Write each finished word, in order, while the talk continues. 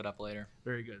it up later.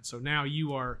 Very good. So now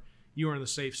you are in the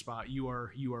safe spot. You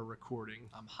are recording.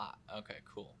 I'm hot. Okay,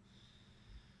 cool.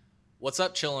 What's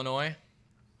up, Chillinois?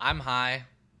 I'm high.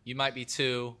 You might be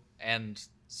too, and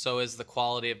so is the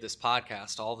quality of this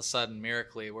podcast. All of a sudden,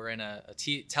 miraculously, we're in a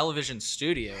television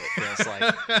studio, it feels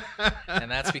like.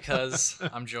 And that's because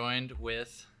I'm joined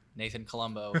with Nathan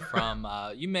Colombo from,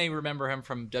 you may remember him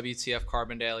from WTF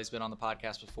Carbondale. He's been on the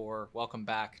podcast before. Welcome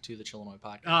back to the Chillinois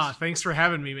podcast. Thanks for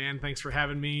having me, man. Thanks for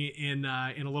having me in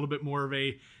a little bit more of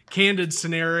a candid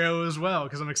scenario as well,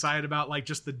 because I'm excited about like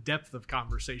just the depth of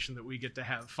conversation that we get to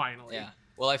have finally. Yeah.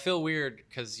 Well, I feel weird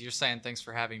because you're saying thanks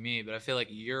for having me, but I feel like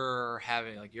you're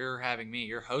having me.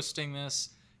 You're hosting this,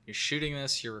 you're shooting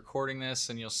this, you're recording this,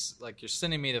 and you're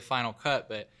sending me the final cut.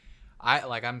 But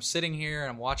I'm sitting here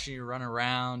and I'm watching you run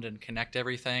around and connect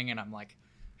everything, and I'm like,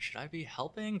 should I be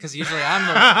helping? Because usually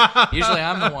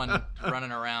I'm the one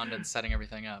running around and setting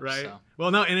everything up. Right. So. Well,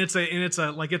 no, and it's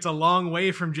a long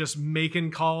way from just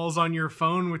making calls on your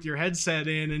phone with your headset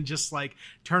in and just like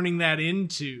turning that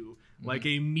into like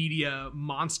a media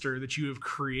monster that you have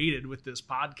created with this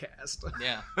podcast.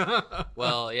 Yeah.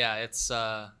 Well, yeah, it's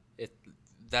that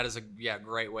is a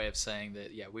great way of saying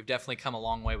that. Yeah, we've definitely come a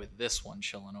long way with this one,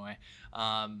 Chillinois.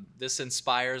 This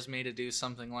inspires me to do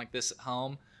something like this at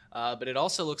home. But it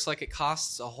also looks like it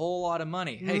costs a whole lot of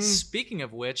money. Hey, speaking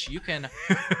of which, you can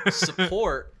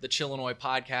support the Chillinois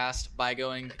podcast by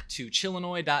going to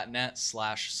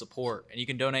chillinois.net/support. And you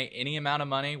can donate any amount of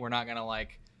money. We're not going to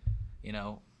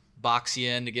box you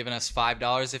into giving us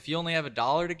 $5. If you only have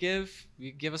 $1 to give,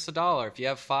 you give us $1. If you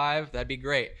have $5, that'd be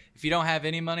great. If you don't have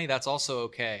any money, that's also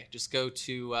okay. Just go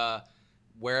to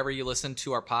wherever you listen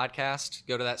to our podcast,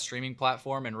 go to that streaming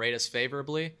platform and rate us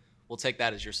favorably. We'll take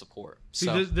that as your support. See,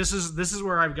 this is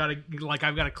where I've got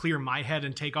to clear my head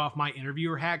and take off my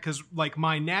interviewer hat, because like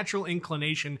my natural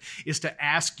inclination is to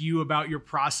ask you about your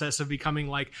process of becoming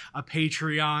like a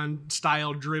Patreon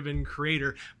style driven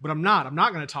creator, but I'm not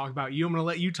going to talk about you. I'm going to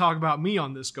let you talk about me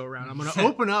on this go round. I'm going to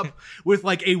open up with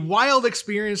like a wild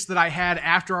experience that I had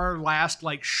after our last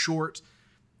like short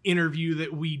interview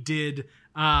that we did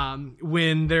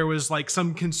when there was like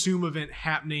some consume event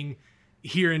happening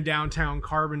here in downtown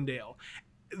Carbondale.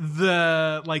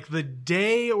 The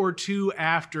day or two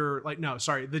after,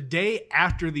 the day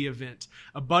after the event,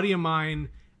 a buddy of mine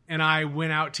and I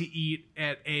went out to eat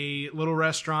at a little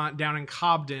restaurant down in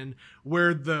Cobden,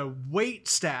 where the wait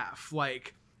staff,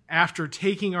 like after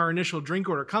taking our initial drink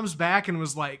order, comes back and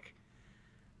was like,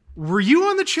 "Were you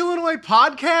on the Chillinois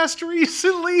podcast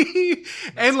recently?"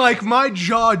 And like my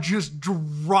jaw just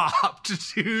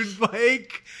dropped, dude.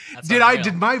 Like,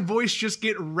 did my voice just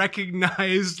get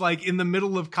recognized like in the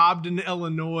middle of Cobden,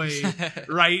 Illinois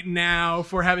right now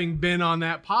for having been on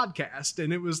that podcast?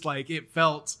 And it was like, it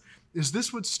felt, is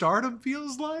this what stardom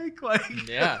feels like? Like,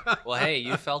 yeah. Well, hey,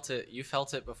 you felt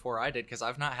it before I did, because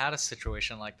I've not had a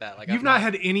situation like that. Like, you've not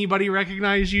had anybody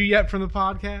recognize you yet from the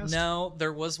podcast? No,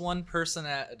 there was one person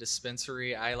at a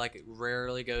dispensary. I like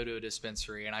rarely go to a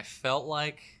dispensary, and I felt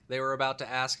like they were about to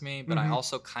ask me, but I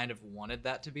also kind of wanted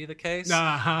that to be the case.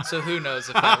 So who knows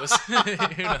if that was?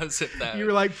 Who knows if that? You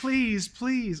were like, please.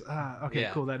 Okay,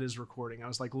 yeah. Cool. That is recording. I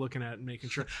was like looking at it and making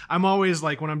sure. I'm always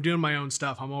like, when I'm doing my own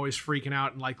stuff, I'm always freaking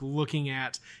out and like looking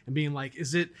at and being like,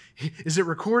 is it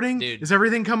recording? Dude. Is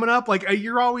everything coming up? Like,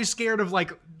 you're always scared of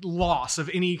like loss of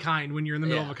any kind when you're in the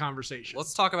middle of a conversation.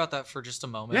 Let's talk about that for just a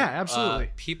moment. Yeah,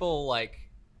 absolutely. People like,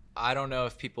 I don't know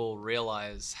if people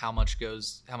realize how much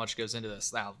goes into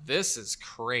this. Now, this is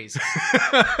crazy.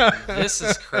 This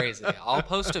is crazy. I'll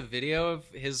post a video of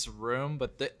his room,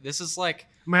 but this is like,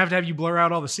 I'm gonna have you blur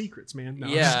out all the secrets, man. No,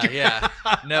 yeah.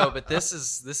 No, but this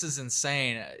is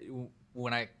insane.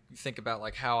 When I think about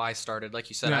like how I started, like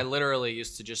you said, I literally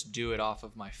used to just do it off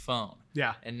of my phone.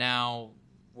 Yeah. And now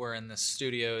we're in this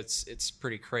studio. It's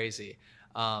pretty crazy.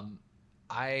 I'm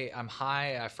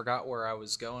high. I forgot where I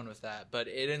was going with that, but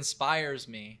it inspires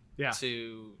me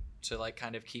to like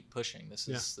kind of keep pushing. This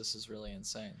is really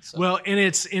insane. So. Well, and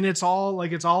it's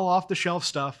all off the shelf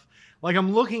stuff. Like,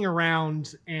 I'm looking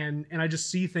around and I just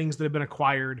see things that have been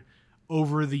acquired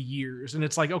over the years, and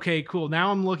it's like, okay, cool.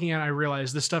 Now I'm looking at it, I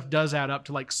realize this stuff does add up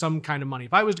to like some kind of money.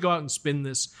 If I was to go out and spend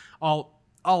this all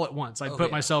at once, I'd put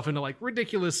myself into like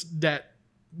ridiculous debt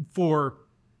for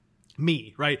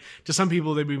me, right? To some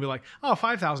people, they'd be like, "Oh,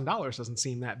 $5,000 doesn't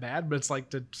seem that bad," but it's like,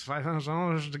 to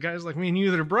 $5,000 to guys like me and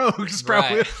you that are broke, it's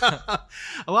probably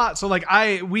a lot. So like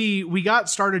we got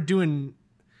started doing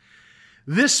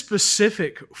this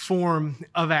specific form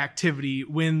of activity,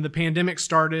 when the pandemic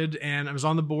started, and I was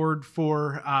on the board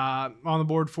for a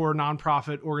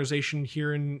nonprofit organization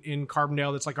here in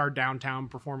Carbondale that's like our downtown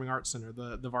performing arts center,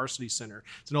 the Varsity Center.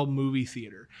 It's an old movie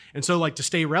theater, and so like to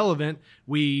stay relevant,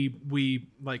 we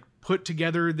like put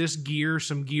together this gear,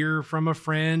 some gear from a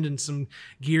friend and some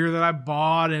gear that I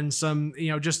bought, and some,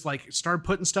 just like started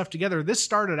putting stuff together. This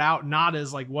started out not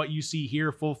as like what you see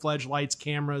here, full-fledged lights,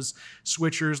 cameras,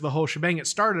 switchers, the whole shebang. It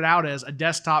started out as a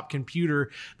desktop computer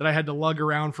that I had to lug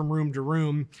around from room to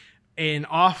room, an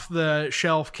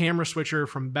off-the-shelf camera switcher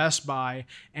from Best Buy,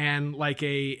 and like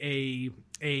a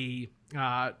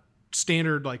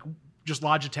standard like just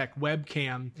Logitech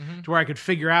webcam, to where I could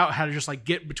figure out how to just like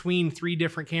get between 3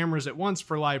 different cameras at once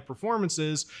for live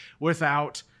performances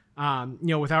without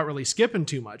really skipping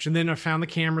too much. And then I found the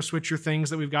camera switcher things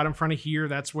that we've got in front of here.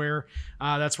 That's where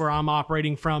I'm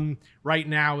operating from right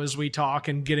now as we talk,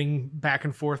 and getting back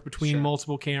and forth between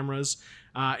multiple cameras.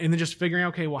 And then just figuring,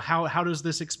 okay, well, how does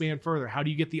this expand further? How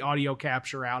do you get the audio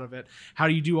capture out of it? How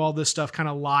do you do all this stuff kind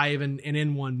of live and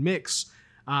in one mix?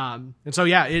 And so,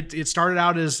 yeah, it started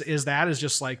out as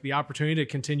just like the opportunity to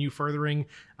continue furthering,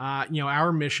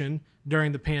 our mission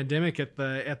during the pandemic at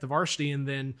the Varsity. And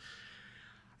then,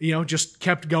 just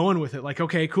kept going with it. Like,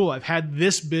 okay, cool. I've had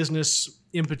this business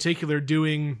in particular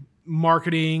doing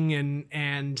marketing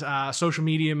and social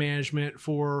media management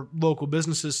for local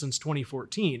businesses since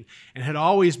 2014, and had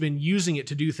always been using it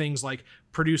to do things like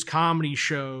produce comedy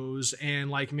shows and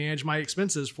like manage my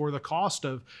expenses for the cost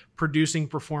of producing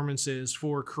performances,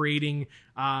 for creating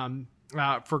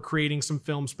some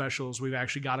film specials. We've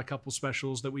actually got a couple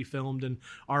specials that we filmed and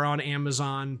are on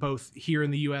Amazon, both here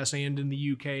in the US and in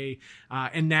the UK.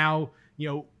 And now,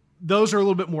 those are a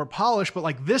little bit more polished, but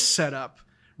like this setup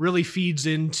really feeds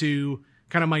into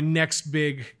kind of my next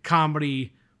big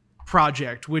comedy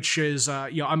project, which is,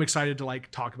 I'm excited to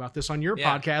like talk about this on your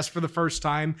podcast for the first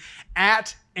time,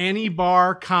 at Any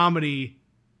Bar Comedy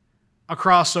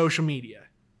across social media.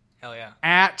 Hell yeah.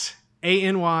 At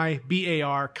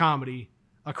ANYBAR Comedy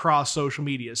across social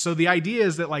media. So the idea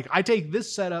is that like I take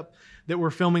this setup that we're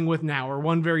filming with now, or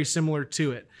one very similar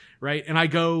to it, right? And I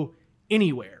go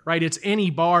anywhere, right? It's any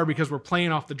bar because we're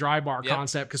playing off the dry bar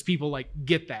concept, because people like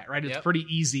get that, right? It's pretty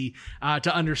easy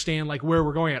to understand like where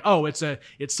we're going at. Oh, it's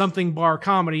something bar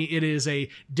comedy. It is a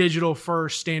digital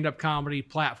first stand-up comedy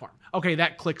platform. Okay,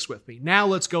 that clicks with me. Now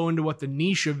let's go into what the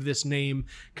niche of this name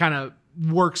kind of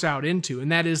works out into.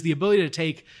 And that is the ability to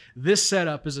take this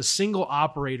setup as a single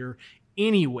operator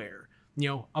anywhere,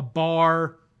 a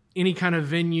bar, any kind of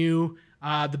venue,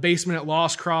 the basement at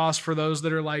Lost Cross for those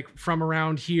that are like from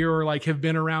around here or like have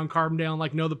been around Carbondale and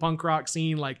like know the punk rock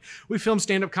scene. Like we film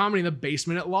stand-up comedy in the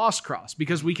basement at Lost Cross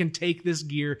because we can take this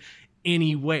gear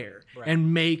anywhere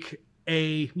and make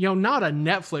a, not a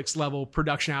Netflix level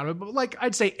production out of it, but like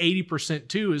I'd say 80%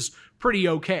 too is pretty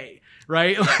okay.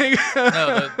 Right? Like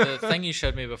no, the thing you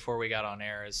showed me before we got on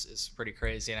air is pretty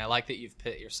crazy. And I like that you've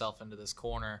put yourself into this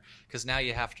corner, because now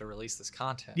you have to release this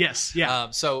content. Yes. Yeah.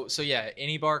 So yeah,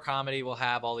 Any Bar Comedy will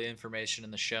have all the information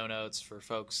in the show notes for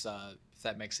folks. If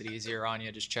that makes it easier on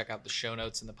you, just check out the show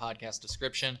notes in the podcast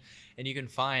description, and you can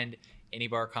find Any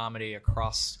Bar Comedy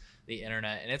across the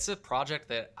internet. And it's a project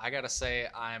that I got to say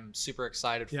I'm super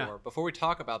excited for. Yeah. Before we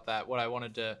talk about that,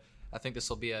 I think this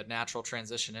will be a natural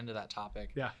transition into that topic.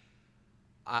 Yeah.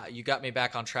 You got me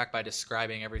back on track by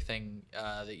describing everything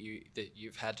that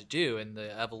you've had to do in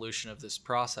the evolution of this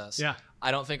process. Yeah.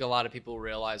 I don't think a lot of people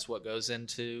realize what goes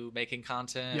into making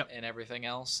content and everything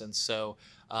else. And so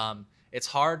it's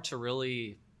hard to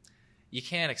really, you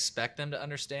can't expect them to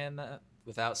understand that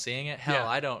without seeing it. Hell,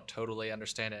 I don't totally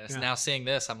understand it. Now seeing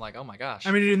this, I'm like, oh my gosh.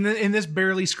 I mean, and this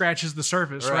barely scratches the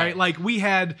surface, right? Like we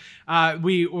had,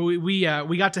 we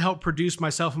got to help produce,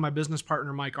 myself and my business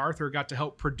partner, Mike Arthur, got to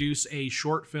help produce a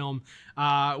short film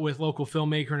with local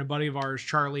filmmaker and a buddy of ours,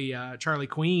 Charlie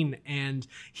Queen. And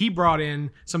he brought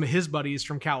in some of his buddies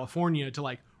from California to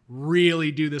like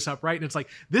really do this up right. And it's like,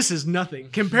 this is nothing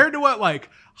compared to what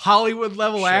like Hollywood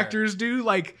level actors do.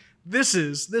 Like, this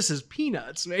is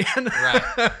peanuts, man.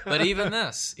 Right. But even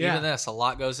this, a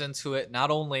lot goes into it.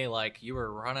 Not only like you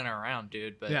were running around,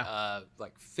 dude, but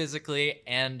like physically,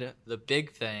 and the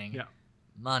big thing,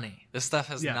 money. This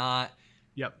stuff is not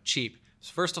cheap.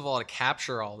 So first of all, to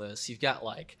capture all this, you've got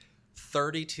like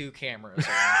 32 cameras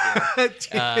around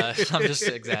here. I'm just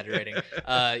exaggerating.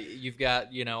 You've got,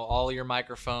 all your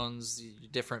microphones,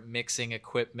 different mixing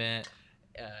equipment,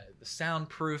 the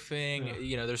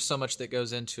soundproofing, there's so much that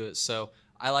goes into it. So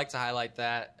I like to highlight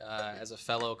that as a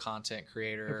fellow content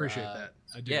creator. I appreciate that.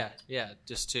 I do. Yeah,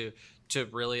 just to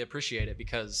really appreciate it,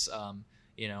 because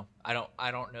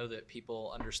I don't know that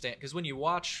people understand, because when you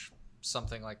watch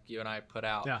something like you and I put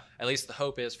out, at least the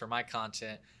hope is for my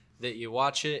content that you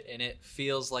watch it and it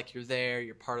feels like you're there,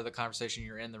 you're part of the conversation,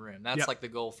 you're in the room. That's like the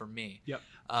goal for me.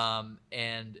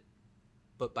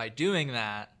 But by doing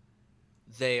that,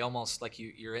 they almost like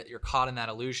you're caught in that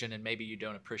illusion, and maybe you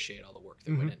don't appreciate all the work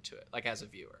that went into it, like as a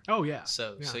viewer. Oh yeah.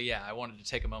 So I wanted to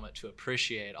take a moment to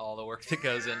appreciate all the work that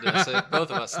goes into it. So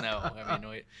both of us know. I mean,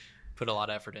 we put a lot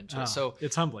of effort into it. So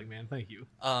it's humbling, man. Thank you.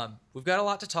 We've got a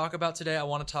lot to talk about today. I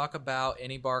want to talk about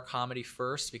Any Bar Comedy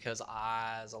first, because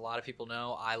as a lot of people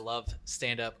know, I love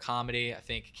stand-up comedy. I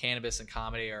think cannabis and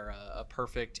comedy are a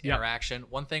perfect interaction.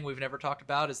 One thing we've never talked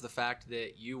about is the fact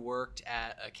that you worked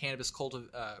at a cannabis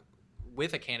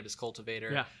with a cannabis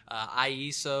cultivator,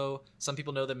 IESO. Some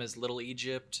people know them as Little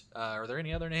Egypt. Are there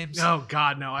any other names? Oh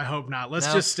God, no, I hope not.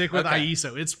 Let's just stick with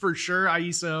IESO. It's for sure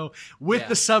IESO with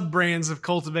the sub brands of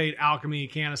Cultivate, Alchemy,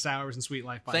 Canna Sours, and Sweet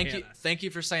Life by Hannah. Thank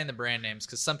you for saying the brand names,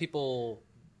 because some people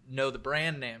know the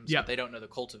brand names, but they don't know the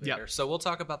cultivator. So we'll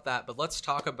talk about that, but let's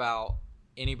talk about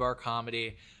Any Bar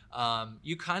Comedy.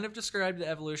 You kind of described the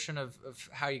evolution of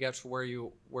how you got to where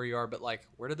you are, but like,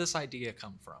 where did this idea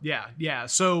come from? Yeah.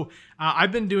 So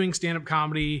I've been doing stand-up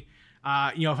comedy.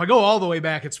 If I go all the way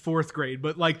back, it's 4th grade,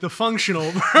 but like the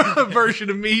functional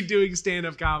version of me doing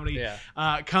stand-up comedy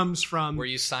comes from where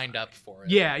you signed up for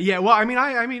it. Yeah. Well, I mean,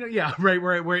 right.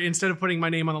 Where instead of putting my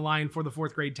name on the line for the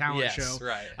 4th grade talent show,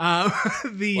 right.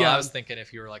 I was thinking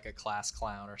if you were like a class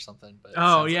clown or something. But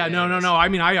no. I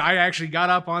mean, I actually got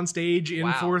up on stage in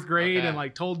 4th grade and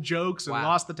like told jokes and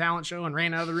lost the talent show and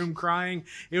ran out of the room crying.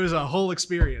 It was a whole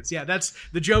experience. Yeah, that's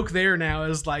the joke there now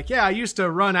is like, I used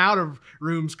to run out of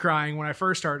rooms crying when I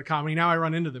first started comedy. Now I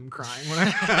run into them crying.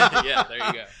 Yeah, there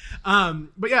you go.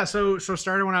 But yeah, so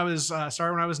started when I was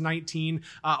 19.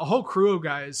 A whole crew of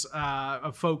guys,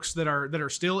 of folks that are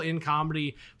still in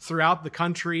comedy throughout the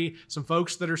country. Some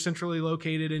folks that are centrally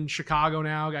located in Chicago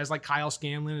now. Guys like Kyle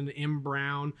Scanlon and M.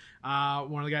 Brown.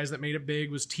 One of the guys that made it big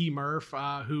was T. Murph,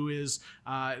 who is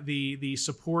the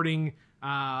supporting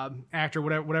actor,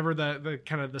 whatever the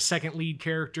kind of the second lead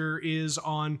character is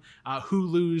on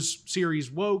Hulu's series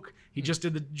Woke. He just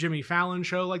did the Jimmy Fallon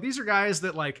show. Like, these are guys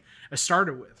that like I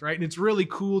started with, right? And it's really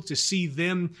cool to see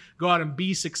them go out and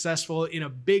be successful in a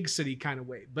big city kind of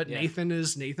way. But Nathan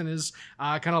is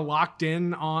kind of locked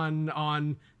in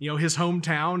on his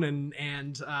hometown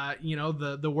and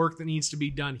the work that needs to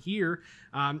be done here.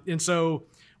 And so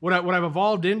what I've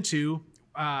evolved into.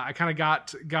 I kind of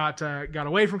got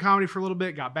away from comedy for a little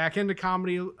bit, got back into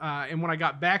comedy, and when I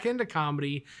got back into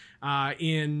comedy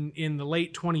in the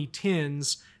late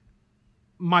 2010s,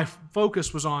 my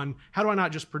focus was on how do I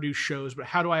not just produce shows, but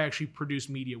how do I actually produce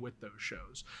media with those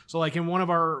shows. So like in one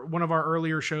of our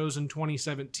earlier shows in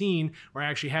 2017, where I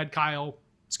actually had Kyle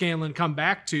Scanlon come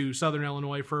back to Southern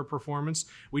Illinois for a performance,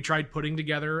 we tried putting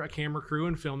together a camera crew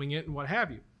and filming it and what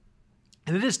have you.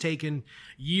 And it has taken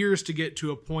years to get to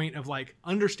a point of like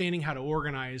understanding how to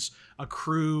organize a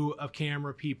crew of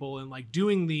camera people and like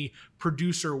doing the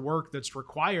producer work that's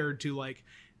required to like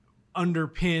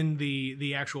underpin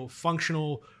the actual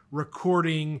functional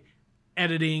recording,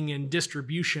 editing, and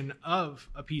distribution of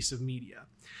a piece of media.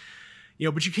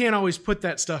 But you can't always put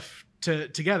that stuff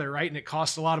together, right? And it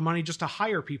costs a lot of money just to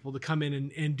hire people to come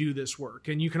in and do this work.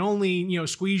 And you can only,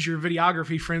 squeeze your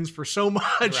videography friends for so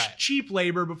much cheap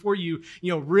labor before you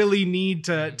really need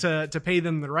to pay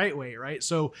them the right way, right?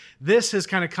 So this has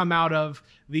kind of come out of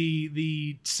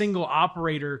the single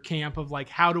operator camp of like,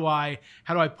 how do I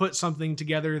put something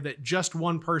together that just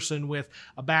one person with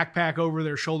a backpack over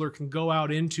their shoulder can go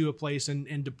out into a place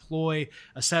and deploy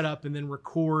a setup and then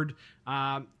record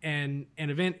an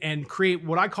event and create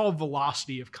what I call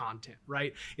velocity of content,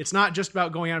 right? It's not just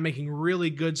about going out and making really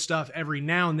good stuff every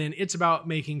now and then. It's about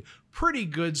making pretty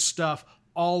good stuff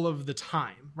all of the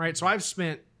time, right? So I've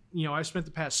spent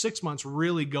the past 6 months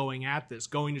really going at this,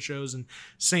 going to shows in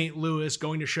St. Louis,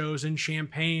 going to shows in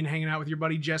Champaign, hanging out with your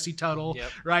buddy Jesse Tuttle,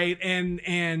 right?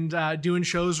 And doing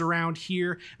shows around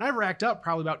here. And I've racked up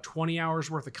probably about 20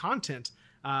 hours worth of content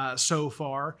so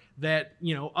far that,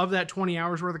 of that 20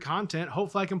 hours worth of content,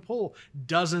 hopefully I can pull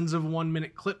dozens of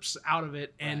 1-minute clips out of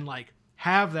it and like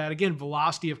have that, again,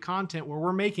 velocity of content where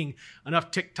we're making enough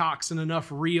TikToks and enough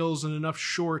reels and enough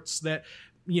shorts that,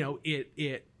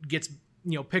 it gets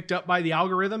picked up by the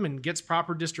algorithm and gets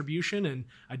proper distribution, and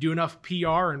I do enough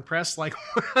PR and press like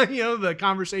the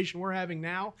conversation we're having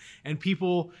now, and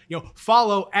people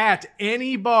follow at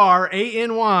Any Bar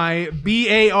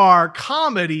ANYBAR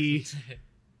comedy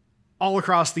all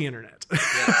across the internet.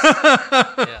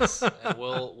 Yes. And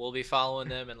we'll be following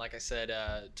them. And like I said,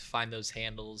 to find those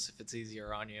handles, if it's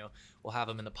easier on you, we'll have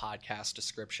them in the podcast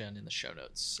description in the show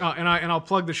notes. Oh, and I'll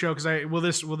plug the show because will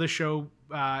this show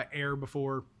air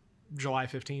before July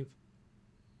 15th?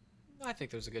 I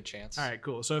think there's a good chance. All right,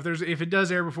 cool. So if it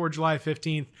does air before July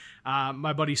 15th,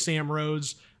 my buddy Sam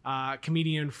Rhodes,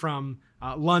 comedian from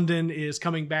London, is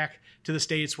coming back to the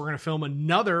States. We're going to film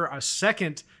a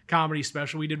second comedy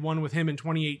special. We did one with him in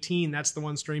 2018. That's the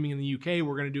one streaming in the UK.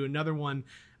 We're going to do another one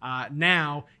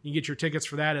now. You can get your tickets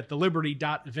for that at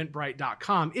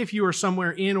theliberty.eventbrite.com. If you are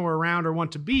somewhere in or around or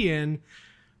want to be in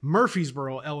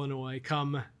Murfreesboro, Illinois,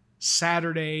 come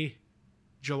Saturday,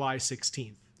 July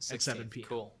 16th at 7 p.m.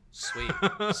 Cool. Sweet.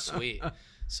 Sweet.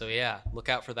 So yeah, look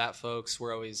out for that, folks.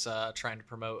 We're always trying to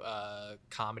promote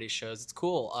comedy shows. It's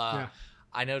cool. Yeah.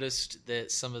 I noticed that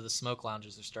some of the smoke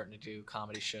lounges are starting to do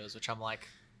comedy shows, which I'm like,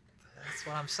 that's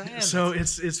what I'm saying. So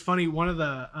it's funny. One of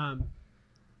the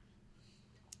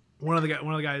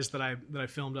guys that I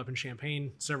filmed up in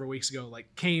Champaign several weeks ago,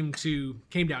 like came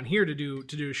down here to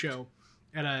do a show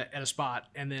at a spot,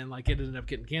 and then like it ended up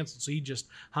getting canceled. So he just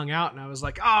hung out, and I was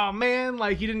like, oh man,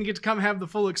 like you didn't get to come have the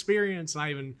full experience. And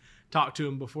I even talked to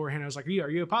him beforehand. I was like, are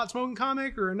you a pot smoking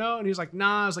comic or no? And he was like,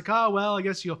 nah. I was like, oh well, I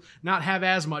guess you'll not have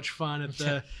as much fun at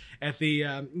the at the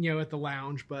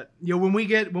lounge. But when we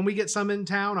get some in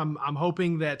town, I'm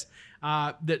hoping that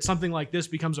that something like this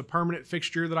becomes a permanent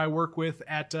fixture that I work with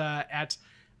at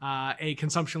a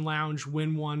consumption lounge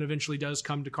when one eventually does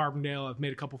come to Carbondale. I've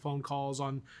made a couple phone calls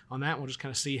on that. We'll just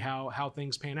kind of see how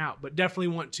things pan out, but definitely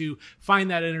want to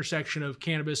find that intersection of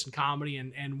cannabis and comedy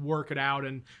and work it out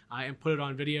and put it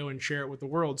on video and share it with the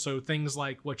world. So things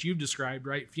like what you've described,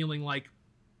 right? Feeling like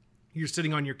you're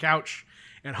sitting on your couch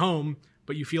at home,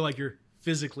 but you feel like you're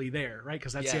physically there, right?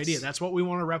 Because that's the idea. That's what we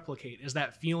want to replicate, is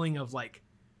that feeling of like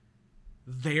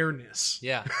there-ness.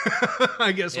 Yeah.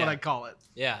 I guess what I call it.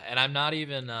 Yeah, and I'm not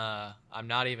even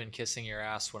kissing your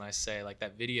ass when I say like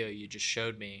that video you just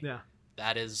showed me. Yeah.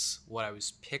 That is what I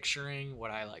was picturing,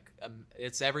 what I like.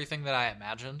 It's everything that I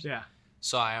imagined. Yeah.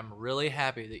 So I am really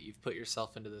happy that you've put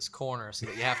yourself into this corner so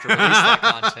that you have to release that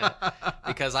content,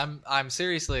 because I'm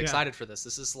seriously excited for this.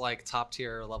 This is like top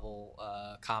tier level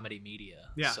comedy media.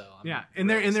 Yeah. So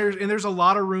there's a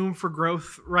lot of room for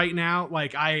growth right now.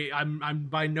 Like I'm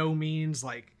by no means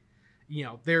like,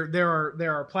 there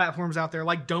are platforms out there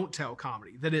like Don't Tell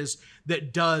Comedy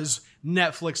that does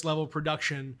Netflix level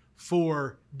production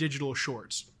for digital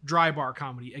shorts. Dry Bar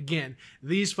Comedy. Again,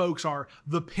 these folks are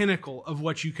the pinnacle of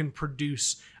what you can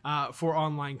produce for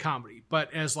online comedy.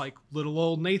 But as like little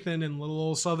old Nathan and little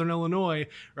old Southern Illinois,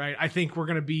 right? I think we're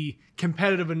going to be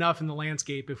competitive enough in the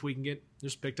landscape if we can get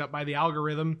just picked up by the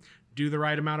algorithm, do the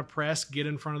right amount of press, get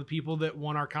in front of the people that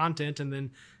want our content, and then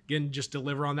again, just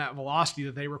deliver on that velocity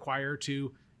that they require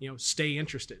to, stay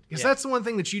interested. Because that's the one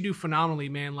thing that you do phenomenally,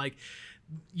 man. Like,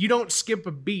 you don't skip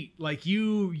a beat. Like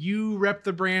you rep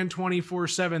the brand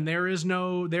 24/7.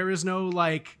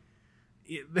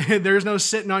 There's no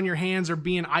sitting on your hands or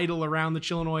being idle around the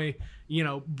Chillinois,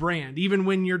 brand. Even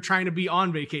when you're trying to be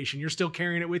on vacation, you're still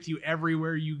carrying it with you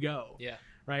everywhere you go. Yeah.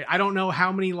 Right. I don't know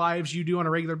how many lives you do on a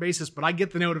regular basis, but I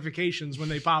get the notifications when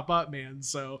they pop up, man.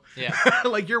 So yeah,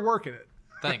 like you're working it.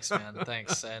 Thanks, man.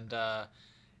 Thanks. And,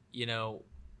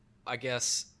 I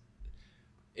guess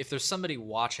if there's somebody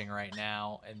watching right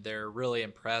now and they're really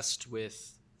impressed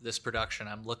with this production,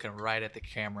 I'm looking right at the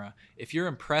camera. If you're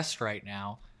impressed right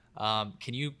now,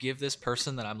 can you give this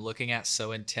person that I'm looking at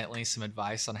so intently some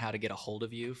advice on how to get a hold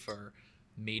of you for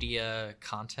media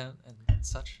content and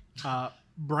such?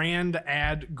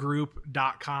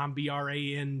 Brandadgroup.com,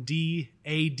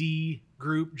 BRANDAD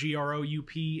group,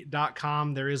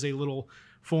 GROUP.com. There is a little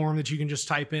form that you can just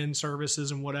type in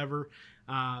services and whatever,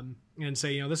 and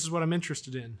say, this is what I'm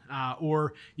interested in.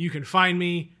 Or you can find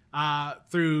me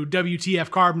through WTF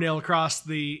Carbondale across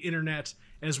the internet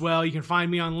as well. You can find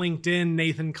me on LinkedIn,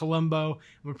 Nathan Colombo.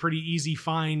 I'm a pretty easy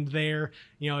find there.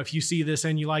 If you see this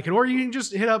and you like it, or you can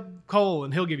just hit up Cole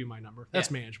and he'll give you my number. That's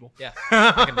manageable. Yeah,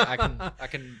 I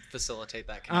can facilitate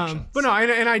that connection. But no,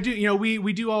 and I do.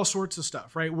 We do all sorts of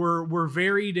stuff, right? We're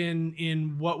varied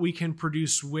in what we can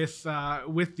produce with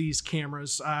these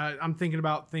cameras. I'm thinking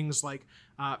about things like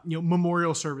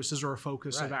memorial services are a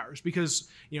focus of ours, because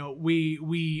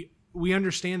we we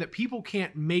understand that people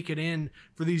can't make it in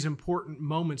for these important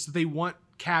moments that they want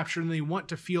captured, and they want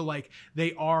to feel like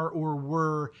they are or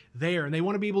were there, and they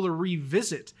want to be able to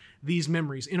revisit these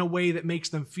memories in a way that makes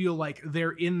them feel like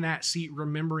they're in that seat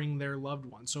remembering their loved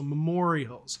one. So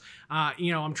memorials,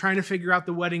 I'm trying to figure out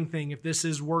the wedding thing, if this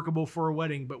is workable for a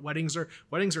wedding, but weddings are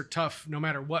tough no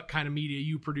matter what kind of media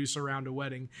you produce around a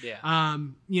wedding.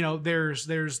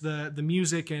 There's the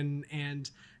music and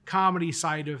comedy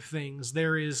side of things.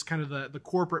 There is kind of the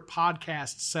corporate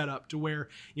podcast setup to where,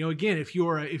 again, if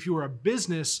you're a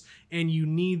business and you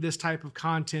need this type of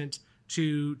content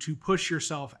to push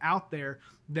yourself out there,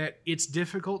 that it's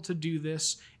difficult to do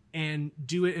this and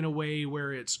do it in a way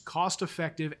where it's cost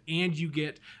effective and you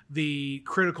get the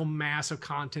critical mass of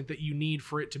content that you need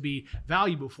for it to be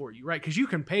valuable for you, right? Because you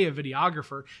can pay a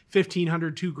videographer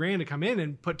 $1,500, $2,000 to come in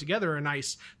and put together a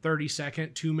nice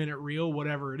 30-second, 2-minute reel,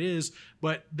 whatever it is,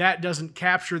 but that doesn't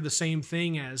capture the same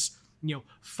thing as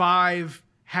 5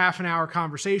 half-an-hour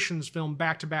conversations filmed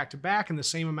back to back to back in the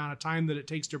same amount of time that it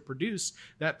takes to produce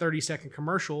that 30-second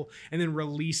commercial, and then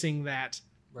releasing that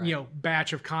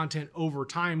batch of content over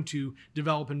time to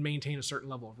develop and maintain a certain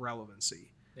level of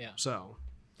relevancy.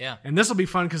 And this will be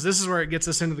fun because this is where it gets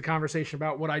us into the conversation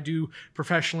about what I do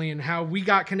professionally and how we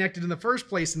got connected in the first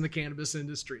place in the cannabis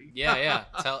industry.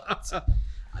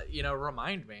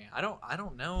 Remind me. I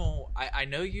don't know. I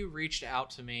know you reached out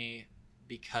to me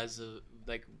because of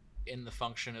in the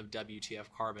function of WTF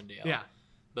Carbondale. Yeah.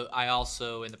 But I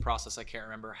also, in the process, I can't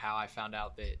remember how I found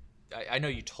out that. I know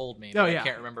you told me, but I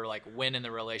can't remember when in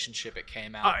the relationship it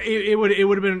came out. It would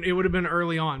have been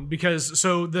early on, because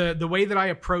so the way that I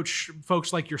approach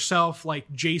folks like yourself, like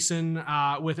Jason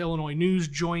with Illinois News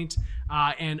Joint,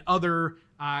 and other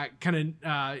at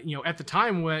the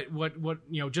time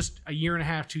what just a year and a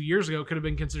half, 2 years ago could have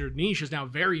been considered niche is now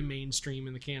very mainstream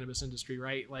in the cannabis industry,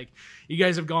 right? Like, you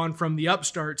guys have gone from the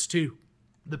upstarts to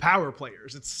the power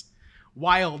players. It's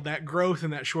wild, that growth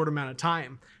in that short amount of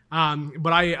time.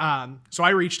 But I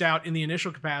reached out in the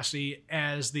initial capacity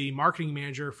as the marketing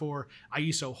manager for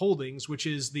IESO Holdings, which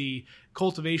is the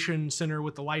cultivation center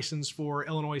with the license for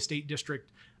Illinois State District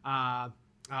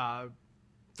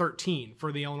 13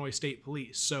 for the Illinois State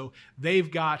Police. So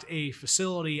they've got a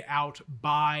facility out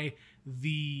by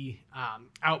the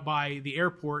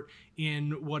airport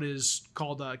in what is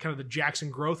called kind of the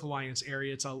Jackson Growth Alliance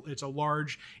area. It's a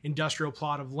large industrial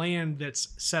plot of land that's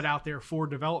set out there for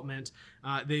development.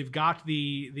 They've got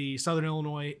the Southern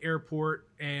Illinois Airport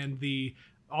and the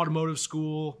automotive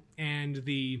school and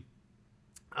the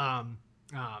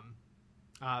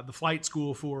flight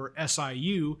school for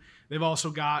SIU. They've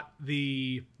also got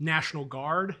the National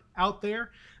Guard out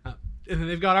there, and then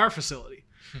they've got our facility.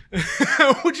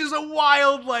 Which is a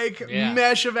wild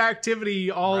mesh of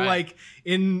activity, all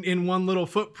in one little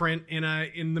footprint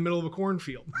in the middle of a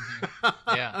cornfield.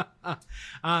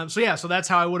 So that's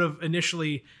how I would have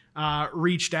initially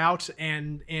reached out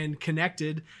and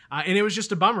connected, and it was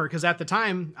just a bummer because at the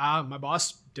time my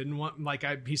boss didn't want,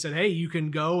 he said, hey, you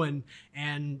can go and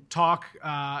talk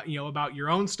about your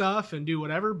own stuff and do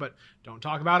whatever, but don't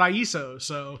talk about IESO.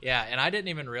 So and I didn't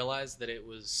even realize that it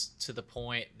was to the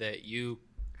point that you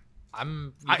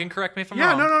can correct me if I'm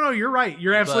wrong. No, you're right.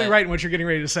 You're absolutely right in what you're getting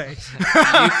ready to say.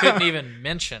 You couldn't even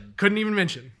mention.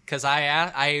 Because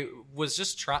I was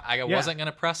just trying. I wasn't going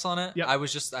to press on it. Yep. I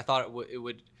thought it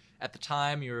would. At the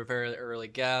time, you were a very early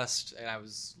guest, and I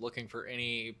was looking for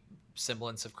any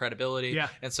semblance of credibility. Yeah.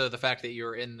 And so the fact that you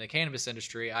were in the cannabis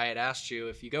industry, I had asked you,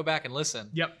 if you go back and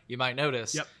listen, you might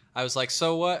notice. Yep. I was like,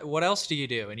 so what else do you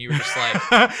do? And you were just like...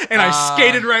 and I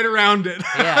skated right around it.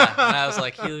 Yeah. And I was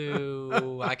like,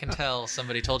 I can tell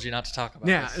somebody told you not to talk about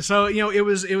this. Yeah. So, it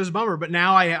was a bummer, but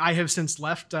now I have since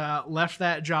left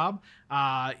that job.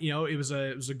 It was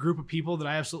a group of people that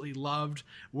I absolutely loved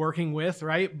working with,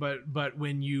 right? But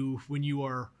when you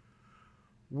are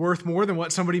worth more than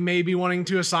what somebody may be wanting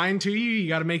to assign to you, you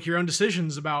got to make your own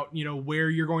decisions about, where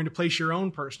you're going to place your own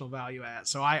personal value at.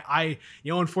 So I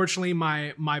unfortunately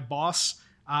my boss,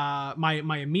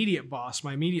 my immediate boss,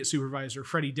 my immediate supervisor,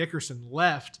 Freddie Dickerson,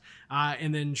 left.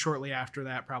 And then shortly after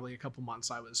that, probably a couple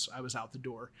months, I was out the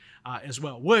door, as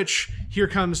well, which here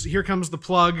comes the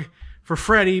plug for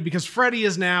Freddie, because Freddie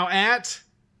is now at...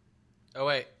 Oh,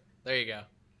 wait, there you go.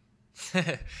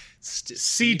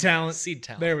 Seed Talent.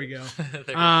 There we go. He's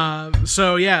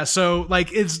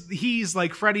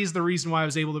Freddie's the reason why I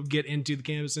was able to get into the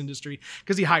cannabis industry,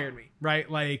 because he hired me, right?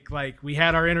 Like we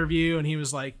had our interview and he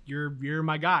was like, you're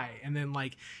my guy. And then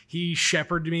he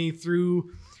shepherded me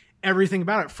through everything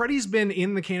about it. Freddie's been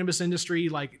in the cannabis industry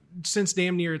since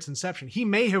damn near its inception. He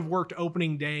may have worked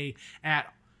opening day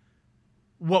at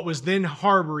what was then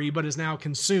Harbury, but is now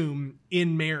Consume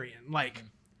in Marion, like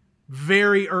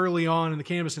very early on in the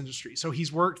cannabis industry. So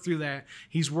he's worked through that.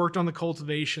 He's worked on the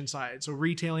cultivation side, so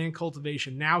retailing and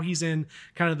cultivation. Now he's in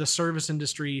kind of the service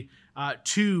industry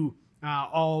to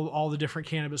all the different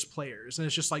cannabis players. And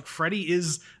it's just like, Freddie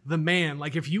is the man.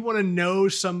 Like, if you want to know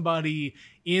somebody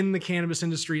in the cannabis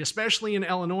industry, especially in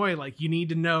Illinois, like, you need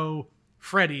to know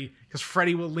Freddie, because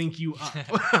Freddie will link you up.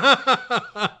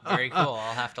 Very cool.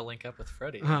 I'll have to link up with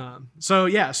Freddie.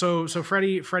 So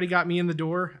Freddie got me in the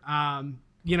door.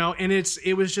 You know, and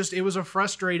it was a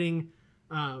frustrating,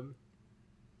 it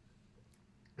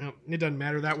doesn't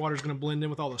matter. That water's going to blend in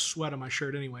with all the sweat on my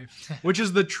shirt anyway, which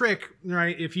is the trick,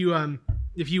 right? If you're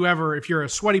a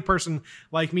sweaty person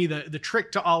like me, the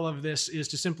trick to all of this is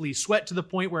to simply sweat to the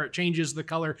point where it changes the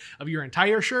color of your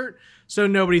entire shirt, so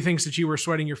nobody thinks that you were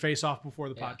sweating your face off before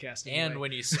the podcast. Anyway. And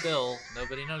when you spill,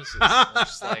 nobody notices. It's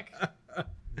just like,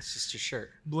 it's just your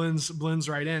shirt. Blends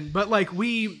right in. But like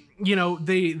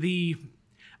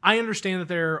I understand that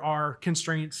there are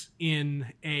constraints in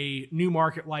a new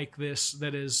market like this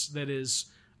that is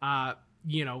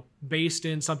based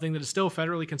in something that is still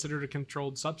federally considered a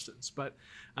controlled substance. But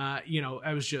I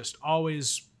was just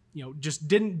always just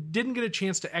didn't get a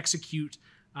chance to execute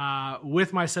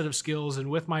with my set of skills and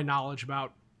with my knowledge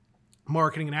about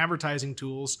marketing and advertising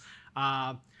tools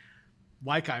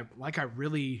like I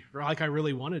really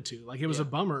wanted to. Like, it was a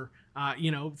bummer.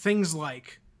 Things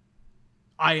like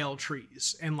IL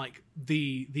trees and like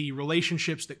the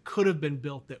relationships that could have been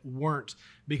built that weren't,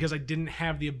 because I didn't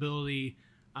have the ability,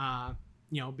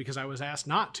 because I was asked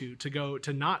not to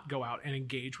not go out and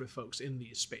engage with folks in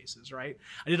these spaces. Right.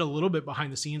 I did a little bit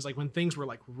behind the scenes, like when things were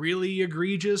like really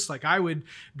egregious, like I would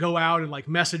go out and like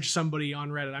message somebody on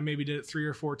Reddit. I maybe did it 3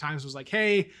 or 4 times. Was like,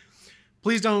 hey,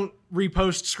 please don't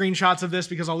repost screenshots of this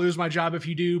because I'll lose my job if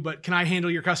you do, but can I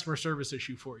handle your customer service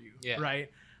issue for you? Yeah.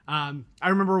 Right. I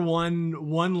remember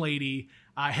one lady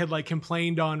had like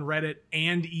complained on Reddit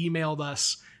and emailed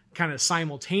us kind of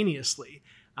simultaneously.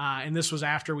 And this was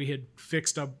after we had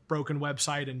fixed a broken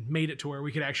website and made it to where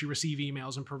we could actually receive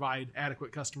emails and provide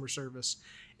adequate customer service.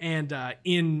 And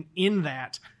in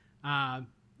that,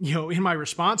 in my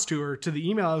response to her, to the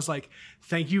email, I was like,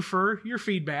 thank you for your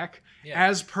feedback. Yeah.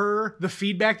 As per the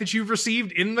feedback that you've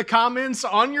received in the comments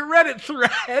on your Reddit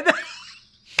thread.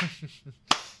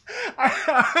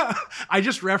 I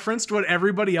just referenced what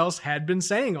everybody else had been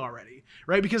saying already,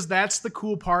 right? Because that's the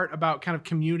cool part about kind of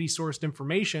community sourced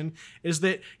information, is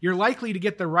that you're likely to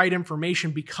get the right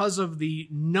information because of the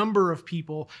number of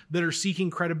people that are seeking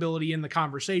credibility in the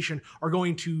conversation are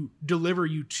going to deliver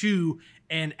you to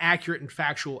an accurate and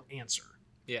factual answer.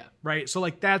 Yeah. Right. So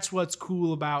like, that's what's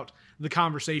cool about the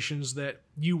conversations that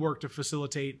you work to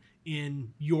facilitate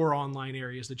in your online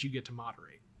areas that you get to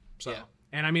moderate. So. Yeah.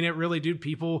 And I mean, it really, dude,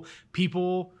 people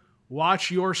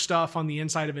watch your stuff on the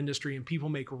inside of industry, and people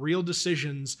make real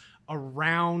decisions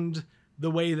around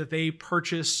the way that they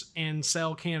purchase and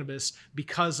sell cannabis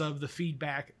because of the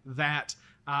feedback that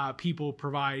people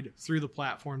provide through the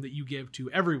platform that you give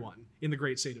to everyone in the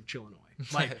great state of Illinois.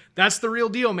 Like, that's the real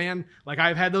deal, man. Like,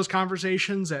 I've had those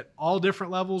conversations at all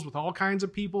different levels with all kinds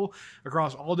of people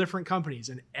across all different companies,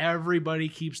 and everybody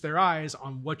keeps their eyes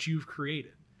on what you've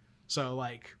created. So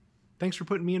like, thanks for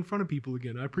putting me in front of people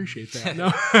again. I appreciate that.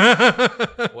 No.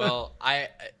 Well, I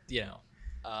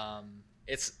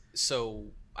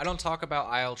don't talk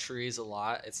about IL trees a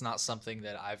lot. It's not something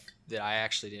that I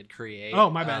actually did create.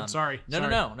 Oh, my bad. Sorry.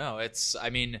 No.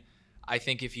 I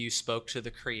think if you spoke to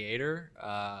the creator,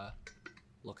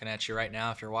 looking at you right now,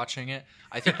 if you're watching it,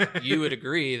 I think you would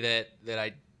agree that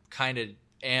I kind of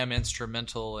am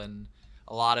instrumental in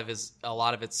a lot of its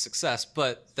success.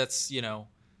 But that's,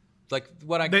 like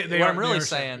what I'm really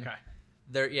saying, okay.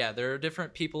 There are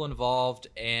different people involved,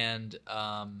 and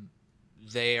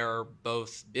they are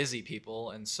both busy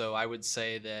people. And so I would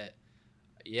say that,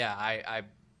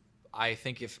 I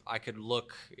think if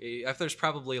there's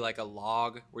probably like a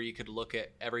log where you could look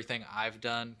at everything I've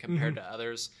done compared to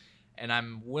others, and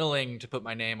I'm willing to put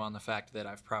my name on the fact that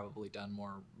I've probably done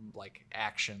more like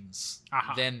actions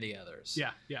than the others.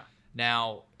 Yeah. Yeah.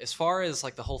 Now, as far as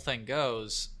like the whole thing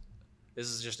goes, this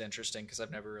is just interesting because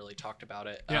I've never really talked about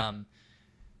it. Yeah.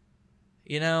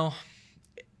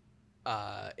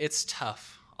 It's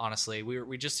tough, honestly.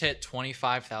 We just hit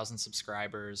 25,000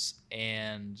 subscribers,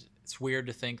 and it's weird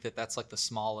to think that that's like the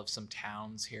small of some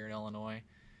towns here in Illinois.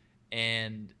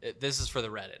 And this is for the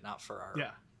Reddit, not for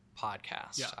our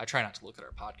podcast. Yeah. I try not to look at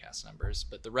our podcast numbers,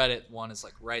 but the Reddit one is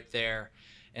like right there.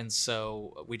 And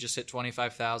so we just hit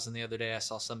 25,000 the other day. I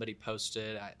saw somebody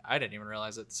posted. I didn't even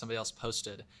realize that somebody else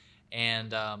posted.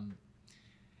 And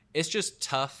it's just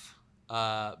tough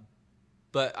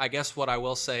But I guess what I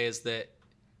will say is that,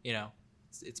 you know,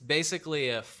 it's basically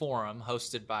a forum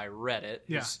hosted by Reddit.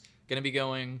 Yeah. It's going to be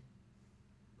going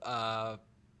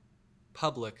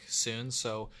public soon,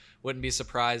 so wouldn't be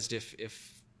surprised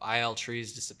if IL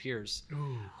Trees disappears.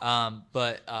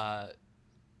 But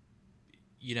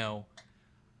you know,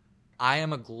 I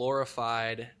am a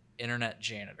glorified internet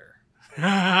janitor.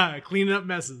 Cleaning up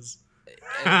messes.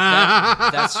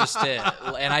 That's just it.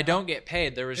 And I don't get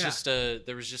paid. There was just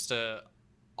a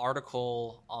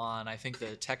article on, I think,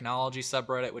 the technology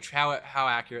subreddit, which how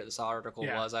accurate this article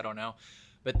was, I don't know.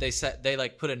 But they said they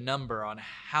like put a number on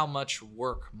how much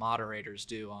work moderators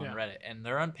do on Reddit, and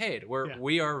they're unpaid.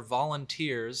 We are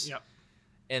volunteers. Yep.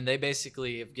 And they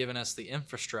basically have given us the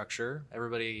infrastructure.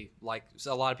 Everybody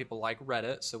a lot of people like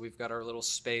Reddit, so we've got our little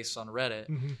space on Reddit.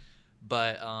 Mm-hmm.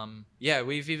 But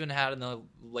we've even had in the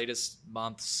latest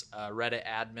months Reddit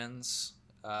admins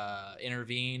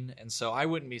intervene, and so I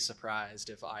wouldn't be surprised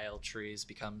if IL Trees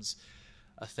becomes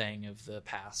a thing of the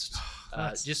past.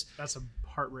 That's a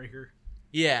heartbreaker.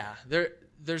 Yeah,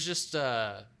 there's just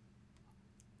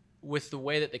with the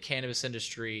way that the cannabis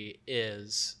industry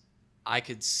is, I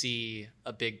could see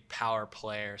a big power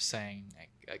player saying,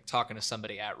 like talking to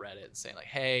somebody at Reddit and saying like,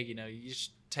 hey, you know, you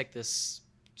should take this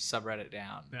subreddit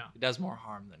down. Yeah. It does more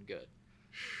harm than good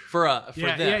for them.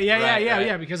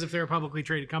 Yeah. Because if they're a publicly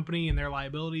traded company and their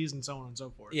liabilities and so on and so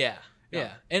forth. Yeah.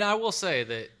 And I will say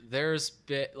that there's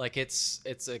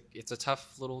it's a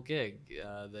tough little gig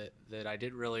that I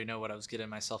didn't really know what I was getting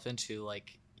myself into.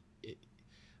 Like,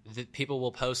 that people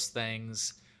will post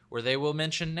things where they will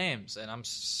mention names, and I'm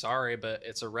sorry, but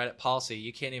it's a Reddit policy.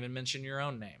 You can't even mention your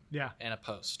own name in a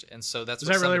post. And so that's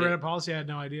really Reddit policy? I had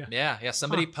no idea. Yeah.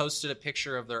 Somebody posted a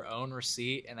picture of their own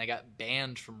receipt, and they got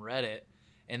banned from Reddit.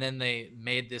 And then they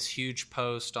made this huge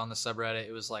post on the subreddit.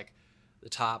 It was like the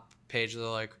top page. They're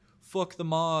like, fuck the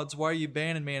mods. Why are you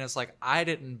banning me? And it's like, I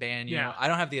didn't ban you. I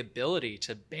don't have the ability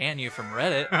to ban you from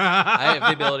Reddit. I have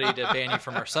the ability to ban you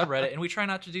from our subreddit. And we try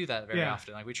not to do that very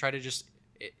often. Like, we try to just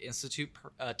institute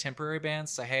temporary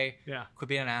bans, say, hey, quit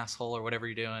being an asshole or whatever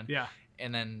you're doing,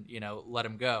 and then, you know, let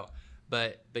them go.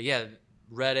 But yeah,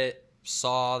 Reddit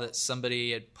saw that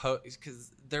somebody had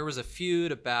because there was a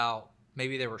feud about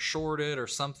maybe they were shorted or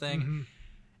something,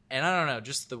 and I don't know,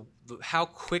 just the how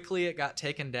quickly it got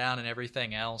taken down and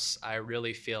everything else. I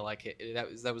really feel like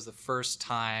that was the first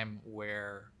time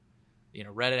where, you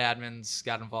know, Reddit admins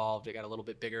got involved. It got a little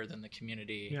bit bigger than the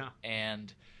community,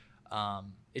 and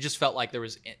it just felt like there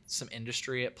was some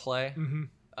industry at play.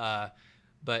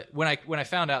 But when I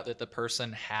found out that the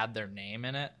person had their name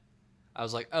in it, I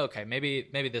was like, oh, okay,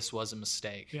 maybe this was a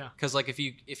mistake. Yeah. Because like if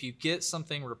you get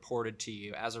something reported to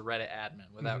you as a Reddit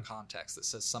admin without context that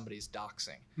says somebody's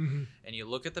doxing, and you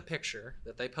look at the picture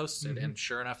that they posted, and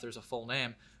sure enough, there's a full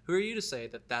name. Who are you to say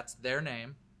that that's their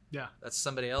name? Yeah, that's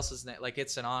somebody else's name. Like,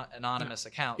 it's an anonymous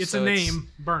account. It's a name.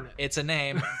 Burn it. It's a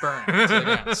name. Burn it to the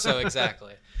ground. So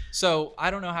exactly. So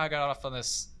I don't know how I got off on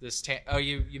this.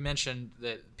 You mentioned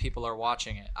that people are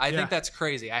watching it. I think that's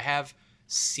crazy. I have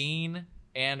seen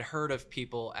and heard of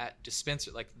people at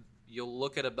dispensary, like, you'll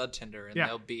look at a bud tender and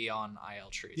they'll be on IL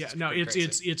Trees. Yeah,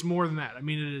 it's more than that. I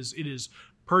mean, it is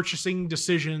purchasing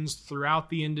decisions throughout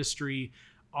the industry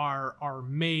are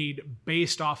made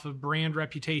based off of brand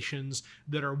reputations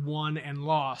that are won and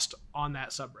lost on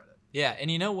that subreddit. Yeah,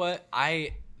 and you know what?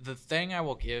 The thing I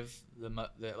will give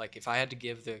like, if I had to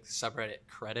give the subreddit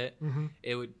credit,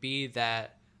 it would be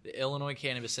that the Illinois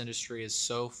cannabis industry is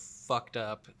so fucked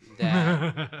up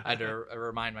that I had to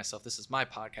remind myself, this is my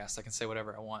podcast. I can say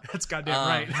whatever I want. That's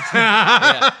goddamn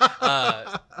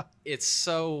right. It's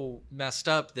so messed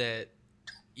up that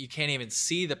you can't even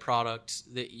see the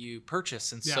product that you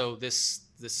purchase. And so this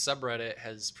subreddit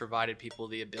has provided people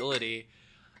the ability,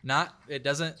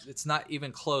 it's not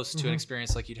even close to an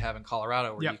experience like you'd have in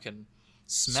Colorado, where you can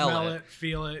smell it,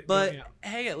 feel it, but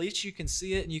hey, at least you can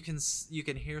see it, and you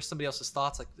can hear somebody else's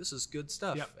thoughts, like, this is good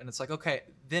stuff. And it's like, okay,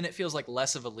 then it feels like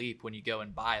less of a leap when you go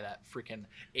and buy that freaking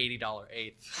 $80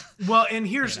 eighth. Well, and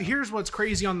here's what's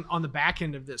crazy on the back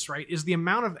end of this, right, is the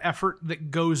amount of effort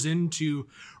that goes into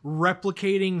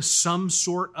replicating some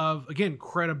sort of, again,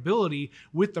 credibility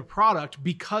with the product,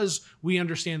 because we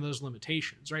understand those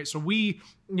limitations, right? So we,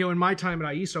 in my time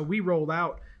at IESO, we rolled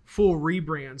out full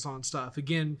rebrands on stuff.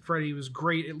 Again, Freddie was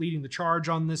great at leading the charge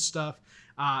on this stuff.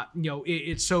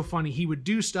 It's so funny. He would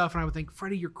do stuff, and I would think,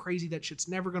 Freddie, you're crazy. That shit's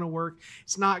never going to work.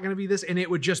 It's not going to be this. And it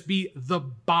would just be the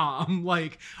bomb.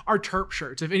 Like our terp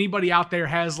shirts. If anybody out there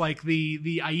has like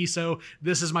the IESO,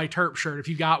 this is my terp shirt. If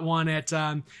you got one at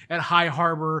High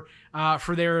Harbor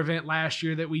for their event last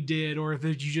year that we did, or if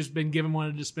you just been given one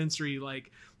at a dispensary,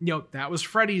 like, that was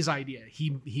Freddie's idea.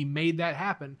 He made that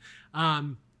happen.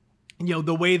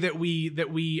 The way that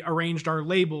we arranged our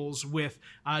labels with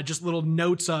just little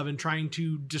notes of and trying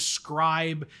to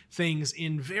describe things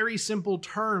in very simple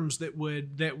terms that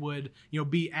would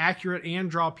be accurate and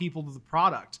draw people to the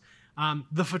product.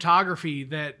 The photography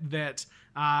that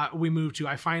we moved to,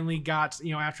 I finally got,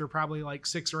 after probably like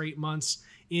 6 or 8 months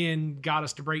got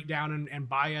us to break down and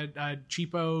buy a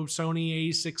cheapo Sony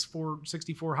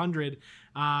A6400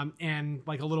 and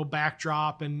like a little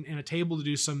backdrop and a table to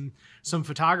do some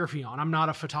photography on. I'm not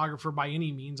a photographer by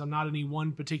any means. I'm not any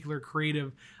one particular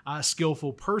creative,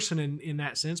 skillful person in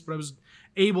that sense, but I was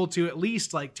able to at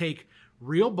least like take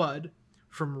real bud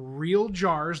from real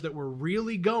jars that were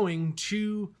really going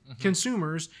to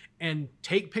consumers and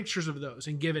take pictures of those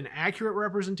and give an accurate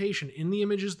representation in the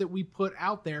images that we put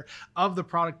out there of the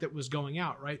product that was going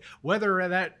out, right? Whether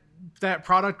that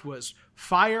product was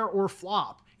fire or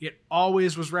flop, it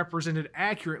always was represented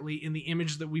accurately in the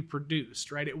images that we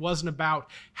produced, right? It wasn't about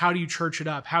how do you church it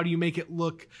up? How do you make it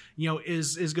look,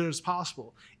 as good as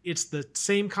possible? It's the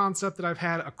same concept that I've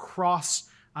had across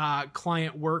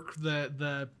client work,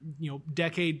 the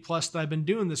decade plus that I've been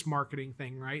doing this marketing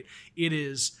thing, right? It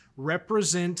is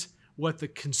represent what the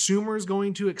consumer is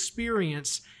going to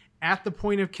experience at the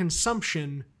point of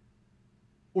consumption,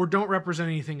 or don't represent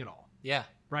anything at all. Yeah.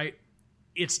 Right?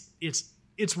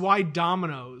 It's why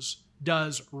Domino's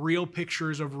does real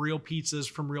pictures of real pizzas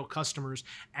from real customers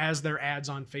as their ads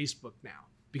on Facebook now,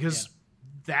 because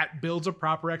that builds a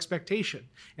proper expectation.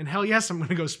 And hell yes, I'm going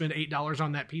to go spend $8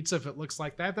 on that pizza if it looks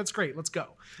like that. That's great. Let's go.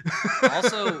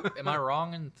 Also, am I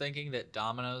wrong in thinking that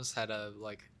Domino's had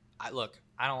I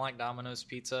don't like Domino's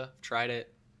pizza. I've tried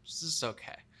it. It's just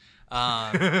okay.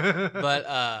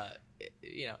 But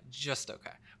just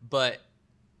okay. But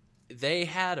they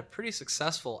had a pretty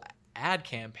successful ad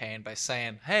campaign by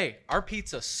saying, "Hey, our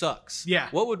pizza sucks. Yeah,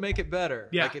 what would make it better?"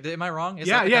 Yeah, am I wrong? They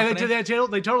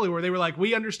totally were. They were like,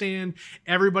 "We understand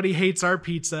everybody hates our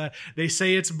pizza. They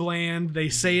say it's bland. They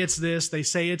say it's this. They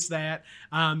say it's that.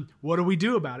 What do we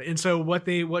do about it?" And so what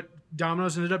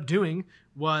Domino's ended up doing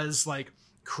was like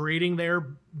creating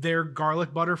their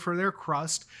garlic butter for their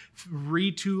crust,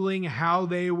 retooling how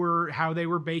they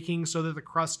were baking so that the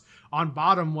crust on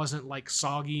bottom wasn't like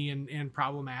soggy and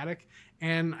problematic.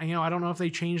 And, I don't know if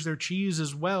they changed their cheese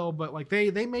as well, but like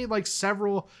they made like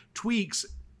several tweaks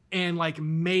and like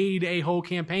made a whole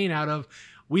campaign out of,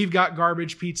 we've got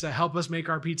garbage pizza. Help us make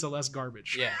our pizza less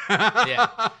garbage. Yeah.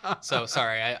 Yeah. So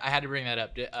sorry, I had to bring that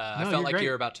up. I felt like great. You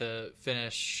were about to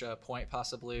finish a point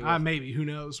possibly. Maybe, who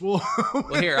knows? Well,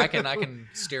 here, I can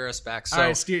steer us back. So all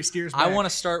right, steer us back. I want to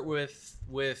start with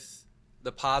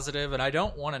the positive, and I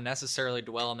don't want to necessarily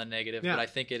dwell on the negative, but I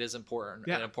think it is important,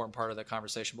 an important part of the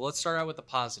conversation. But let's start out with the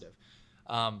positive.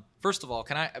 First of all,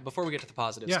 before we get to the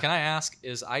positives, can I ask,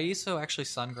 is ISO actually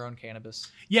sun-grown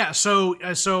cannabis? Yeah. So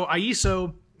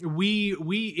ISO,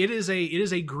 it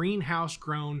is a greenhouse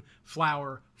grown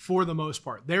flower for the most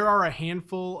part. There are a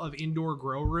handful of indoor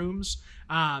grow rooms,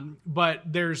 but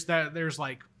there's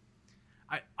like,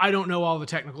 I don't know all the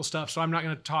technical stuff, so I'm not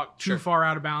going to talk too far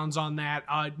out of bounds on that.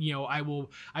 I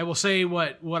will say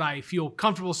what I feel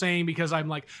comfortable saying, because I'm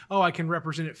like, I can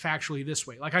represent it factually this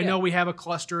way. Like I know we have a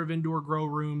cluster of indoor grow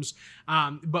rooms,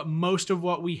 but most of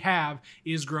what we have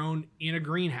is grown in a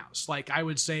greenhouse. Like I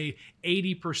would say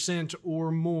 80%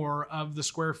 or more of the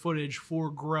square footage for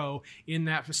grow in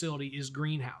that facility is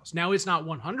greenhouse. Now it's not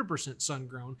 100% sun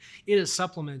grown. It is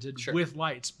supplemented with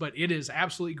lights, but it is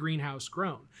absolutely greenhouse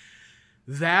grown.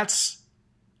 That's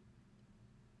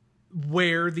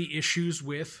where the issues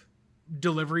with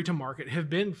delivery to market have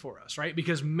been for us, right?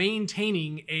 Because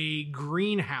maintaining a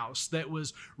greenhouse that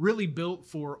was really built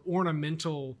for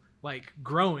ornamental, like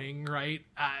growing, right?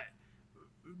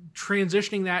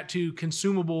 Transitioning that to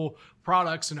consumable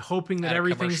products and hoping that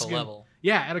everything's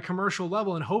at a commercial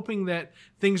level, and hoping that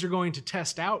things are going to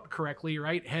test out correctly,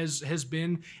 right? Has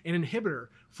been an inhibitor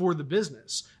for the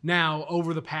business. Now,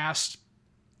 over the past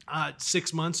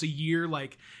 6 months, a year,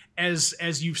 like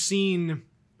as you've seen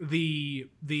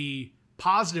the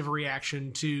positive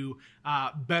reaction to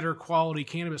better quality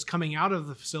cannabis coming out of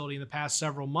the facility in the past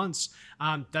several months,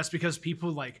 that's because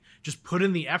people like just put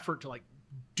in the effort to like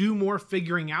do more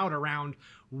figuring out around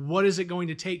what is it going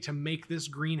to take to make this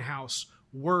greenhouse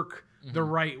work the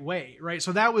right way, right?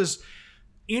 So that was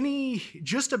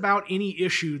just about any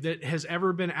issue that has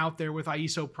ever been out there with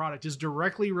ISO product is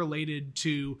directly related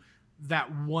to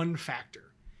that one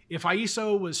factor. If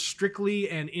ISO was strictly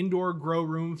an indoor grow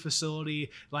room facility,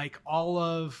 like all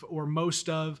of or most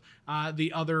of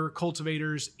the other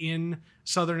cultivators in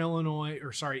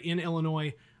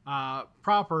Illinois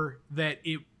proper, that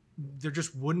there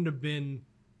just wouldn't have been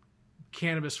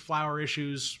cannabis flower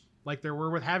issues like there were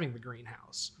with having the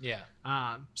greenhouse. Yeah.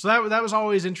 So that was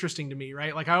always interesting to me,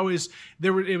 right? Like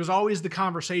it was always the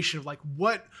conversation of like,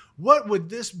 what would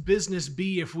this business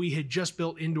be if we had just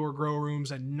built indoor grow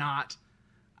rooms and not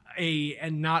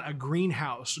a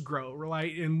greenhouse grow,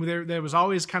 right? And there was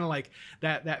always kind of like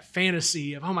that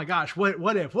fantasy of, oh my gosh,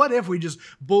 what if we just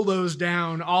bulldozed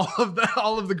down all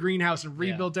of the greenhouse and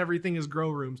rebuilt everything as grow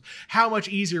rooms? How much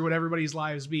easier would everybody's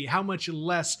lives be? How much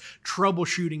less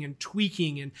troubleshooting and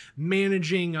tweaking and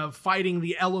managing of fighting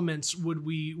the elements would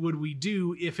we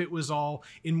do if it was all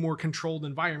in more controlled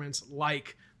environments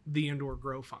like the indoor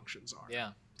grow functions are? Yeah.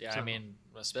 Yeah, so, I mean,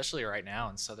 especially right now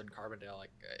in Southern Carbondale,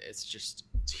 like it's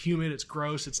humid, it's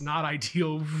gross, it's not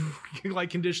ideal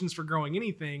like conditions for growing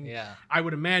anything. Yeah, I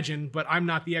would imagine, but I'm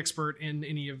not the expert in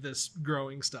any of this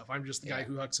growing stuff. I'm just the guy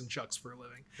who hucks and chucks for a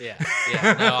living. Yeah.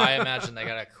 No, I imagine they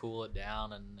gotta cool it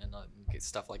down and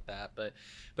stuff like that. But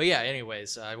yeah.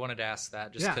 Anyways, I wanted to ask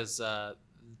that just because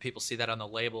people see that on the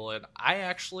label, and I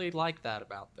actually like that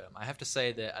about them. I have to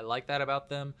say that I like that about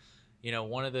them. You know,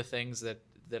 one of the things that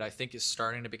I think is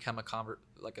starting to become a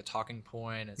talking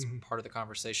point. It's part of the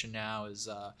conversation now is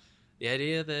the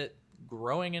idea that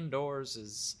growing indoors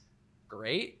is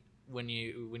great when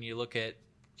you look at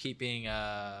keeping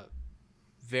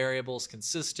variables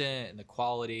consistent and the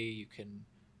quality you can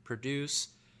produce,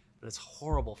 but it's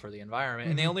horrible for the environment.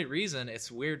 And the only reason, it's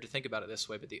weird to think about it this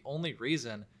way, but the only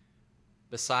reason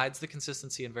besides the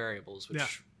consistency in variables,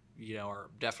 which you know are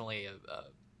definitely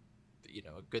a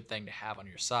good thing to have on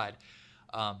your side.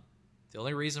 The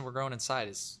only reason we're growing inside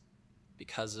is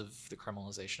because of the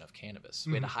criminalization of cannabis.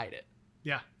 We had to hide it.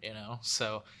 Yeah. You know,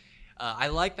 so I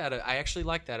like that. I actually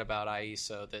like that about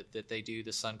IESO that they do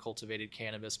the sun cultivated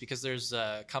cannabis, because there's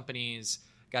companies,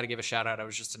 got to give a shout out. I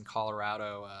was just in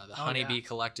Colorado, the Honeybee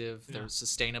Collective. They're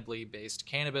sustainably based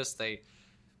cannabis. They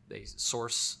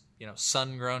source,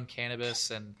 sun grown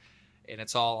cannabis, and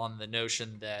it's all on the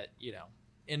notion that,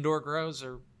 indoor grows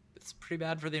it's pretty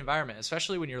bad for the environment,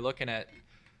 especially when you're looking at,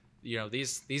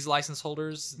 these license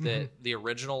holders, that the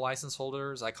original license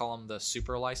holders, I call them the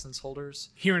super license holders.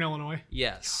 Here in Illinois?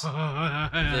 Yes.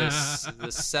 The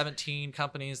 17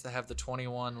 companies that have the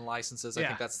 21 licenses, I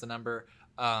think that's the number.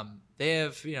 They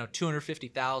have,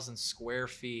 250,000 square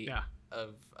feet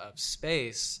of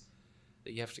space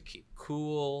that you have to keep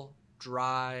cool,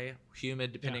 dry,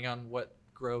 humid, depending on what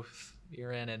growth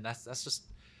you're in. And that's just,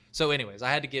 so anyways, I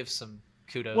had to give some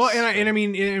kudos. Well, and I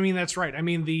mean that's right. I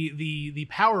mean the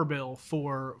power bill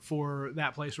for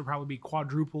that place would probably be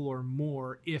quadruple or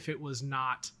more if it was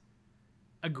not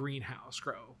a greenhouse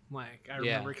grow. Like I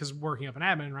remember, because working up in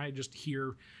admin, right, just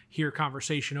hear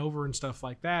conversation over and stuff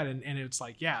like that, and it's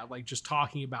like just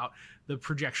talking about the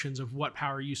projections of what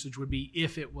power usage would be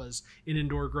if it was an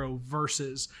indoor grow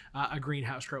versus a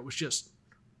greenhouse grow was just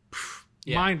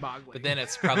mind-boggling. But then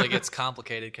it's probably gets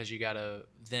complicated because you got to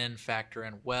then factor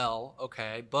in,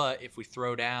 but if we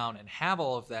throw down and have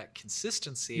all of that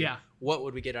consistency, what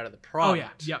would we get out of the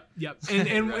product? Yep.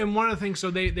 And right. And one of the things,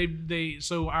 so they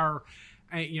so our,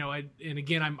 and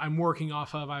again, I'm working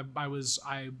off of,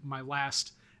 my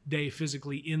last day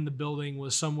physically in the building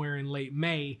was somewhere in late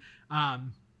May.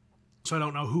 So I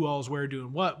don't know who all's where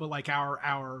doing what, but like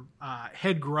our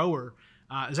head grower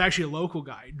is actually a local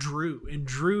guy, Drew, and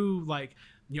Drew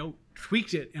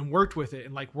tweaked it and worked with it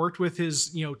and worked with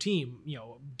his team,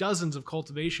 dozens of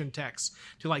cultivation techs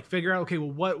to figure out, okay,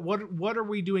 well what are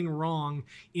we doing wrong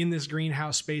in this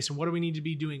greenhouse space, and what do we need to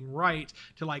be doing right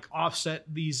to offset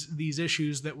these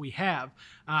issues that we have,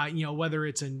 whether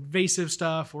it's invasive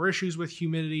stuff or issues with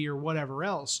humidity or whatever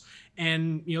else.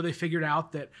 And they figured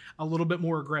out that a little bit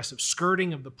more aggressive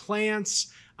skirting of the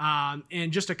plants,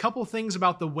 and just a couple things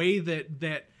about the way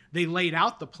that they laid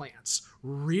out the plants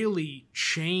really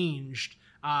changed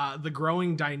the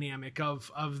growing dynamic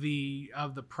of the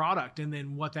product, and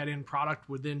then what that end product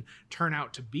would then turn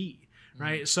out to be,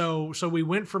 right? So we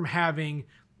went from having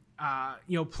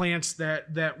plants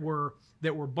that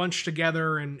were bunched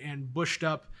together and bushed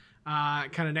up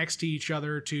kind of next to each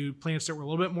other, to plants that were a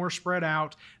little bit more spread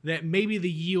out, that maybe the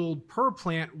yield per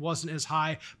plant wasn't as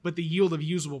high, but the yield of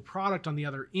usable product on the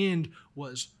other end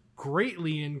was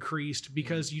greatly increased,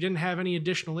 because you didn't have any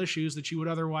additional issues that you would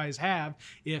otherwise have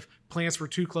if plants were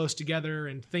too close together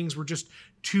and things were just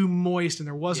too moist and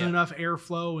there wasn't enough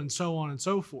airflow, and so on and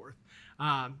so forth.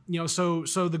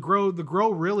 So the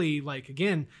grow really,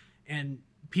 again, and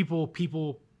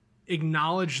people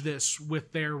acknowledge this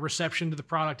with their reception to the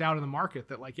product out in the market,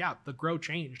 that the grow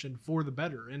changed and for the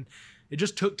better, and it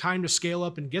just took time to scale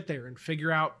up and get there and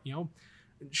figure out,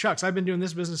 shucks, I've been doing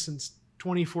this business since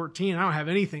 2014. I don't have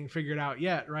anything figured out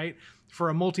yet, right? For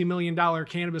a multi-million-dollar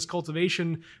cannabis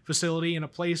cultivation facility in a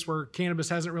place where cannabis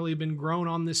hasn't really been grown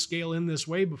on this scale in this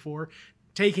way before,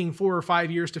 taking 4 or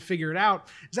 5 years to figure it out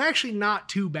is actually not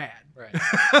too bad. Right.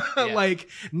 Yeah. Like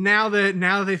now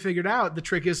that they figured out, the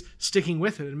trick is sticking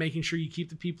with it and making sure you keep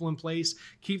the people in place,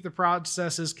 keep the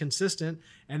processes consistent,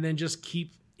 and then just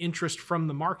keep interest from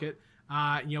the market,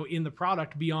 in the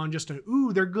product beyond just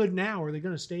they're good now. Are they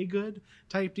going to stay good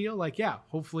type deal? Like, yeah,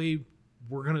 hopefully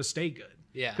we're going to stay good.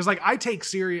 Yeah. Because I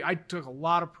took a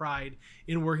lot of pride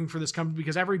in working for this company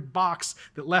because every box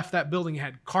that left that building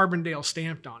had Carbondale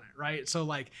stamped on it, right? So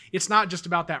like, it's not just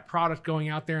about that product going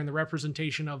out there and the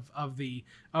representation of the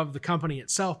company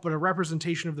itself, but a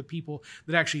representation of the people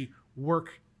that actually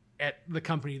work at the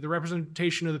company, the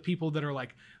representation of the people that are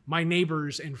like my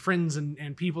neighbors and friends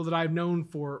and people that I've known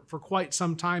for quite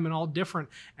some time in all different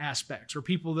aspects, or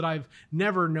people that I've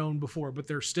never known before, but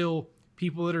they're still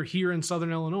people that are here in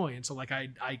Southern Illinois. And so like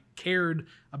I cared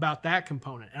about that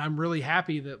component, and I'm really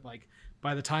happy that like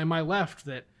by the time I left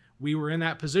that we were in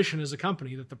that position as a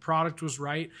company, that the product was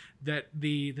right, that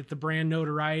the brand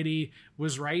notoriety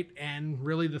was right, and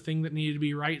really the thing that needed to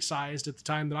be right sized at the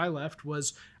time that I left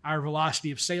was our velocity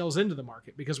of sales into the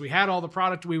market, because we had all the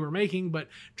product we were making, but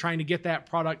trying to get that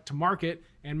product to market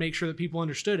and make sure that people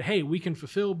understood, hey, we can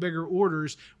fulfill bigger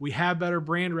orders, we have better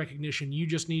brand recognition, you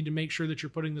just need to make sure that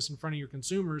you're putting this in front of your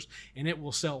consumers and it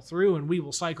will sell through and we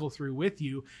will cycle through with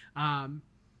you. That's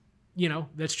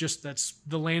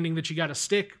the landing that you got to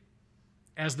stick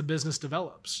as the business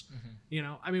develops. Mm-hmm.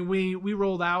 I mean, we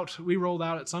rolled out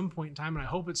at some point in time, and I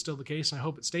hope it's still the case, and I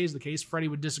hope it stays the case. Freddie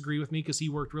would disagree with me because he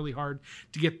worked really hard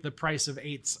to get the price of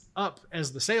eighths up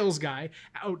as the sales guy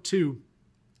out to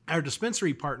our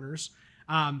dispensary partners.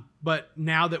 But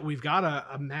now that we've got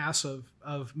a mass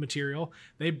of material,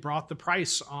 they brought the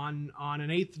price on an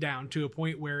eighth down to a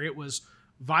point where it was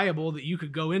viable that you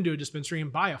could go into a dispensary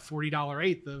and buy a $40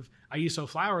 eighth of ISO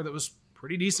flower that was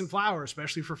pretty decent flower,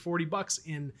 especially for $40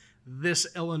 in this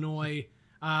Illinois,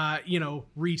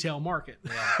 retail market.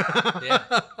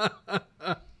 Yeah.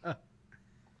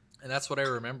 And that's what I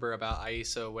remember about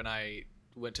ISO when I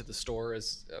went to the store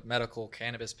as a medical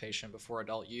cannabis patient before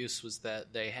adult use, was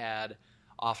that they had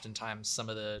oftentimes some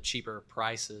of the cheaper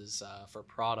prices for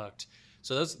product.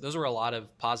 So those were a lot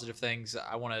of positive things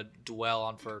I want to dwell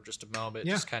on for just a moment.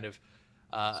 Yeah. Just kind of,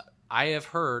 I have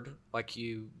heard, like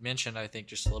you mentioned, I think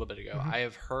just a little bit ago, mm-hmm. I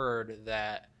have heard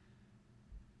that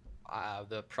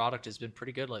the product has been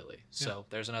pretty good lately. So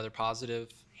there's another positive,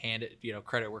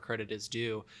 credit where credit is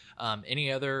due.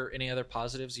 Any other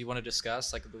positives you want to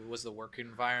discuss? Like, was the work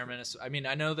environment? I mean,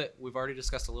 I know that we've already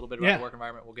discussed a little bit about the work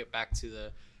environment. We'll get back to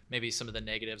maybe some of the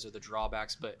negatives or the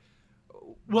drawbacks, but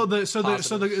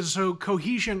so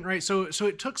cohesion, right? So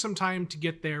it took some time to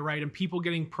get there, right? And people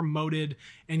getting promoted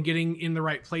and getting in the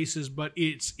right places, but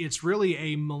it's really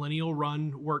a millennial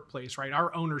run workplace, right?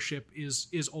 Our ownership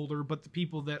is older, but the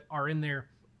people that are in there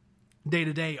day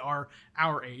to day are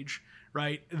our age,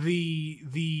 right?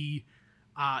 The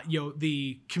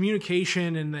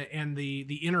communication and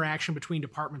the interaction between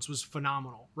departments was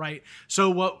phenomenal, right? So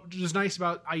what was nice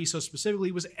about ISO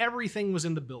specifically was everything was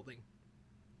in the building.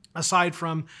 Aside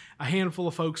from a handful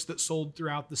of folks that sold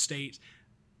throughout the state,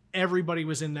 everybody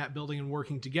was in that building and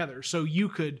working together. So you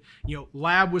could,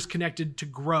 lab was connected to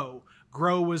grow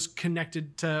was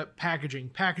connected to packaging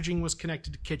was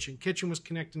connected to kitchen was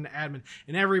connected to admin,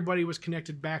 and everybody was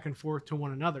connected back and forth to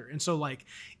one another. And so like,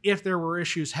 if there were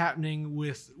issues happening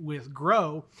with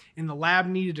grow and the lab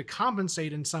needed to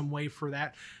compensate in some way for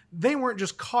that, they weren't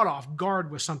just caught off guard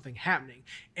with something happening.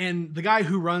 And the guy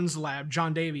who runs the lab,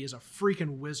 John Davey, is a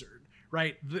freaking wizard,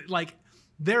 right?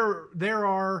 There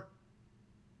are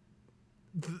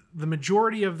the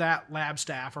majority of that lab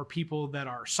staff are people that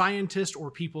are scientists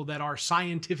or people that are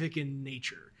scientific in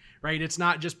nature, right? It's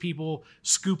not just people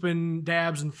scooping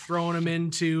dabs and throwing them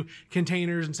into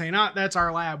containers and saying, that's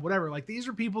our lab, whatever. Like, these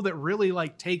are people that really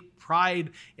like take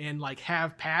pride and like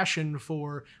have passion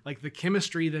for like the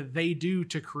chemistry that they do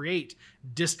to create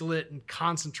distillate and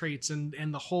concentrates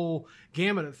and the whole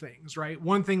gamut of things, right?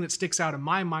 One thing that sticks out in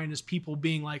my mind is people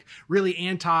being like really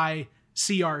anti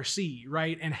CRC,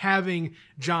 right? And having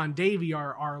John Davey,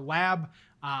 our lab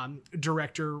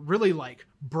director, really like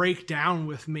break down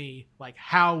with me like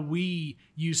how we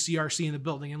use CRC in the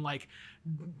building, and like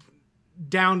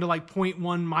down to like 0.1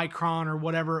 micron or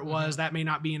whatever it was. Mm-hmm. That may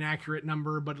not be an accurate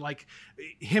number, but like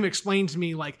him explained to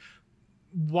me like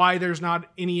why there's not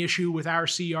any issue with our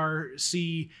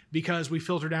CRC because we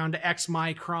filter down to X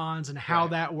microns and how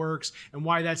that works and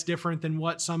why that's different than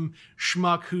what some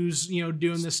schmuck who's,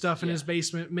 doing this stuff in his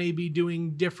basement may be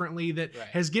doing differently that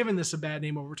has given this a bad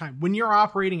name over time. When you're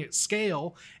operating at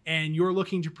scale and you're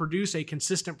looking to produce a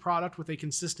consistent product with a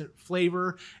consistent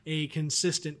flavor, a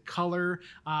consistent color,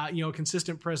 a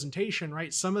consistent presentation,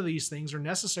 right? Some of these things are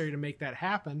necessary to make that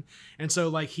happen. And so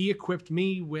like he equipped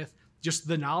me with just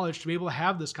the knowledge to be able to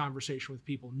have this conversation with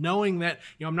people, knowing that,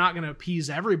 I'm not going to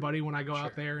appease everybody when I go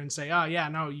out there and say, oh yeah,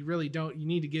 no, you really don't. You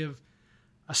need to give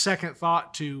a second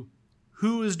thought to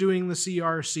who is doing the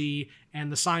CRC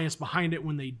and the science behind it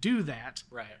when they do that.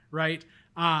 Right.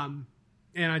 And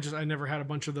I never had a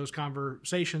bunch of those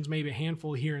conversations, maybe a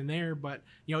handful here and there, but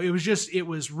it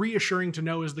was reassuring to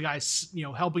know as the guy,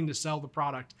 helping to sell the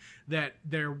product that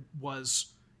there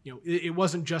was, it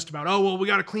wasn't just about, oh, well, we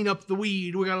got to clean up the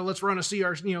weed. Let's run a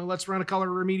CR, let's run a color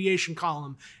remediation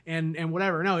column and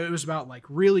whatever. No, it was about like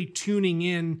really tuning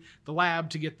in the lab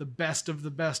to get the best of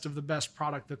the best of the best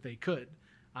product that they could.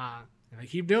 And they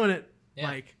keep doing it.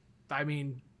 Yeah.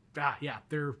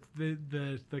 They're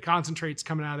the concentrates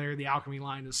coming out of there. The alchemy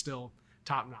line is still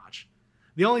top notch.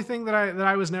 The only thing that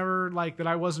I was never that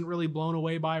I wasn't really blown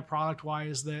away by product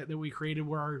wise that we created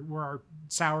were our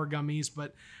sour gummies,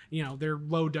 but they're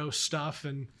low dose stuff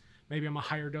and maybe I'm a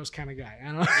higher dose kind of guy. I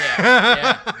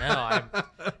don't know.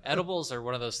 No, edibles are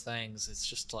one of those things. It's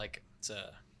just like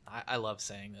I love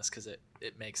saying this because it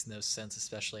makes no sense,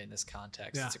 especially in this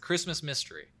context. Yeah. It's a Christmas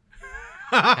mystery.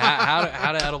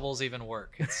 how do edibles even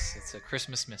work? It's a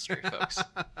Christmas mystery, folks.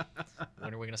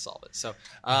 When are we going to solve it? So,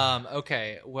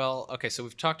 so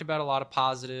we've talked about a lot of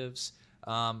positives.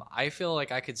 I feel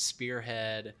like I could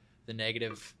spearhead the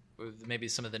negative, maybe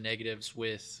some of the negatives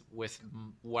with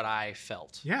what I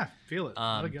felt. Yeah, feel it.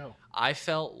 Let it go. I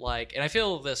felt like, and I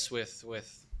feel this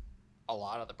with a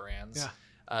lot of the brands.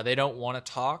 Yeah. They don't want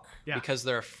to talk because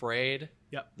they're afraid.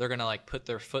 Yep. They're going to put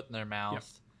their foot in their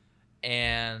mouth. Yep.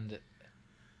 And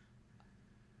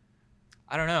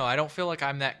I don't know. I don't feel like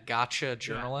I'm that gotcha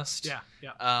journalist.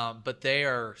 Yeah. But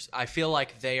I feel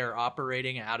like they are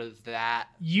operating out of that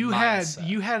mindset.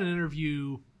 You had an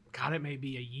interview, God, it may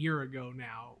be a year ago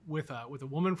now, with a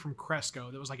woman from Cresco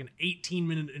that was like an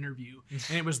 18-minute interview.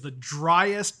 And it was the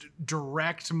driest,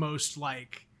 direct, most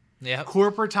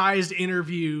corporatized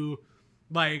interview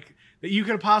that you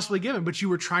could have possibly given, but you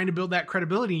were trying to build that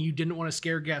credibility and you didn't want to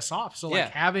scare guests off. So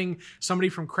having somebody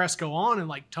from Cresco on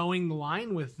and towing the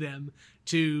line with them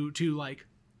to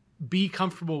be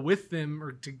comfortable with them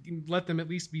or to let them at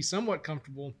least be somewhat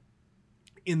comfortable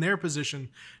in their position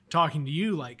talking to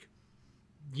you,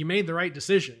 you made the right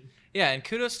decision. Yeah. And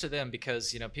kudos to them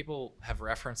because, people have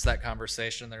referenced that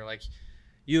conversation. They're like,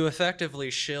 you effectively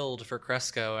shilled for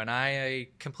Cresco, and I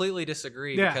completely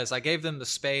disagree because I gave them the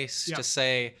space to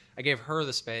say, I gave her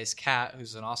the space, Kat,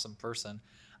 who's an awesome person,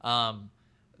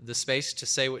 the space to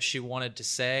say what she wanted to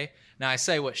say. Now, I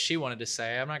say what she wanted to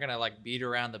say. I'm not going to beat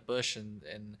around the bush,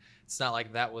 and it's not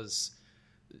like that was,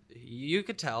 you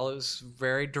could tell it was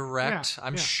very direct.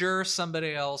 I'm sure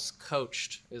somebody else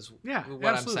coached is what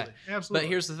I'm saying. Absolutely. But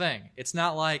here's the thing. It's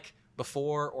not like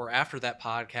before or after that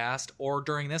podcast or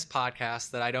during this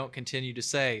podcast that I don't continue to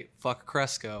say fuck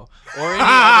Cresco or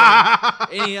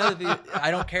any other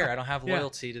I don't care. I don't have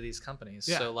loyalty to these companies.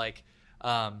 So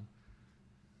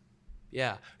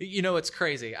it's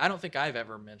crazy. I don't think I've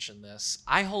ever mentioned this.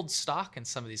 I hold stock in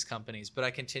some of these companies, but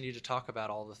I continue to talk about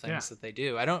all the things that they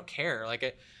do. I don't care.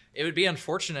 It would be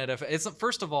unfortunate if it's,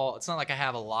 first of all, it's not like I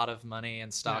have a lot of money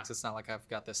in stocks. It's not like I've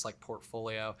got this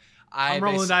portfolio. I'm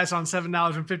rolling the dice on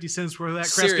 $7.50 worth of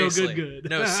that Cresco good.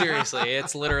 No, seriously.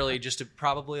 It's literally just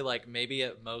probably maybe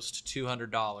at most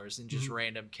 $200 in just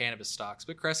random cannabis stocks.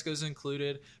 But Cresco's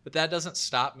included. But that doesn't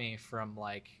stop me from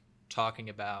talking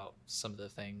about some of the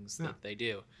things that they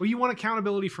do. Well, you want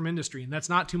accountability from industry, and that's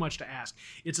not too much to ask.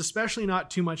 It's especially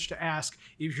not too much to ask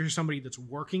if you're somebody that's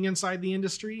working inside the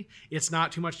industry. It's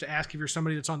not too much to ask if you're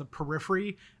somebody that's on the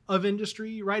periphery of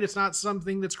industry, right? It's not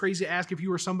something that's crazy to ask if you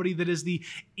are somebody that is the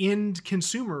end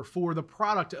consumer for the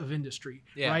product of industry,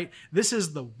 right? This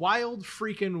is the wild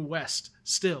freaking West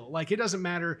still. It doesn't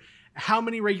matter how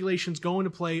many regulations go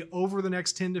into play over the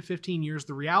next 10 to 15 years.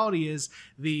 The reality is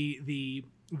the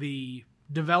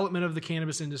development of the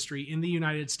cannabis industry in the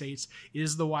United States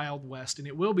is the Wild West, and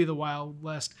it will be the Wild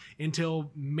West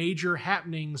until major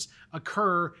happenings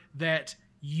occur that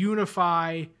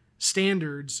unify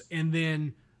standards and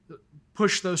then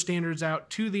push those standards out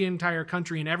to the entire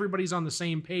country, and everybody's on the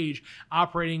same page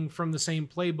operating from the same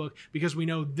playbook, because we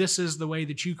know this is the way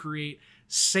that you create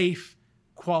safe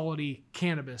quality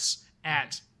cannabis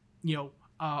at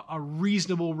a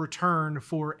reasonable return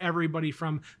for everybody,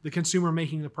 from the consumer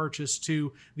making the purchase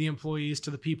to the employees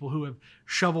to the people who have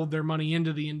shoveled their money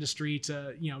into the industry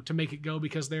to, you know, to make it go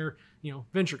because they're, you know,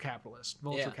 venture capitalist,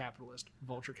 vulture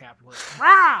capitalist.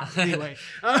 Anyway,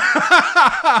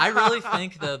 I really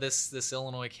think though this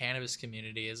Illinois cannabis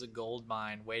community is a gold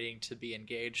mine waiting to be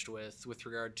engaged with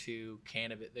regard to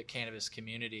the cannabis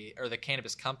community or the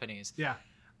cannabis companies. Yeah.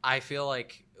 I feel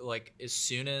like as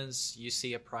soon as you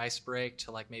see a price break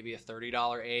to like maybe a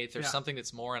 $30 eighth or something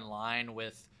that's more in line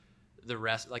with the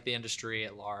rest, like the industry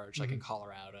at large, like in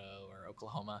Colorado or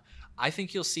Oklahoma, I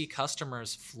think you'll see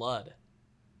customers flood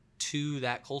to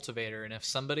that cultivator. And if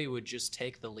somebody would just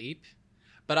take the leap,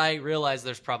 but I realize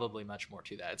there's probably much more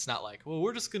to that. It's not like, well,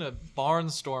 we're just going to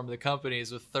barnstorm the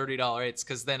companies with $30 eighths,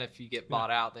 because then if you get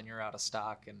bought out, then you're out of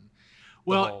stock. And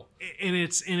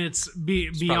it's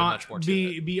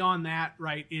beyond that,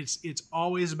 right? It's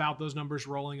always about those numbers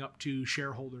rolling up to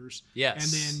shareholders.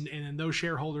 Yes. And then those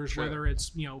shareholders, whether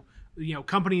it's, you know,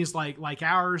 companies like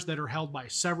ours that are held by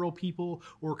several people,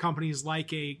 or companies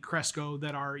like a Cresco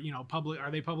that are, you know,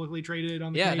 are they publicly traded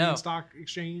on the Canadian Stock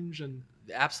Exchange? And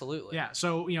absolutely. Yeah.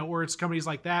 So, you know, or it's companies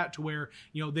like that to where,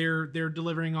 you know, they're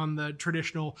delivering on the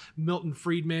traditional Milton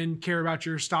Friedman, care about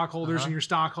your stockholders and your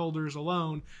stockholders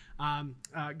alone.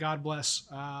 God bless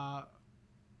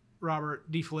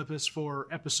Robert DeFilippis for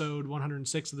episode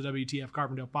 106 of the WTF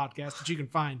Carbondale podcast, that you can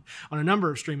find on a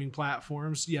number of streaming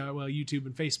platforms. Yeah, well, YouTube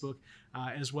and Facebook,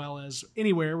 as well as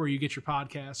anywhere where you get your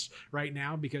podcasts right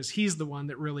now, because he's the one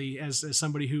that really, as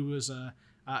somebody who was a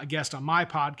guest on my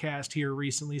podcast here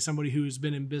recently, somebody who's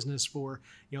been in business for,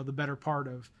 you know, the better part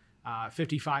of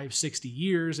 55, 60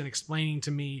 years, and explaining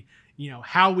to me, you know,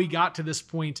 how we got to this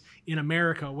point in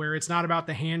America where it's not about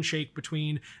the handshake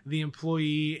between the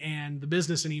employee and the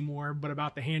business anymore, but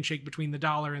about the handshake between the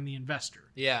dollar and the investor.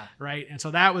 Yeah. Right. And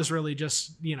so that was really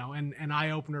just, you know, an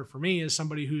eye opener for me as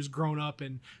somebody who's grown up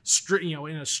in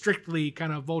in a strictly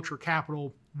kind of vulture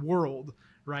capital world.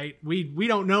 Right. We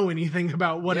don't know anything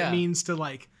about what it means to,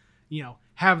 like, you know,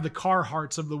 have the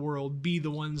Carhartts of the world be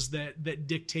the ones that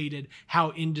dictated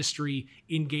how industry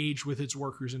engaged with its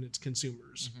workers and its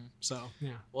consumers. So,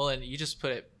 yeah. Well, and you just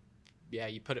put it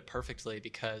perfectly,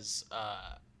 because,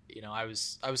 you know, I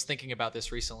was thinking about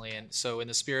this recently. And so in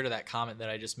the spirit of that comment that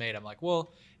I just made, I'm like,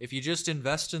 well, if you just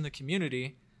invest in the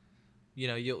community, you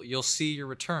know, you'll see your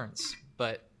returns,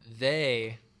 but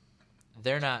they're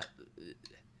not,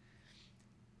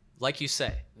 like you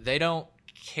say, they don't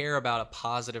care about a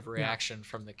positive reaction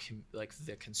from the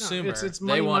consumer. No, it's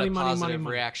money, they want money, a positive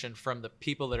money. reaction from the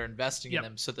people that are investing in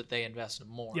them, so that they invest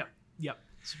more. Yep.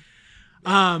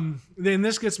 Then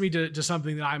this gets me to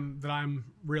something that I'm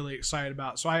really excited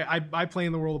about. So I play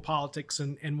in the world of politics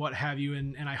and what have you,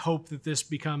 and I hope that this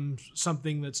becomes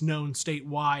something that's known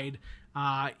statewide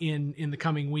in the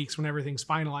coming weeks when everything's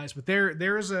finalized. But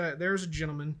there's a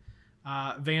gentleman,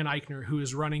 Van Eichner, who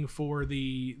is running for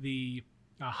the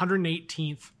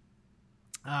 118th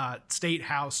State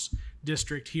House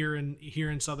district here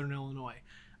in Southern Illinois.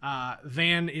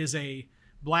 Van is a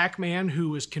black man who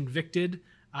was convicted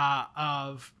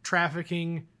of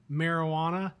trafficking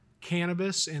marijuana,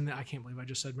 cannabis, and I can't believe I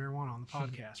just said marijuana on the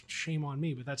podcast. Shame on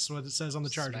me, but that's what it says on the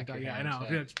charging document. Yeah, I know.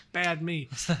 Yeah. It's bad me.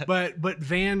 but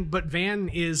Van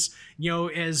is, you know,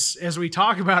 as we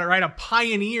talk about it, right, a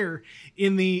pioneer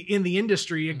in the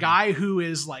industry, a guy who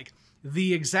is like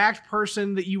the exact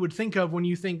person that you would think of when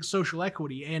you think social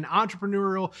equity, an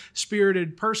entrepreneurial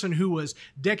spirited person who was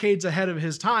decades ahead of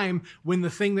his time when the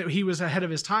thing that he was ahead of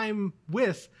his time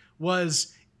with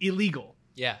was illegal.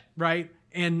 Yeah. Right.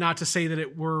 And not to say that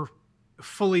it were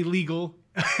fully legal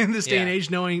in this day and age,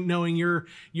 knowing your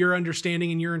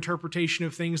understanding and your interpretation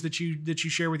of things that you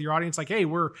share with your audience. Like, hey,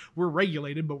 we're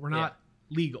regulated, but we're not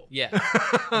legal. Yeah.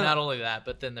 Not only that,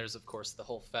 but then there's, of course, the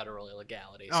whole federal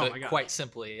illegality. So it quite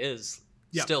simply is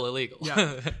still illegal.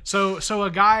 Yeah. So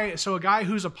a guy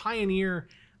who's a pioneer,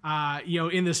 you know,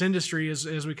 in this industry,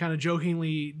 as we kind of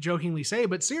jokingly say,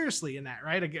 but seriously in that,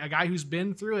 right? A guy who's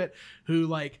been through it, who,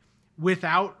 like,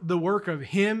 without the work of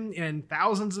him and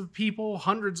thousands of people,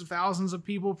 hundreds of thousands of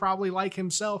people probably like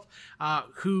himself,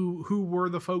 who were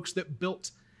the folks that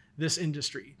built this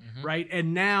industry, right?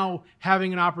 And now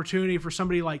having an opportunity for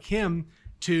somebody like him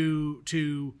to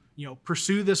you know,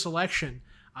 pursue this election,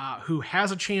 who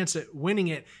has a chance at winning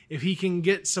it if he can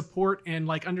get support and,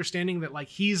 like, understanding that, like,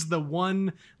 he's the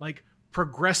one, like,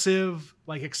 progressive,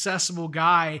 like, accessible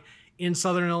guy in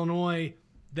Southern Illinois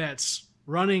that's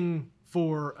running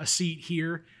for a seat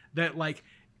here, that, like,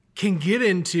 can get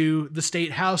into the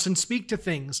state house and speak to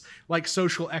things like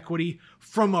social equity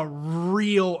from a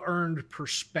real earned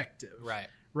perspective. Right.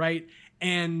 right?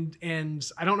 And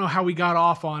I don't know how we got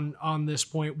off on this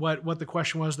point, what the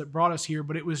question was that brought us here,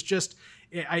 but it was just,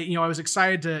 I was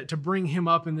excited to bring him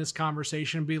up in this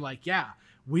conversation and be like, yeah,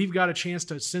 we've got a chance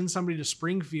to send somebody to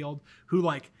Springfield who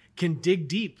like can dig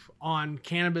deep on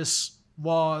cannabis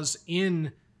laws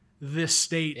in this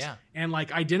state and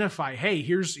like identify, hey,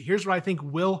 here's what I think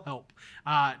will help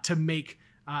to make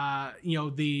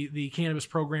the cannabis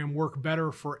program work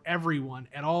better for everyone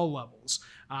at all levels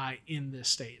in this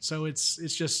state. So it's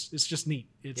just neat.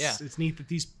 It's neat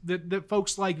that that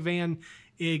folks like Van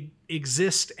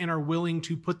exist and are willing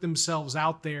to put themselves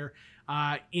out there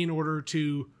in order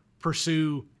to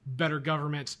pursue better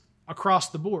government across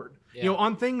the board. Yeah.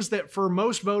 On things that for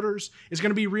most voters is going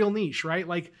to be real niche, right?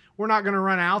 Like we're not going to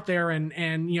run out there and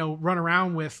run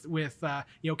around with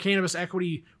cannabis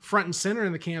equity front and center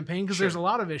in the campaign because there's a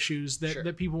lot of issues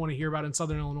that people want to hear about in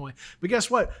Southern Illinois. But guess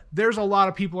what? There's a lot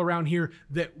of people around here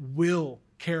that will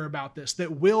care about this,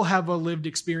 that will have a lived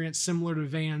experience similar to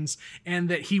Van's, and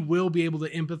that he will be able to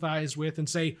empathize with and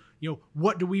say,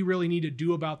 what do we really need to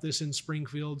do about this in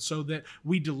Springfield so that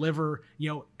we deliver,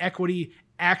 equity,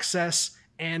 access,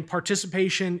 and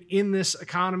participation in this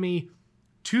economy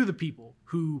to the people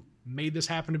who made this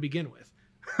happen to begin with.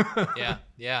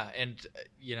 Yeah. And,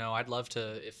 I'd love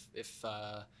to, if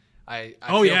I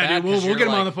we'll get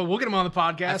him on the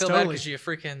podcast. I feel bad because you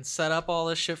freaking set up all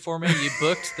this shit for me. You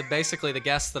booked basically the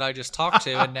guest that I just talked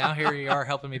to, and now here you are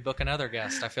helping me book another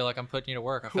guest. I feel like I'm putting you to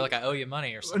work. I feel like I owe you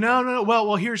money or something. No.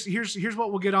 Well, here's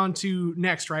what we'll get on to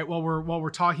next, right? While we're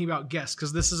talking about guests,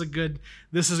 because this is a good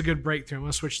breakthrough. I'm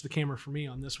gonna switch the camera for me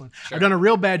on this one. Sure. I've done a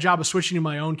real bad job of switching to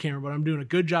my own camera, but I'm doing a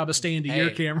good job of staying to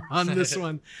your camera on this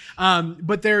one.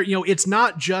 But there, it's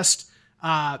not just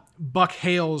Buck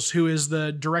Hales, who is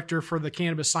the director for the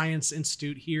Cannabis Science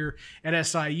Institute here at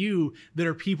SIU, that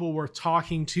are people worth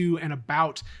talking to and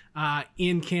about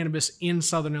in cannabis in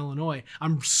Southern Illinois.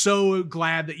 I'm so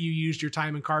glad that you used your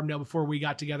time in Carbondale before we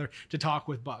got together to talk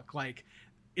with Buck. Like,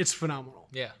 it's phenomenal.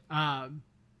 Yeah.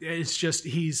 It's just,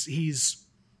 he's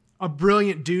a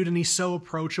brilliant dude and he's so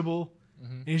approachable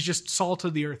and he's just salt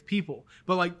of the earth people.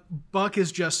 But like, Buck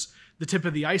is just the tip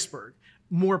of the iceberg.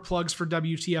 More plugs for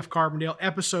WTF Carbondale.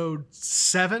 Episode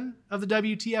 7 of the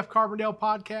WTF Carbondale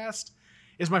podcast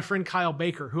is my friend Kyle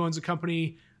Baker, who owns a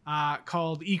company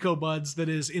called EcoBuds that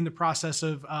is in the process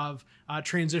of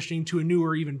transitioning to a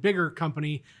newer, even bigger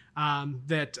company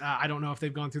that I don't know if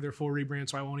they've gone through their full rebrand,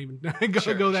 so I won't even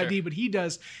go that deep. But he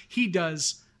does.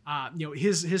 His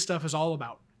stuff is all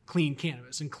about clean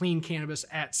cannabis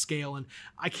at scale. And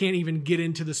I can't even get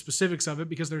into the specifics of it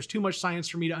because there's too much science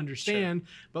for me to understand,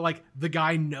 but like the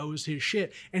guy knows his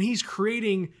shit and he's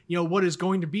creating, what is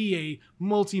going to be a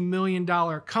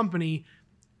multi-million-dollar company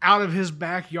out of his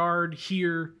backyard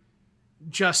here,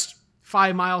 just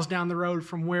 5 miles down the road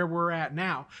from where we're at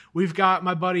now. We've got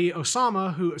my buddy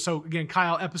Osama, so again,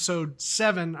 Kyle, episode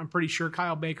 7, I'm pretty sure,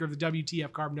 Kyle Baker of the WTF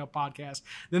Carbondale podcast.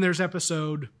 Then there's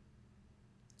episode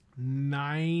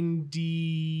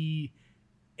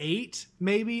 98,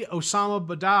 maybe, Osama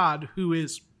Badad, who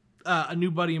is a new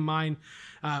buddy of mine.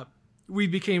 We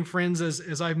became friends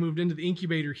as I've moved into the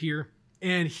incubator here,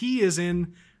 and he is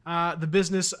in the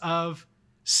business of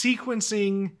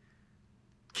sequencing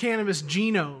cannabis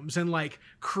genomes and like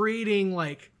creating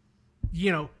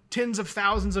tens of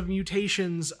thousands of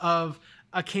mutations of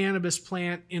a cannabis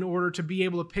plant in order to be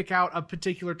able to pick out a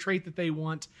particular trait that they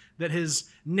want that has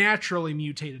naturally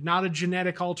mutated, not a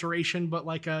genetic alteration, but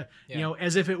like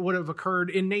as if it would have occurred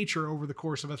in nature over the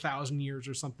course of 1,000 years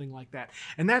or something like that.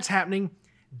 And that's happening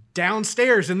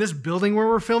downstairs in this building where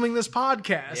we're filming this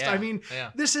podcast. I mean,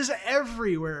 this is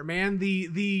everywhere, man.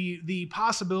 The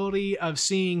possibility of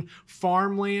seeing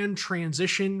farmland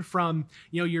transition from,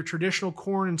 your traditional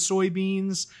corn and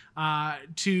soybeans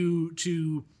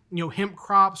to hemp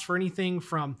crops for anything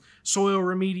from soil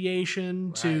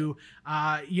remediation to,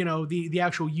 the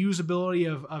actual usability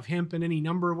of hemp in any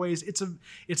number of ways. It's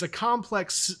a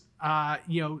complex,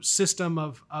 system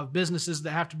of businesses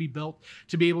that have to be built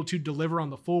to be able to deliver on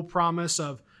the full promise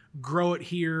of grow it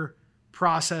here,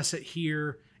 process it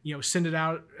here, send it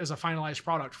out as a finalized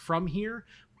product from here.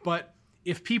 But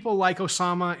if people like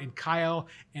Osama and Kyle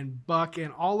and Buck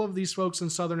and all of these folks in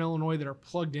Southern Illinois that are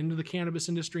plugged into the cannabis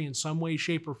industry in some way,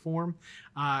 shape, or form,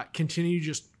 continue to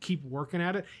just keep working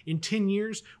at it, in 10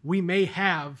 years, we may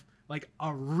have like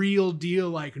a real deal,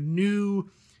 like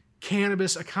new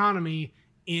cannabis economy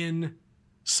in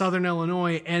Southern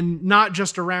Illinois, and not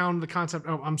just around the concept.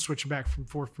 Oh, I'm switching back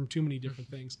from too many different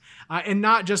things, and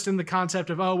not just in the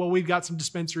concept of, we've got some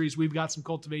dispensaries, we've got some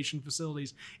cultivation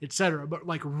facilities, etc. But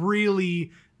like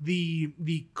really the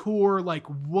core, like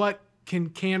what can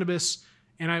cannabis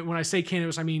And when I say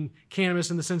cannabis, I mean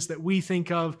cannabis in the sense that we think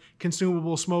of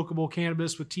consumable, smokable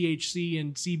cannabis with THC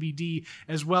and CBD,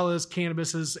 as well as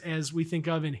cannabis as we think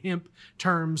of in hemp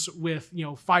terms with,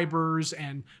 fibers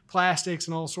and plastics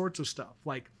and all sorts of stuff.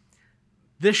 Like,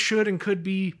 this should and could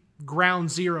be ground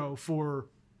zero for,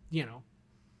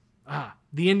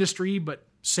 the industry, but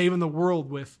saving the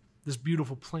world with this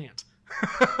beautiful plant.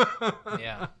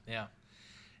 Yeah.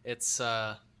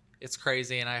 It's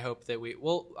crazy, and I hope that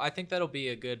I think that'll be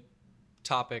a good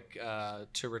topic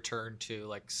to return to,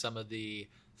 like some of the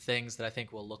things that I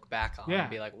think we'll look back on and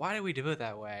be like, why did we do it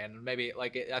that way? And maybe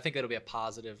I think it'll be a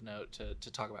positive note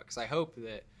to talk about, because I hope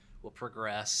that we'll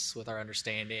progress with our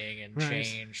understanding and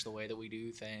change the way that we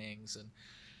do things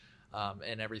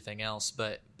and everything else.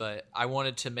 But I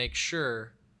wanted to make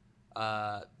sure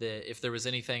that if there was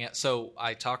anything, so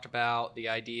I talked about the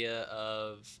idea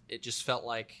of, it just felt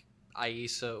like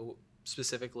IESO,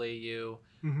 specifically you,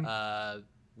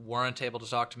 weren't able to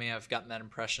talk to me. I've gotten that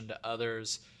impression to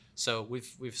others. So we've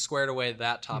squared away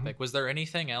that topic. Was there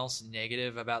anything else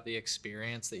negative about the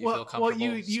experience that you feel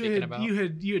comfortable speaking about?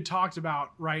 You had talked about,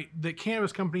 right, that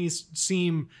cannabis companies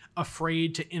seem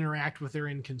afraid to interact with their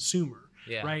end consumer.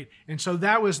 Yeah. Right. And so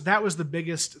that was the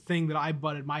biggest thing that I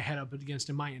butted my head up against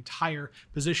in my entire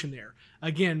position there.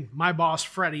 Again, my boss,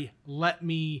 Freddie, let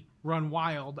me run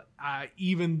wild,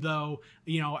 even though,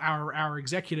 our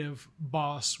executive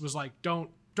boss was like, don't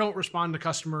respond to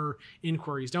customer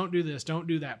inquiries. Don't do this. Don't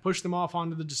do that. Push them off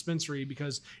onto the dispensary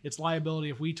because it's liability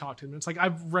if we talk to them. It's like,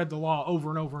 I've read the law over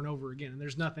and over and over again, and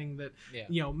there's nothing that,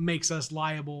 makes us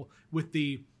liable with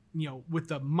the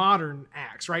modern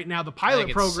acts. Right now, the pilot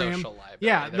program, the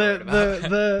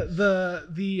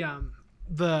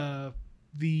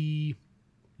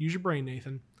use your brain,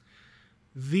 Nathan,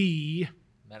 the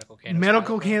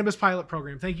medical cannabis pilot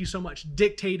program, thank you so much,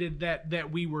 dictated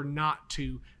that we were not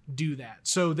to do that.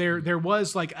 So there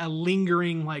was like a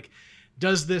lingering, like,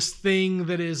 does this thing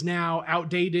that is now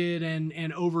outdated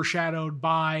and overshadowed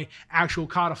by actual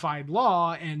codified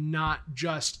law and not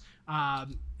just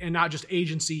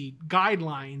agency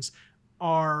guidelines,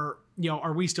 are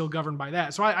we still governed by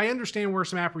that? So I understand where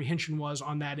some apprehension was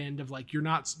on that end of, like,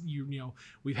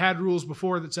 we've had rules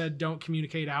before that said don't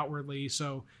communicate outwardly,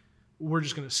 so we're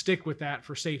just going to stick with that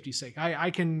for safety's sake.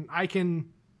 I can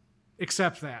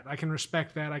accept that. I can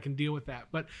respect that. I can deal with that.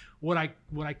 But what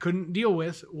I couldn't deal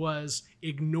with was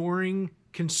ignoring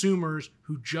consumers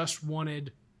who just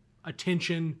wanted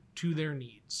attention to their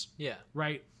needs. Yeah.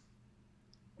 Right?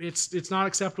 It's not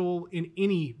acceptable in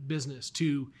any business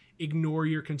to ignore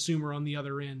your consumer on the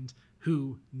other end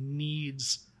who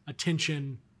needs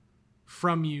attention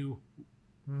from you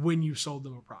when you sold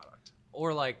them a product.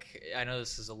 Or, like, I know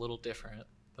this is a little different,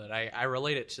 but I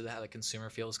relate it to how the consumer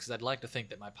feels, because I'd like to think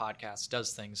that my podcast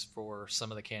does things for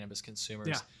some of the cannabis consumers.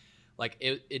 Yeah. Like,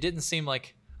 it didn't seem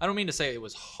like, I don't mean to say it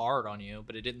was hard on you,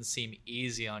 but it didn't seem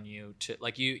easy on you to,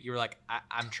 like, you were like,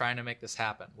 I'm trying to make this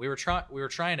happen. We were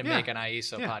trying to make an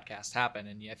IESO podcast happen,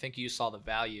 and I think you saw the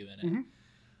value in it.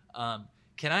 Mm-hmm.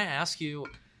 Can I ask you,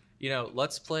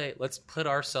 let's put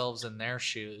ourselves in their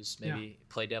shoes, maybe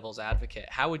play devil's advocate.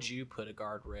 How would you put a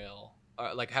guardrail?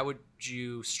 Like, how would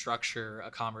you structure a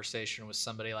conversation with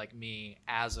somebody like me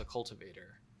as a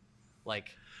cultivator? Like,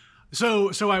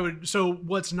 so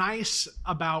what's nice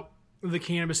about the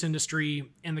cannabis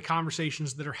industry and the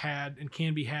conversations that are had and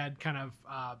can be had kind of,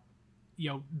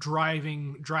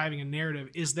 driving a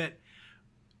narrative is that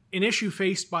an issue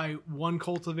faced by one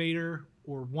cultivator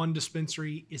or one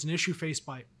dispensary is an issue faced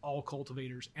by all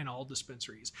cultivators and all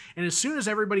dispensaries. And as soon as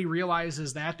everybody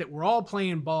realizes that we're all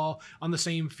playing ball on the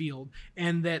same field,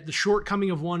 and that the shortcoming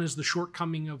of one is the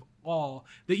shortcoming of all,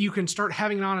 that you can start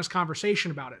having an honest conversation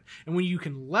about it. And when you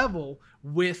can level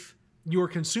with your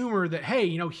consumer that,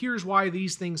 hey, here's why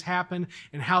these things happen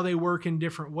and how they work in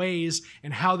different ways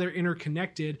and how they're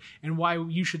interconnected and why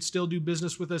you should still do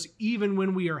business with us even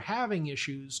when we are having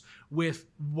issues with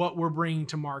what we're bringing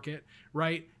to market,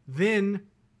 right? Then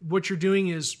what you're doing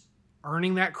is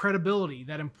earning that credibility,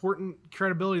 that important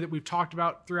credibility that we've talked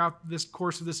about throughout this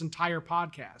course of this entire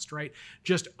podcast, right?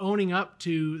 Just owning up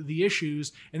to the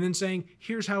issues and then saying,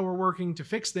 here's how we're working to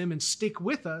fix them, and stick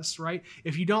with us, right?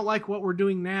 If you don't like what we're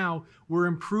doing now, we're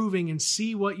improving, and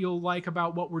see what you'll like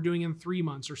about what we're doing in 3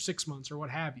 months or 6 months or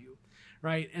what have you,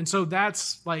 right? And so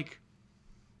that's like,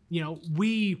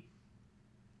 we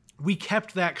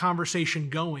kept that conversation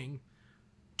going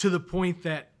to the point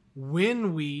that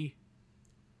when we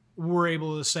were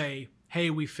able to say, hey,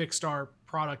 we fixed our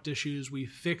product issues, we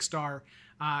fixed our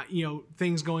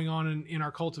things going on in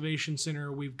our cultivation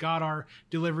center. We've got our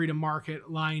delivery to market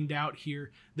lined out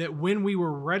here, that when we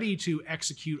were ready to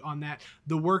execute on that,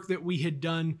 the work that we had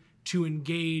done to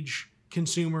engage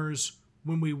consumers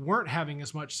when we weren't having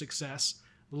as much success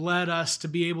led us to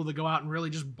be able to go out and really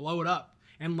just blow it up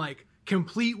and like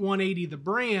complete 180 the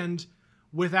brand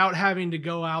without having to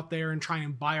go out there and try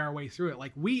and buy our way through it.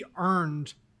 Like, we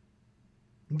earned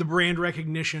the brand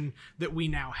recognition that we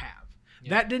now have. Yeah.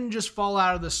 That didn't just fall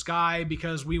out of the sky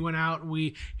because we went out and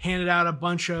we handed out a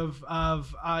bunch of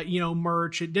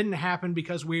merch. It didn't happen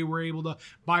because we were able to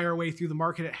buy our way through the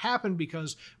market. It happened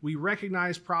because we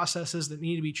recognized processes that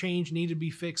need to be changed, need to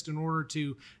be fixed in order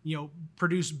to,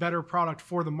 produce better product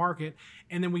for the market.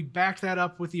 And then we backed that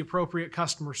up with the appropriate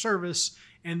customer service.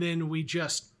 And then we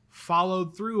just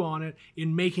followed through on it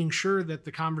in making sure that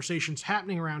the conversations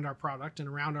happening around our product and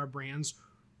around our brands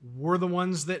were the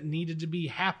ones that needed to be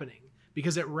happening,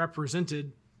 because it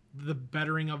represented the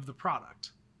bettering of the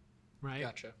product, right?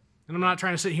 Gotcha. And I'm not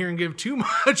trying to sit here and give too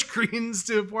much credence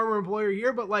to a former employer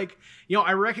here, but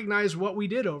I recognize what we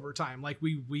did over time. Like,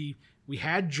 we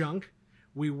had junk,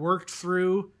 we worked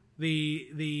through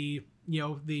the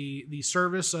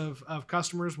service of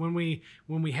customers when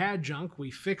we had junk,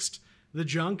 we fixed the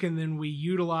junk, and then we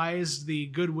utilized the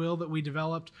goodwill that we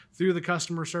developed through the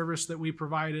customer service that we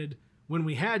provided when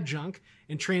we had junk,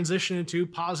 and transition into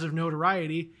positive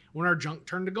notoriety when our junk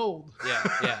turned to gold.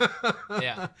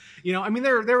 Yeah.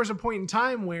 There was a point in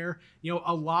time where,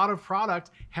 a lot of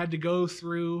product had to go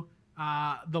through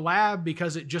the lab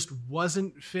because it just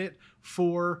wasn't fit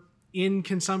for in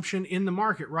consumption in the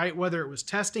market, right? Whether it was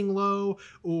testing low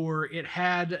or it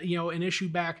had, an issue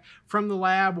back from the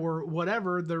lab or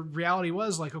whatever, the reality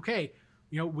was like, okay,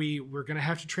 we're going to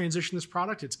have to transition this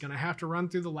product. It's going to have to run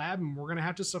through the lab, and we're going to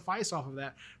have to suffice off of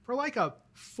that for like a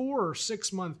 4 or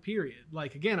 6 month period.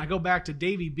 Like, again, I go back to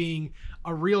Davey being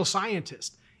a real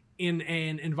scientist in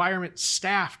an environment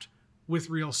staffed with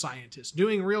real scientists,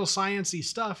 doing real sciencey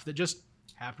stuff that just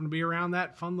happened to be around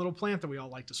that fun little plant that we all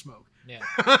like to smoke. Yeah.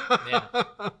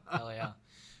 Hell yeah.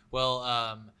 Well,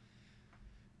 I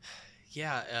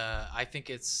think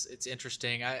it's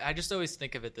interesting. I just always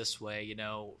think of it this way,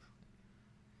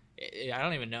 I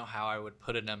don't even know how I would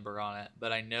put a number on it,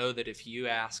 but I know that if you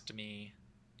asked me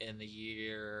in the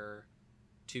year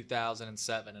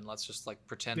 2007, and let's just like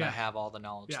pretend I have all the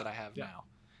knowledge that I have now.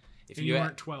 If you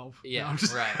weren't 12. Yeah,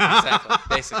 right, exactly,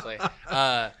 basically.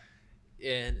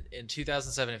 In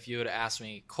 2007, if you would have asked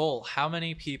me, Cole, how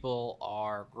many people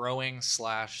are growing /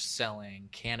 selling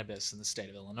cannabis in the state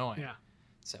of Illinois? Yeah.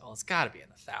 So, it's got to be in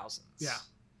the thousands. Yeah.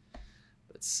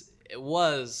 But it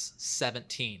was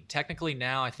 17. Technically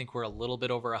now I think we're a little bit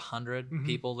over 100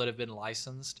 people that have been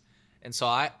licensed. And so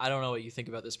I don't know what you think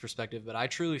about this perspective, but I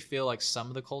truly feel like some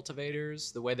of the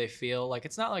cultivators, the way they feel, like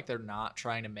it's not like they're not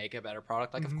trying to make a better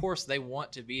product. Like, of course, they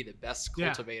want to be the best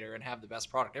cultivator and have the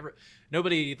best product.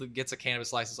 Nobody gets a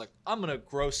cannabis license like, I'm going to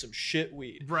grow some shit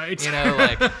weed. Right.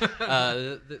 That's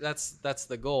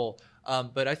the goal.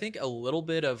 But I think a little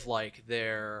bit of like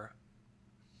their,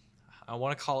 I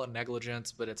want to call it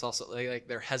negligence, but it's also like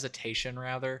their hesitation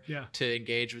rather to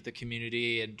engage with the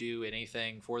community and do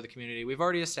anything for the community. We've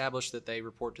already established that they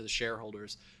report to the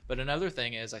shareholders. But another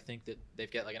thing is I think that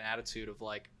they've got like an attitude of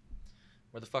like,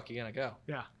 where the fuck are you going to go?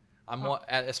 Yeah.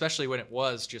 Especially when it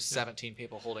was just 17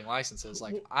 people holding licenses.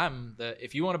 Like,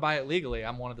 if you want to buy it legally,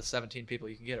 I'm one of the 17 people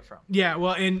you can get it from. Yeah,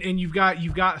 well, and you've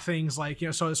got things like,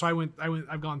 so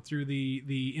I've gone through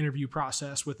the interview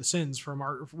process with the Sins for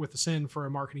a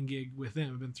marketing gig with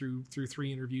them. I've been through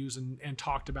 3 interviews and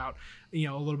talked about, a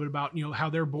little bit about, how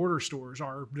their border stores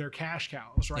are their cash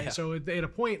cows, right? Yeah. So at a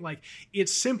point, like,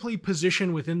 it's simply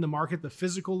positioned within the market, the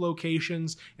physical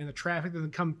locations and the traffic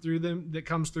that comes through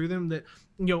them that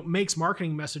makes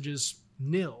marketing messages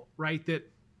nil, right? That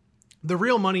the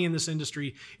real money in this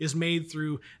industry is made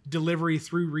through delivery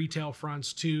through retail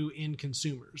fronts to end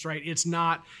consumers, right? It's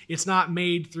not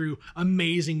made through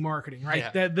amazing marketing, right?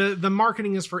 Yeah. The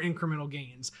marketing is for incremental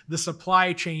gains. The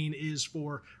supply chain is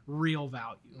for real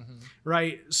value,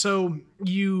 right? So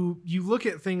you look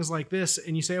at things like this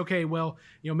and you say, okay, well,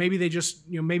 maybe they just,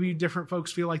 maybe different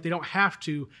folks feel like they don't have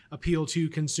to appeal to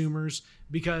consumers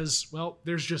because, well,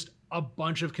 there's just a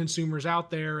bunch of consumers out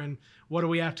there, and what do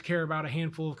we have to care about a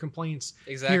handful of complaints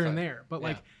here and there? But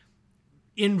like,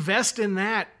 invest in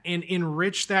that and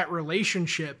enrich that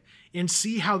relationship and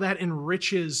see how that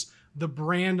enriches the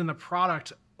brand and the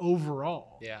product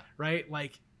overall. Yeah. Right.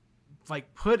 Like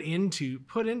put into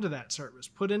that service,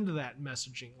 put into that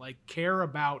messaging, like care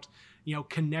about,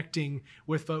 connecting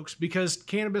with folks, because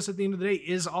cannabis at the end of the day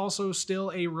is also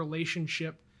still a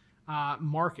relationship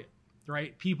market,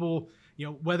 right? People,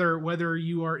 whether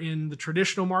you are in the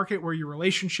traditional market where your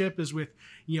relationship is with,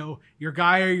 your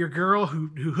guy or your girl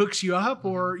who hooks you up,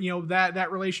 or,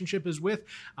 that relationship is with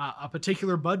a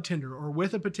particular bud tender, or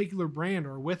with a particular brand,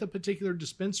 or with a particular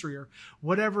dispensary, or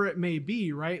whatever it may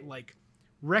be, right? Like,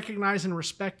 recognize and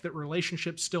respect that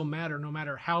relationships still matter, no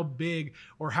matter how big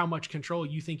or how much control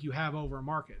you think you have over a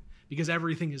market, because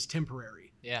everything is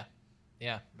temporary. Yeah.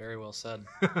 Very well said.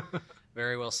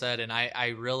 Very well said. And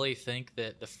I really think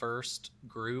that the first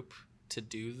group to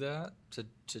do that, to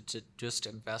just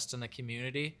invest in the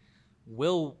community,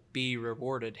 will be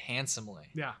rewarded handsomely.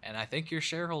 Yeah. And I think your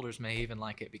shareholders may even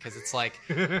like it, because it's like,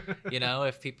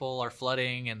 if people are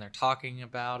flooding and they're talking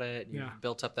about it, and you've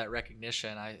built up that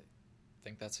recognition, I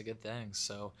think that's a good thing.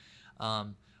 So,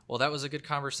 well, that was a good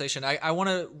conversation. I want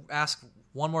to ask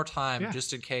one more time,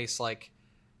 just in case, like,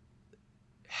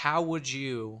 how would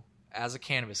you, as a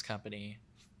cannabis company,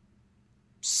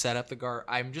 set up the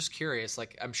I'm just curious.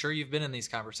 Like, I'm sure you've been in these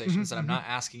conversations, and I'm not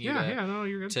asking you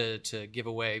you're good. to give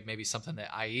away maybe something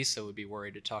that IESA would be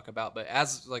worried to talk about. But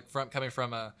as coming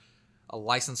from a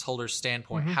license holder's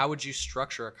standpoint, how would you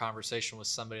structure a conversation with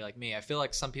somebody like me? I feel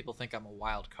like some people think I'm a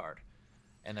wild card,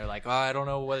 and they're like, "Oh, I don't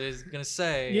know what he's gonna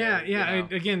say."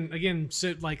 Again,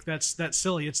 so, like, that's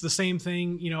silly. It's the same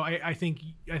thing. I think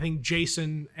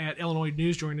Jason at Illinois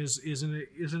News Joint is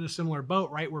in a similar boat,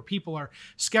 right? Where people are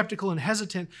skeptical and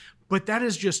hesitant, but that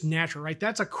is just natural, right?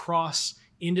 That's across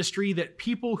industry, that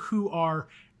people who are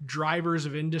drivers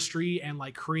of industry and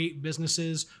like create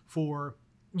businesses for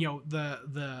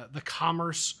the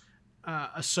commerce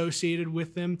associated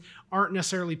with them aren't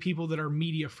necessarily people that are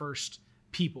media first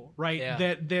people, right?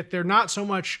 That they're not so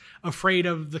much afraid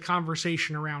of the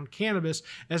conversation around cannabis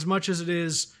as much as it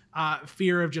is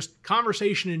fear of just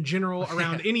conversation in general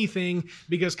around anything,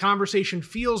 because conversation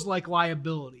feels like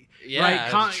liability. Yeah, right?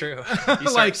 That's true. You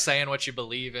start saying what you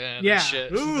believe in. And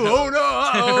shit. Ooh, oh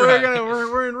no! Right.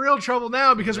 we're in real trouble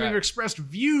now because we've expressed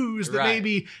views that may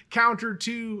be counter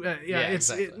to.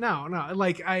 Exactly.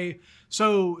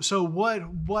 So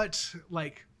what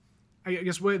like. I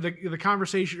guess what the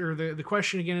conversation or the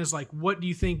question again is like, what do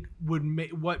you think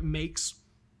what makes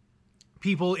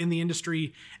people in the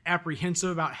industry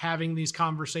apprehensive about having these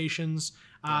conversations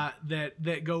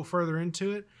that go further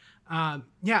into it? I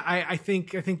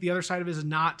think the other side of it is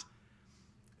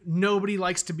nobody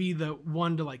likes to be the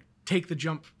one to like take the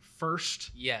jump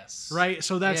first. Yes. Right.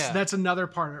 So that's another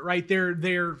part of it, right?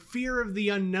 Their fear of the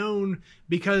unknown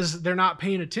because they're not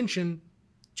paying attention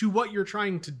to what you're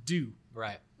trying to do.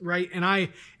 Right. And I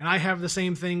have the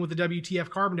same thing with the WTF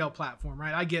Carbondale platform,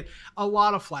 right? I get a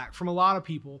lot of flack from a lot of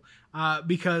people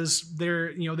because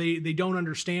they don't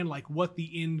understand like what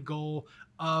the end goal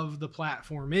of the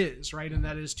platform is, right? And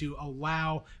that is to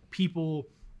allow people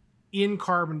in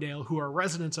Carbondale who are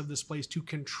residents of this place to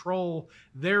control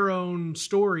their own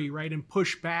story, right? And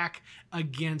push back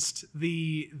against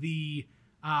maybe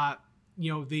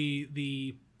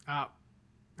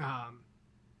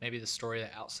the story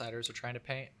that outsiders are trying to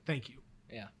paint. Thank you.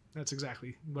 Yeah. That's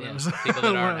exactly what I was. People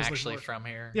that aren't actually from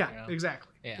here. Yeah,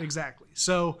 exactly. Yeah. Exactly.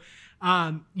 So,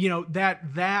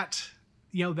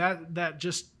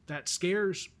 that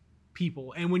scares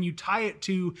people. And when you tie it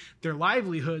to their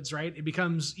livelihoods, right, it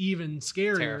becomes even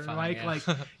scarier.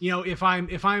 Terrifying,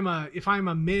 if I'm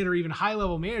a mid or even high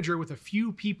level manager with a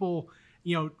few people,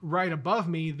 right above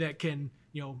me that can,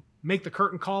 make the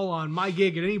curtain call on my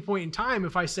gig at any point in time.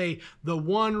 If I say the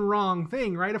one wrong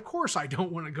thing, right, of course I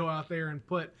don't want to go out there and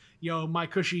put, my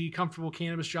cushy, comfortable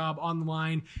cannabis job on the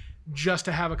line just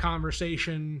to have a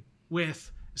conversation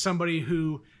with somebody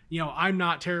who, I'm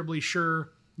not terribly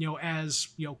sure, as,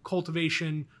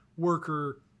 cultivation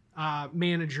worker,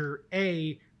 manager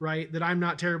A, right, that I'm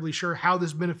not terribly sure how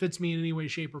this benefits me in any way,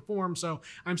 shape, or form. So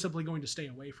I'm simply going to stay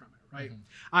away from it. Right.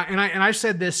 Mm-hmm. And I've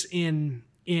said this in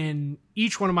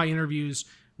each one of my interviews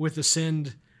with the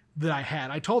Send that I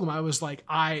had. I told them, I was like,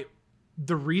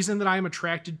 the reason that I am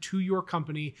attracted to your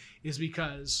company is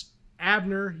because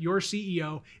Abner, your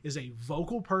CEO, is a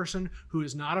vocal person who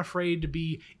is not afraid to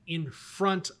be in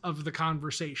front of the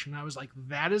conversation. I was like,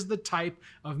 that is the type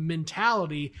of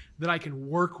mentality that I can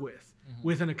work with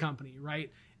within a company,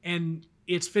 right? And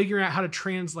it's figuring out how to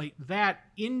translate that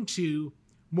into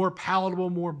more palatable,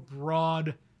 more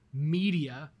broad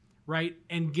media, right?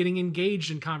 And getting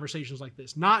engaged in conversations like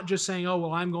this. Not just saying, oh,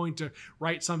 well, I'm going to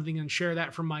write something and share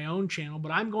that from my own channel,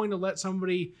 but I'm going to let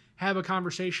somebody have a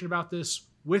conversation about this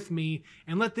with me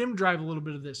and let them drive a little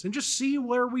bit of this and just see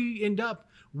where we end up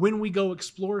when we go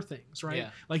explore things, right? Yeah.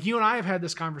 Like you and I have had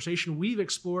this conversation. We've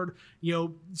explored,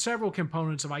 several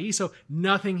components of IESO.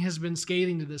 Nothing has been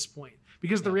scathing to this point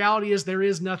because the reality is there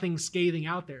is nothing scathing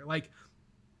out there. Like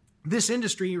this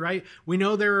industry, right? We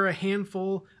know there are a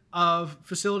handful of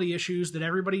facility issues that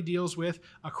everybody deals with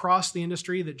across the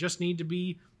industry that just need to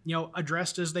be,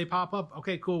 addressed as they pop up.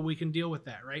 Okay, cool. We can deal with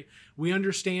that, right? We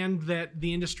understand that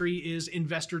the industry is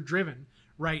investor driven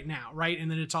right now, right? And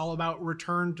then it's all about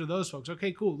return to those folks.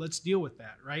 Okay, cool. Let's deal with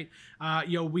that, right?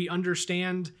 We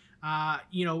understand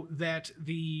that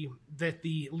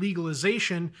the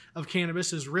legalization of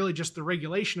cannabis is really just the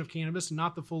regulation of cannabis and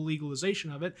not the full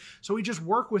legalization of it. So we just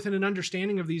work within an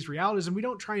understanding of these realities, and we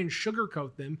don't try and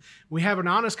sugarcoat them. We have an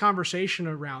honest conversation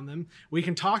around them. We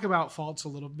can talk about faults a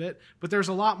little bit, but there's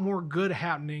a lot more good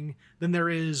happening than there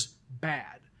is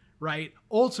bad. Right.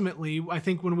 Ultimately, I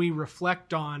think when we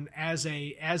reflect on as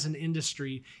an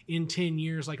industry in 10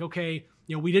 years, like, okay,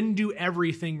 we didn't do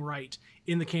everything right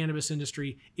in the cannabis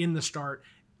industry in the start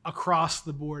across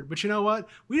the board. But you know what?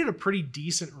 We did a pretty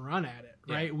decent run at it,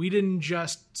 right? Yeah. We didn't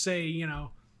just say,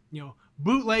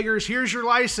 bootleggers, here's your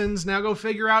license. Now go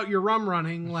figure out your rum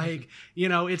running. Like,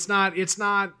 it's not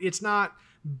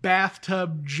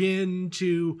bathtub gin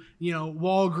to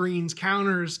Walgreens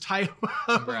counters type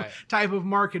of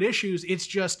market issues. It's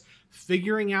just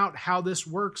figuring out how this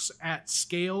works at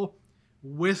scale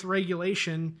with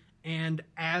regulation and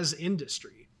as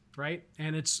industry, right?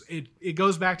 And it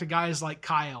goes back to guys like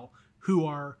Kyle who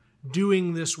are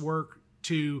doing this work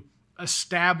to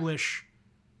establish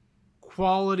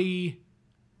quality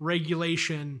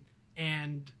regulation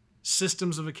and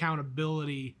systems of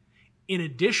accountability in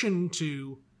addition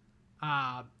to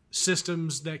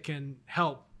systems that can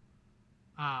help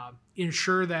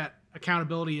ensure that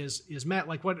accountability is met.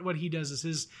 Like what he does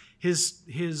is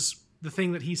the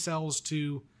thing that he sells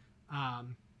to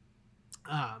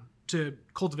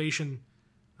cultivation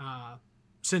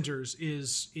centers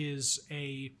is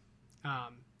a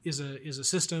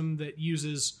system that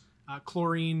uses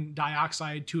chlorine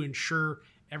dioxide to ensure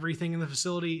everything in the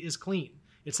facility is clean.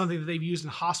 It's something that they've used in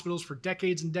hospitals for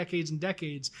decades and decades and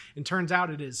decades. And turns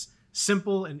out it is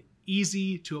simple and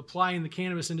easy to apply in the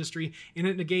cannabis industry. And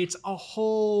it negates a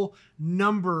whole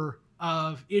number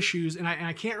of issues. And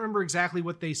I can't remember exactly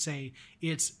what they say.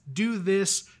 It's do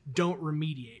this, don't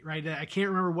remediate, right? I can't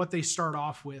remember what they start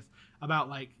off with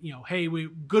about hey,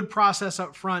 good process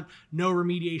up front, no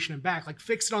remediation in back. Like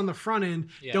fix it on the front end,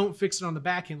 don't fix it on the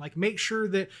back end. Like make sure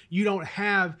that you don't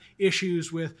have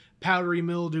issues with powdery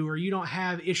mildew, or you don't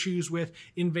have issues with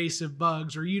invasive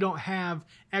bugs, or you don't have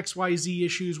XYZ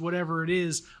issues, whatever it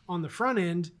is on the front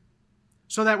end.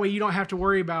 So that way you don't have to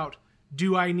worry about,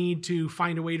 do I need to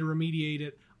find a way to remediate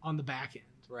it on the back end?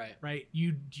 Right.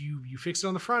 You fix it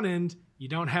on the front end, you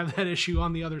don't have that issue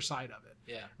on the other side of it.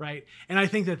 Yeah. Right. And I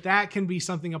think that can be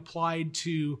something applied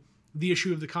to the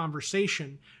issue of the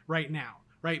conversation right now.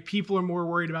 Right. People are more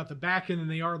worried about the back end than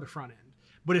they are the front end.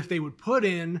 But if they would put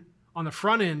in on the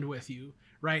front end with you,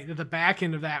 right, that the back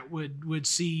end of that would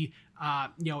see, a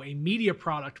media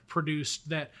product produced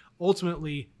that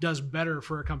ultimately does better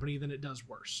for a company than it does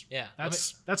worse. Yeah.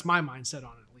 That's my mindset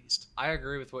on it, at least. I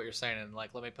agree with what you're saying. And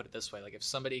let me put it this way. Like if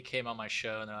somebody came on my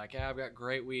show and they're like, yeah, I've got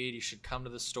great weed. You should come to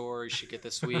the store. You should get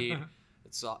this weed.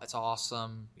 It's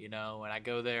awesome, and I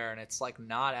go there and it's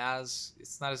not as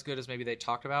good as maybe they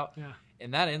talked about. Yeah.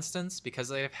 In that instance, because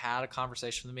they've had a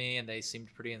conversation with me and they seemed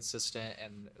pretty insistent,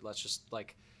 and let's just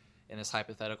in this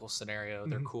hypothetical scenario,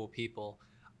 they're cool people,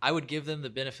 I would give them the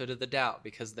benefit of the doubt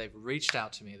because they've reached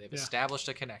out to me, they've established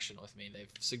a connection with me, they've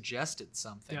suggested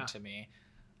something to me,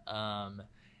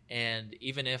 and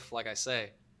even if, like I say,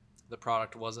 the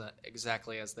product wasn't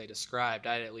exactly as they described,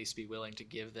 I'd at least be willing to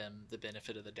give them the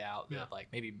benefit of the doubt that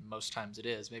maybe most times it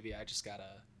is. Maybe I just got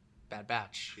a bad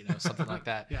batch, something like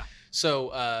that. Yeah.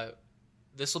 So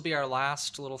this will be our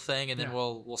last little thing, and then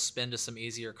we'll spin to some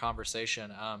easier conversation.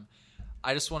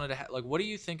 I just wanted to what do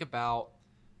you think about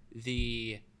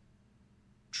the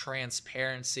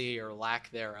transparency or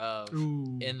lack thereof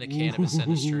in the cannabis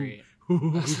industry?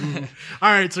 All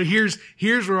right, so here's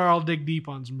where I'll dig deep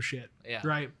on some shit. Yeah.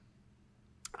 Right.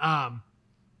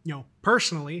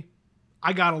 Personally,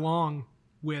 I got along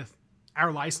with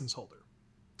our license holder,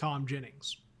 Tom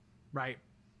Jennings, right?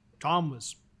 Tom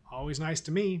was always nice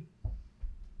to me.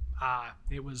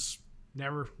 It was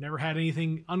never had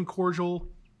anything uncordial,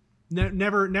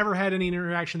 never had any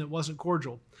interaction that wasn't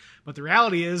cordial. But the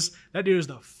reality is that dude is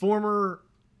the former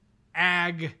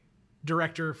ag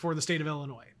director for the state of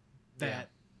Illinois that,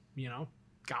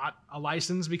 got a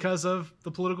license because of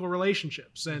the political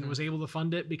relationships and was able to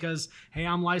fund it because, hey,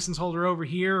 I'm license holder over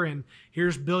here and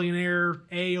here's billionaire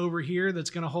A over here that's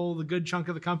going to hold a good chunk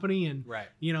of the company and,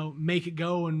 make it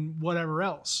go and whatever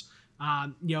else.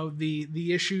 The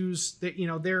issues that,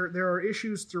 there are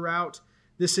issues throughout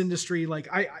this industry, like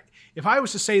if I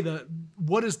was to say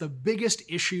what is the biggest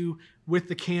issue with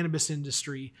the cannabis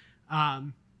industry,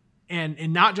 and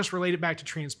not just relate it back to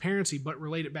transparency, but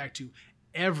relate it back to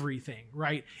everything,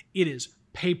 right? It is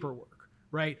paperwork,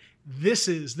 right? This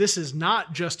is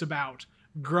not just about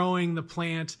growing the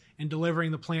plant and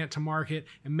delivering the plant to market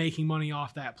and making money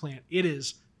off that plant. It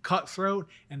is cutthroat,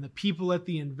 and the people at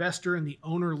the investor and the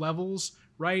owner levels,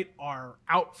 right, are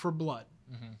out for blood,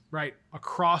 right,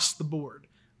 across the board.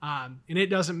 And it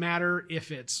doesn't matter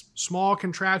if it's small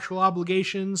contractual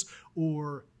obligations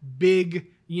or big,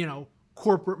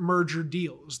 corporate merger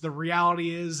deals. The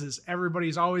reality is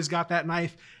everybody's always got that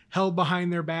knife held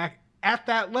behind their back at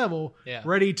that level,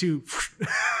 ready to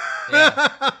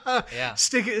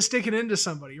stick it into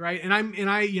somebody, right? And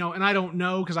I don't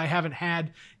know, because I haven't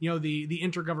had the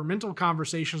intergovernmental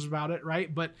conversations about it,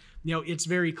 right? But it's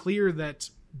very clear that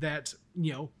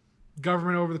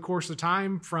government over the course of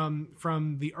time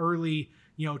from the early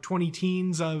 20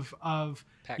 teens of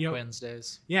Pat Quinn's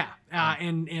days,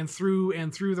 and through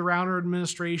the Rauner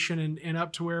administration and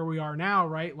up to where we are now,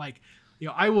 right? Like,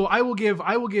 I will give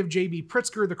JB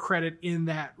Pritzker the credit in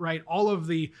that, right? All of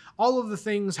the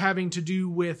things having to do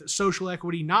with social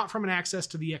equity, not from an access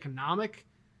to the economic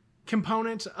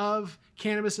component of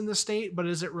cannabis in the state, but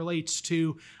as it relates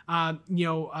to of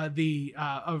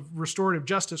restorative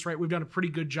justice, right? We've done a pretty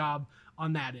good job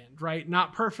on that end, right?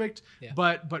 Not perfect,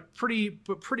 but pretty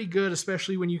good,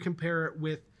 especially when you compare it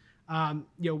with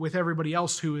with everybody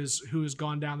else who has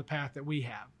gone down the path that we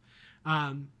have,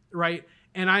 right?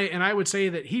 And I would say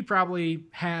that he probably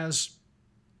has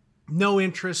no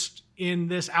interest in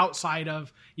this outside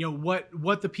of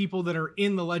what the people that are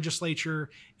in the legislature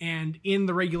and in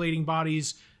the regulating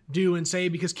bodies do and say,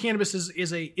 because cannabis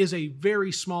is a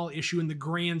very small issue in the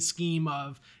grand scheme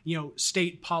of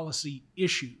state policy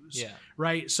issues,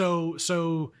 right? So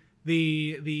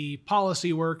the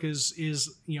policy work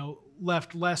is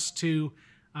left less to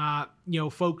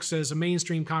folks as a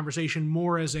mainstream conversation,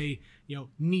 more as a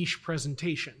niche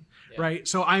presentation, right?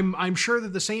 So I'm sure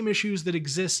that the same issues that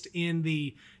exist in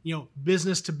the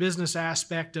business to business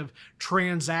aspect of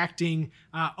transacting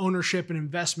ownership and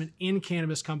investment in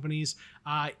cannabis companies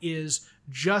is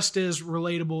just as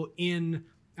relatable in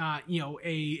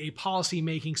a policy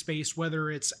making space, whether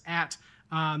it's at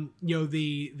at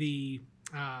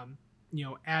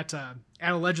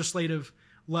a legislative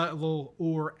level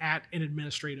or at an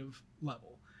administrative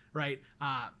level, right?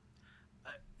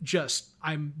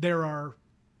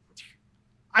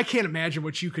 I can't imagine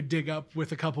what you could dig up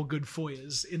with a couple good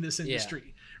FOIAs in this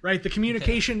industry, right? The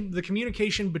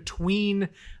communication between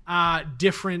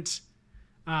different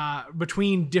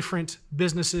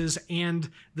businesses and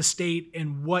the state,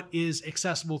 and what is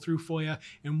accessible through FOIA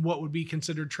and what would be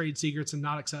considered trade secrets and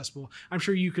not accessible. I'm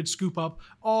sure you could scoop up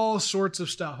all sorts of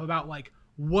stuff about like,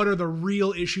 what are the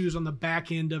real issues on the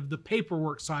back end of the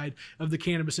paperwork side of the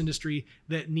cannabis industry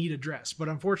that need addressed? But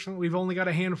unfortunately, we've only got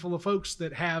a handful of folks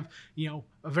that have,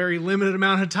 a very limited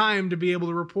amount of time to be able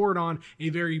to report on a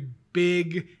very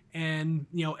big and,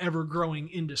 ever-growing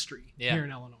industry here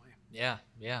in Illinois. Yeah.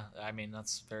 I mean,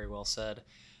 that's very well said.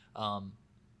 One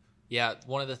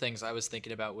of the things I was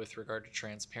thinking about with regard to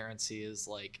transparency is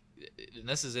like, and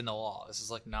this is in the law, this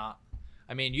is like not,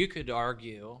 I mean, you could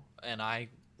argue, and I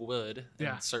would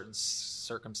in certain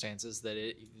circumstances, that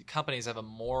companies have a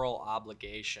moral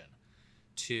obligation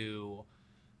to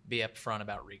be upfront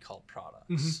about recalled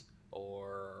products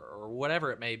or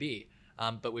whatever it may be.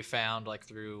 But we found, like,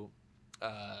 through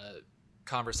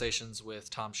conversations with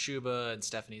Tom Schuba and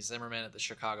Stephanie Zimmerman at the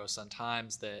Chicago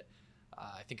Sun-Times that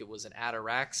I think it was an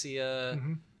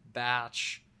Ataraxia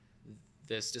batch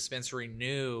this dispensary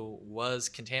knew was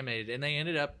contaminated, and they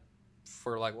ended up,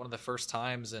 for like one of the first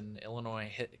times in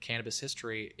Illinois cannabis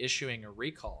history, issuing a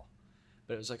recall.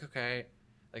 But it was like, okay,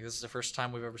 like this is the first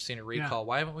time we've ever seen a recall.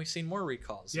 Why haven't we seen more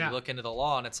recalls? You look into the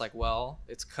law and it's like, well,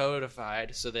 it's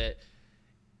codified so that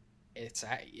it's,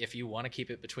 if you want to keep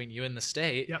it between you and the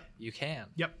state, you can.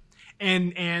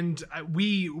 And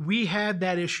we had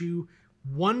that issue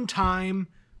one time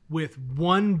with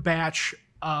one batch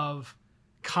of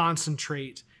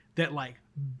concentrate that like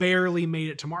barely made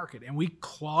it to market, and we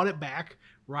clawed it back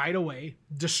right away,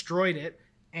 destroyed it,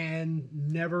 and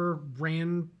never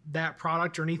ran that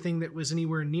product or anything that was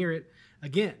anywhere near it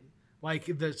again. Like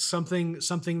that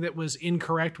something that was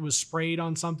incorrect was sprayed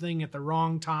on something at the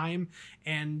wrong time,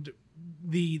 and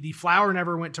the flower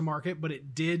never went to market, but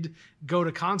it did go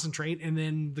to concentrate. And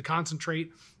then the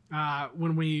concentrate,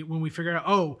 when we figured out,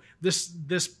 oh, this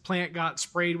plant got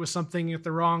sprayed with something at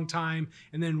the wrong time,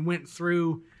 and then went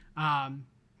through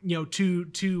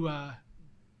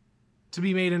to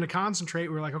be made into concentrate.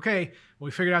 We were like, okay, well,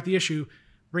 we figured out the issue,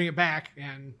 bring it back,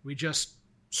 and we just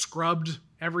scrubbed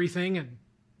everything, and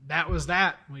that was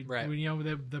that. We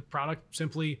the product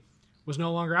simply was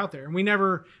no longer out there, and we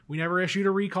never issued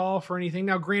a recall for anything.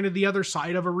 Now, granted, the other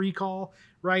side of a recall,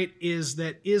 right, is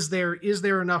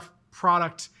there enough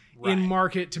product in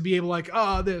market to be able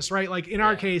this, right? Like in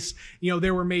our case,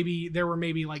 there were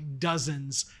maybe like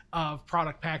dozens of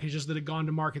product packages that had gone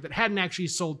to market that hadn't actually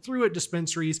sold through at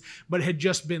dispensaries, but had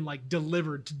just been like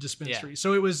delivered to dispensaries.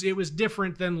 So it was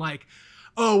different than like,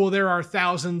 oh, well, there are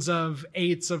thousands of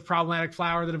eighths of problematic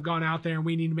flower that have gone out there, and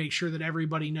we need to make sure that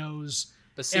everybody knows.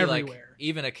 But see, everywhere. Like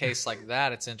even a case like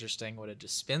that, it's interesting what a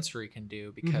dispensary can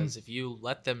do, because if you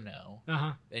let them know,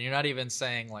 and you're not even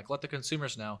saying like let the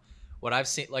consumers know. What I've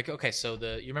seen, like, okay, so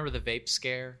you remember the vape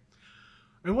scare?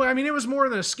 Well, I mean, it was more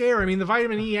than a scare. I mean, the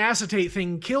vitamin E acetate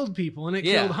thing killed people, and it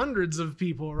killed hundreds of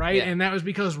people, right? Yeah. And that was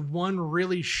because one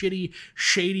really shady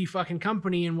fucking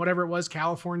company in whatever it was,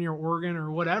 California or Oregon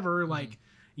or whatever,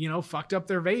 fucked up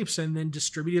their vapes and then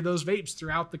distributed those vapes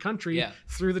throughout the country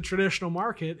through the traditional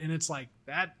market. And it's like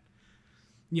that,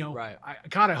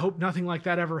 I hope nothing like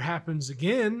that ever happens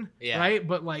again. Yeah. Right.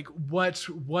 But like, what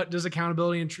does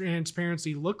accountability and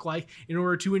transparency look like in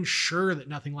order to ensure that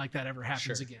nothing like that ever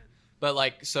happens again? But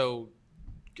like, so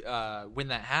when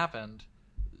that happened,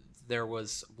 there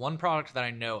was one product that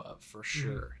I know of for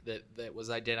sure that was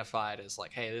identified as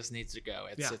like, hey, this needs to go.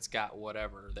 It's got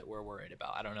whatever that we're worried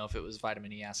about. I don't know if it was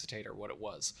vitamin E acetate or what it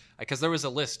was, because there was a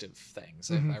list of things,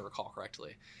 if I recall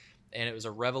correctly. And it was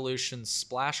a Revolution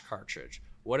splash cartridge.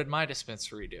 What did my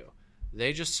dispensary do?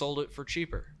 They just sold it for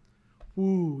cheaper.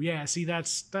 Ooh, yeah. See,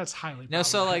 that's highly problematic.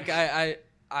 So like I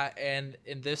and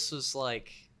this was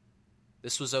like,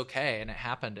 this was okay, and it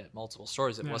happened at multiple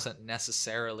stores. It wasn't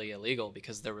necessarily illegal,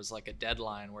 because there was like a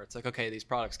deadline where it's like, okay, these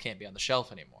products can't be on the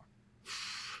shelf anymore.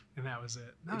 And that was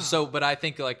it. No. So, but I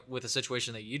think like with the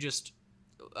situation that you just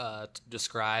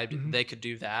described, they could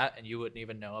do that and you wouldn't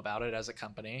even know about it as a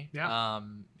company. Yeah.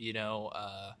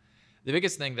 The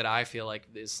biggest thing that I feel like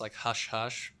is like hush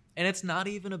hush, and it's not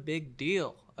even a big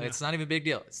deal. Yeah. It's not even a big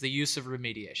deal. It's the use of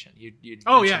remediation. You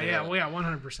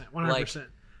 100%.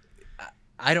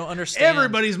 I don't understand.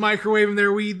 Everybody's microwaving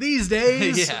their weed these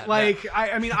days.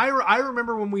 I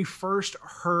remember when we first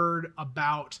heard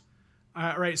about,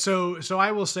 right. So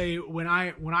I will say when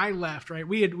I left, right,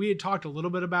 we had talked a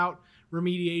little bit about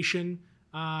remediation,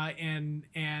 and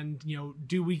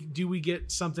do we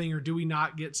get something or do we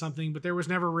not get something? But there was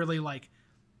never really like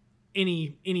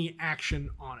any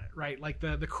action on it, right? Like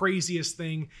the craziest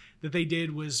thing that they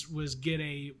did was get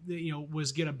a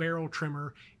barrel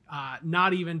trimmer.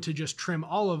 Not even to just trim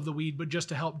all of the weed, but just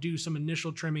to help do some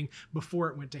initial trimming before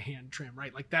it went to hand trim,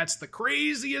 right? Like that's the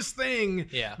craziest thing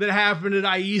that happened at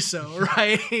IESO,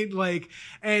 right? Like,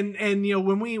 and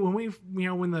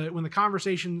when the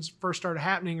conversations first started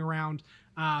happening around,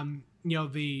 how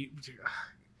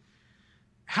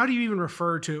do you even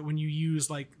refer to it when you use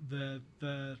like the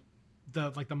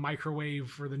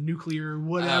microwave or the nuclear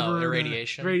whatever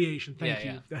irradiation. Radiation. Thank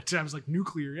you. That I was like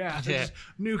nuclear. Just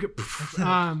nuke it.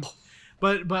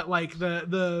 But like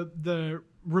the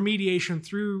remediation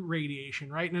through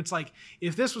radiation, right? And it's like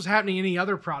if this was happening in any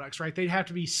other products, right? They'd have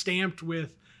to be stamped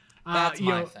with. That's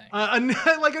my thing.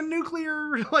 Like a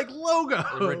nuclear like logo.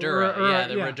 The Radura,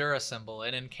 the Radura symbol.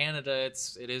 And in Canada,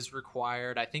 it is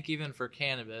required. I think even for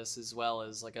cannabis as well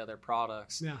as like other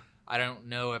products. Yeah. I don't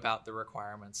know about the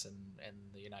requirements in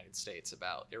the United States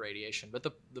about irradiation, but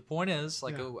the point is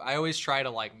like I always try to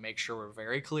like make sure we're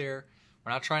very clear.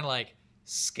 We're not trying to like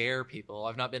scare people.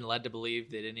 I've not been led to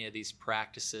believe that any of these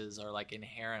practices are like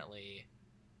inherently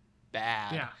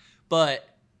bad. Yeah.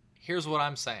 But here's what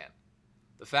I'm saying.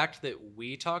 The fact that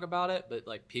we talk about it, but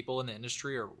like people in the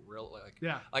industry are real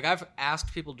like I've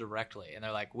asked people directly and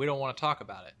they're like, we don't want to talk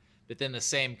about it. But then the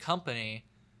same company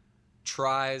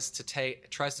tries to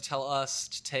tell us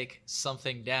to take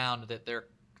something down that their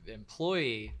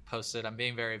employee posted. I'm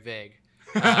being very vague.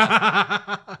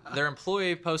 Their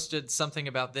employee posted something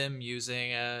about them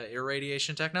using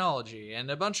irradiation technology and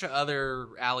a bunch of other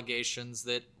allegations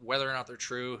that whether or not they're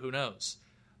true, who knows.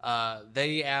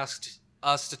 They asked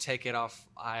us to take it off.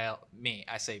 I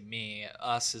say me,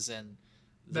 us is in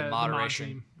the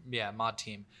moderation. Mod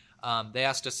team. They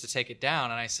asked us to take it down,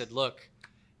 and I said, look,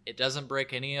 it doesn't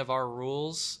break any of our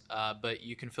rules, but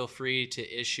you can feel free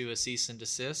to issue a cease and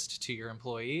desist to your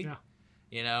employee. Yeah.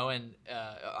 you know, and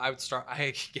I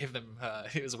gave them,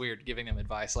 it was weird giving them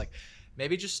advice. Like,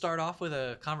 maybe just start off with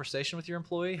a conversation with your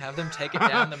employee, have them take it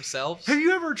down themselves. Have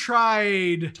you ever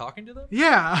tried talking to them?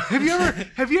 Yeah.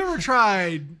 Have you ever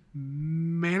tried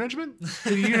management?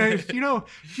 Do you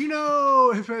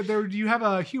have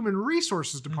a human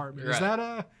resources department? Is that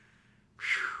a...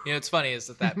 You know, it's funny is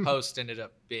that post ended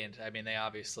up being, I mean, they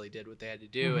obviously did what they had to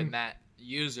do, and that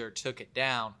user took it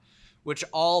down, which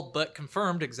all but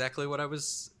confirmed exactly what I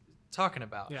was talking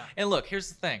about. Yeah. And look, here's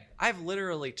the thing. I've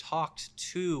literally talked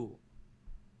to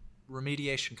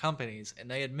remediation companies, and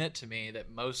they admit to me that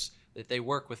they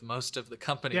work with most of the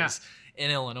companies in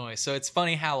Illinois. So it's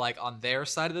funny how, like, on their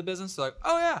side of the business, they're like,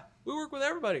 oh yeah, we work with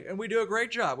everybody and we do a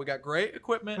great job. We got great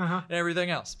equipment and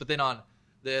everything else. But then on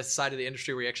the side of the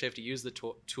industry where you actually have to use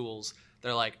the tools,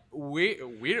 they're like, we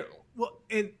don't. Well,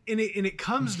 and it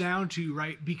comes down to,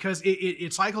 right, because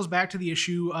it cycles back to the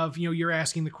issue of, you know, you're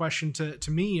asking the question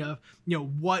to me of, you know,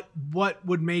 what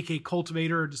would make a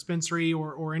cultivator or dispensary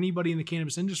or anybody in the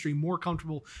cannabis industry more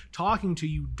comfortable talking to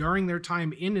you during their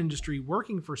time in industry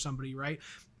working for somebody, right?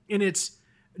 And it's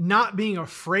not being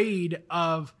afraid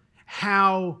of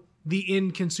how the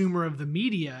end consumer of the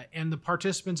media and the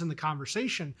participants in the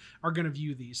conversation are going to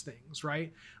view these things,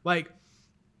 right? Like,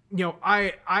 you know,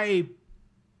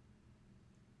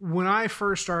 when I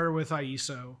first started with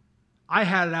IESO, I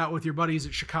had it out with your buddies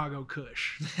at Chicago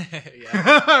Kush.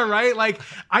 Right? Like,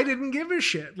 I didn't give a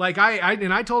shit. Like,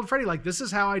 I told Freddie, like, this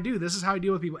is how I do. This is how I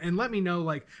deal with people. And let me know,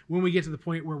 like, when we get to the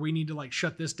point where we need to, like,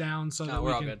 shut this down so that we're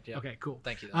we all can... good. Yeah. Okay, cool.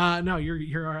 Thank you. No,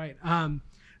 you're all right.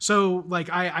 So, like,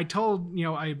 I told, you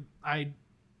know, I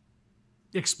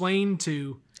explained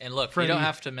to... And look, Freddie, you don't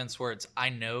have to mince words. I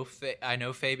know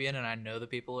Fabian, and I know the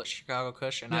people at Chicago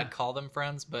Kush, and I'd call them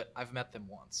friends, but I've met them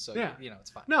once, so you know, it's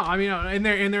fine. No, I mean, and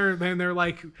they're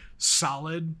like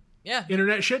solid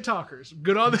internet shit talkers.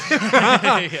 Good on them.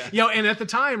 You know, and at the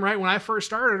time, right, when I first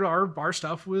started, our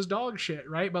stuff was dog shit,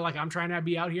 right? But like, I'm trying to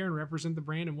be out here and represent the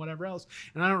brand and whatever else.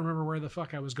 And I don't remember where the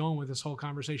fuck I was going with this whole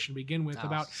conversation to begin with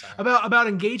about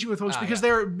engaging with folks because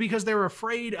they're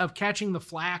afraid of catching the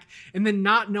flack and then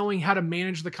not knowing how to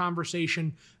manage the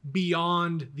conversation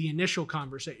beyond the initial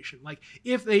conversation. Like,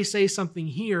 if they say something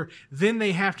here, then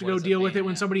they have to go deal with it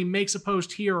when somebody makes a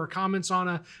post here or comments on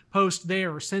a post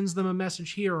there or sends them a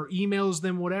message here or emails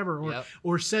them whatever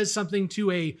or says something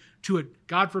to a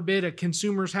God forbid a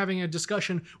consumer's having a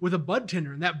discussion with a bud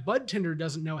tender and that bud tender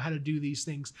doesn't know how to do these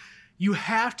things. You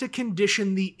have to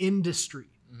condition the industry.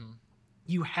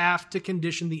 You have to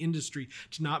condition the industry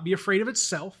to not be afraid of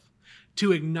itself,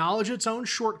 to acknowledge its own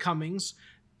shortcomings,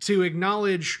 to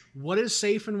acknowledge what is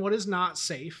safe and what is not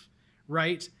safe,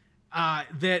 right?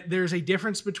 That there's a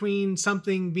difference between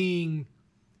something being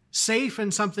safe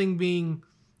and something being,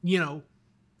 you know,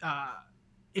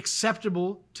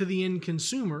 acceptable to the end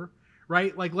consumer,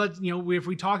 right? Like, if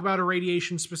we talk about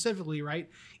irradiation specifically, right?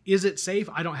 Is it safe?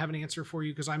 I don't have an answer for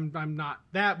you because I'm not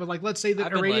that, but like, let's say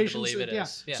that irradiation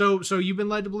is. Yeah. So you've been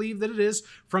led to believe that it is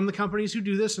from the companies who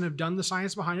do this and have done the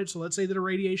science behind it. So let's say that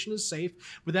irradiation is safe,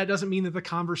 but that doesn't mean that the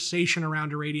conversation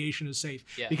around irradiation is safe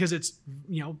because it's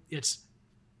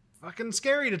fucking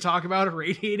scary to talk about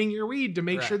irradiating your weed to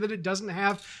make sure that it doesn't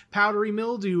have powdery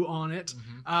mildew on it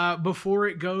before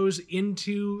it goes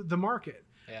into the market.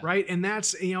 Right. And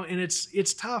that's, you know, and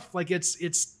it's tough. Like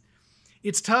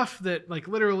it's tough that, like,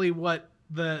 literally what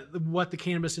the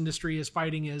cannabis industry is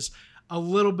fighting is a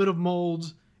little bit of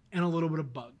mold and a little bit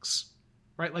of bugs,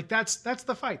 right? Like that's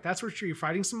the fight. That's what you're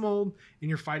fighting, some mold and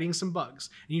you're fighting some bugs,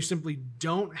 and you simply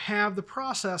don't have the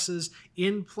processes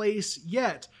in place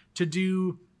yet to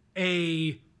do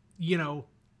a, you know,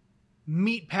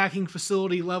 meat packing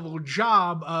facility level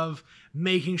job of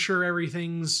making sure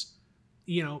everything's,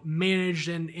 you know, managed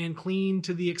and clean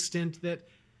to the extent that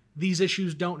these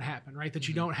issues don't happen, right? That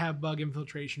you don't have bug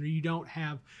infiltration or you don't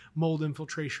have mold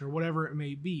infiltration or whatever it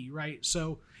may be, right?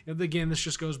 So again, this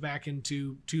just goes back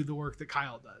into the work that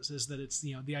Kyle does, is that it's,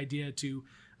 you know, the idea to,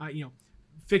 you know,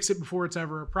 fix it before it's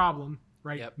ever a problem,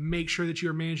 right? Make sure that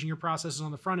you're managing your processes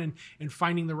on the front end and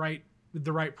finding the right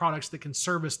products that can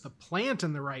service the plant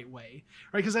in the right way,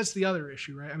 right? Because that's the other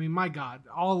issue, right? I mean, my God,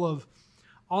 all of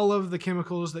the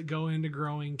chemicals that go into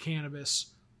growing cannabis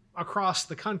across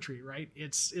the country, right?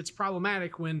 It's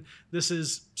problematic when this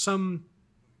is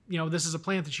a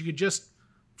plant that you could just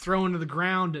throw into the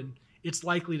ground and it's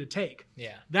likely to take.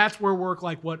 Yeah. That's where work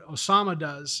like what Osama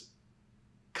does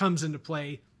comes into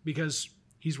play, because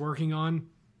he's working on,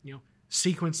 you know,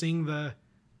 sequencing the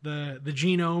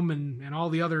genome and all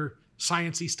the other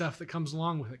sciencey stuff that comes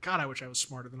along with it. God, I wish I was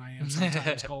smarter than I am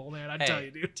sometimes, Cole, man. I tell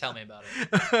you, dude. Tell me about it.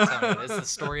 It's the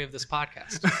story of this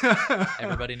podcast.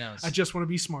 Everybody knows. I just want to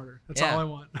be smarter. That's all I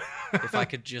want. If I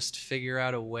could just figure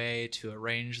out a way to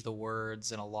arrange the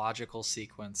words in a logical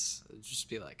sequence, it'd just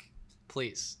be like,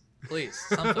 please,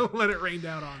 something. Let it rain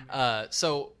down on me.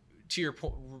 So to your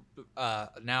point,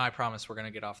 now I promise we're going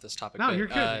to get off this topic. No, you're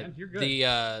good, man. You're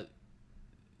good.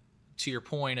 To your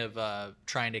point of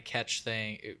trying to catch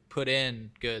put in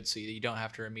good so you don't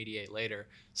have to remediate later.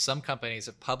 Some companies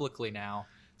have publicly now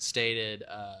stated,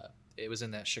 it was in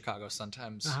that Chicago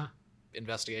Sun-Times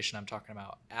investigation I'm talking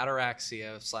about,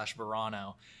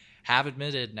 Ataraxia/Verano have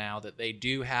admitted now that they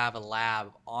do have a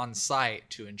lab on site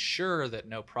to ensure that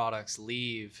no products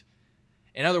leave.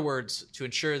 In other words, to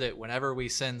ensure that whenever we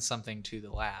send something to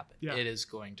the lab, it is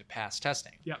going to pass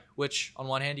testing. Yeah. Which, on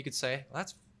one hand, you could say, well,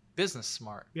 that's business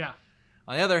smart. Yeah.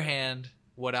 On the other hand,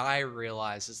 what I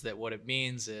realize is that what it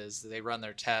means is that they run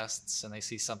their tests and they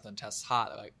see something tests hot.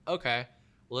 They're like, okay,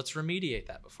 well, let's remediate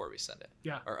that before we send it.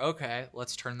 Yeah. Or, okay,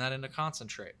 let's turn that into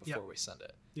concentrate before we send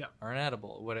it. Yeah. Or an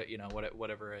edible,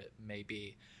 whatever it may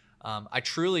be. I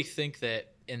truly think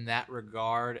that in that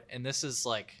regard, and this is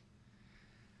like,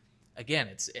 again,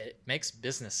 it makes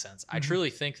business sense. I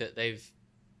truly think that I've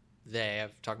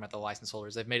talked about the license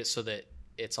holders, they've made it so that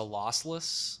it's a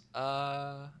lossless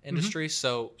industry.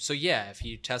 So yeah, if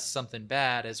you test something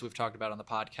bad, as we've talked about on the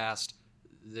podcast,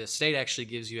 the state actually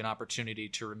gives you an opportunity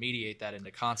to remediate that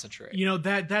into concentrate. You know,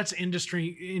 that's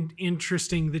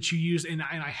interesting that you use, and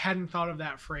I hadn't thought of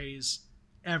that phrase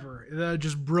ever.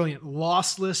 Just brilliant.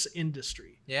 Lossless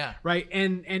industry. Yeah. Right.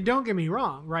 And don't get me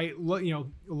wrong, right? You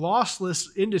know, lossless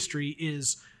industry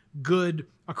is good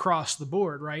across the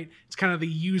board, right? It's kind of the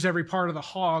use every part of the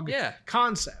hog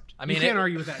concept. I mean, you can't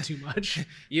argue with that too much. As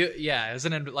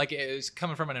it was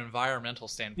coming from an environmental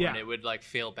standpoint, it would like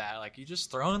feel bad. Like, you just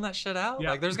throwing that shit out.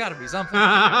 Like, there's got to be something.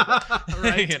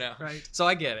 Right. You know. Right. So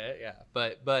I get it. Yeah.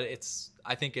 But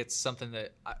I think it's something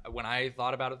that when I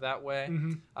thought about it that way,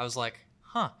 I was like,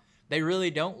 they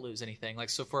really don't lose anything. Like,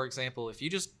 so for example, if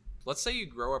you let's say you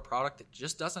grow a product that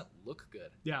just doesn't look good.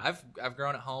 Yeah. I've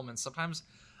grown at home, and sometimes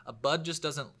a bud just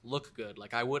doesn't look good.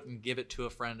 Like, I wouldn't give it to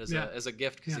a friend as a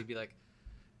gift because he'd be like,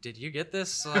 did you get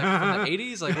this from the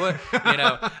 80s? Like, what?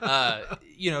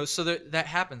 So that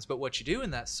happens. But what you do in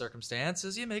that circumstance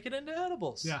is you make it into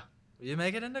edibles. Yeah. You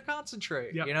make it into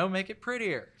concentrate. Yep. Make it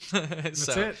prettier. That's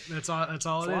it. That's all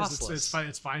it is.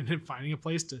 It's finding a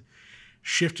place to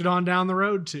shift it on down the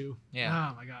road to. Yeah.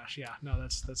 Oh my gosh. Yeah. No,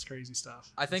 that's crazy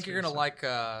stuff. I think you're gonna like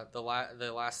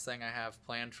the last thing I have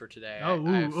planned for today.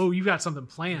 You've got something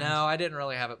planned. No, I didn't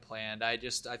really have it planned. I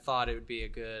thought it would be a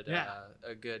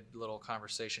good little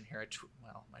conversation here.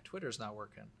 My Twitter's not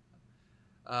working.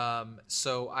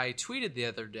 So I tweeted the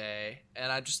other day,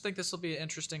 and I just think this will be an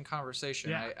interesting conversation.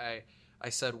 Yeah. I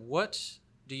said, what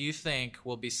do you think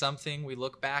will be something we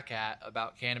look back at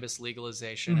about cannabis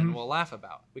legalization and we'll laugh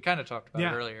about? We kind of talked about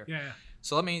it earlier. Yeah.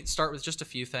 So let me start with just a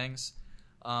few things.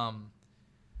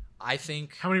 I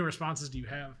think... How many responses do you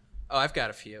have? Oh, I've got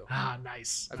a few.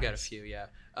 Nice. I've got a few, yeah.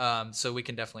 So we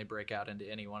can definitely break out into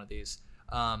any one of these.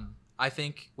 I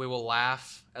think we will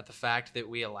laugh at the fact that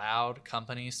we allowed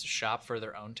companies to shop for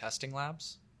their own testing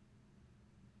labs.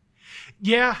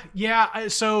 Yeah.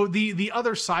 So the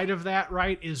other side of that,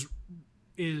 right, is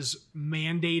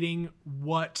mandating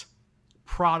what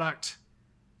product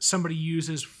somebody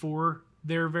uses for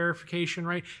their verification,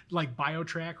 right? Like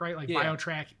BioTrack, right? Like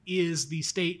BioTrack is the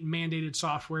state mandated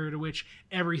software to which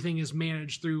everything is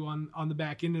managed through on the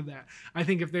back end of that. I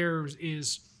think if there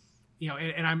is,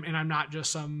 and I'm not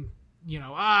just some,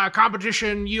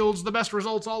 competition yields the best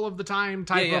results all of the time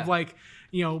type of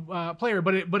player,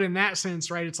 but in that sense,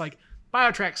 right? It's like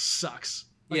BioTrack sucks.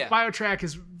 BioTrack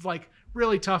is like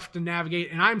really tough to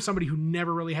navigate, and I'm somebody who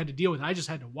never really had to deal with it. I just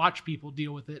had to watch people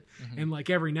deal with it, and like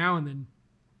every now and then.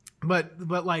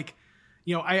 But like,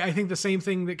 I think the same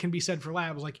thing that can be said for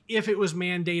labs. Like, if it was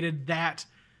mandated that,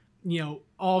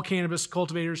 all cannabis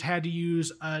cultivators had to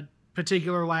use a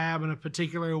particular lab in a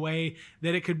particular way,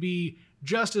 that it could be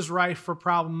just as rife for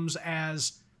problems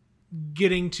as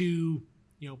getting to,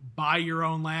 buy your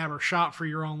own lab or shop for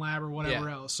your own lab or whatever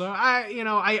else. So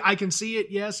I can see it,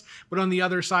 yes. But on the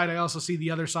other side, I also see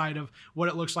the other side of what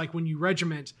it looks like when you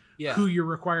regiment who you're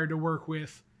required to work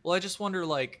with. Well, I just wonder,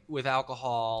 like, with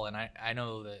alcohol, and I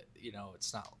know that,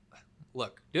 it's not...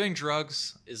 Look, doing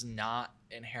drugs is not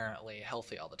inherently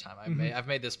healthy all the time. I've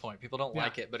made this point. People don't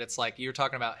like it, but it's like, you were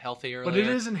talking about healthy earlier. But it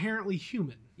is inherently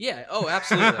human. Yeah,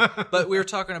 absolutely. But we were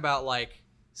talking about, like,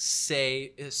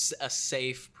 a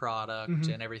safe product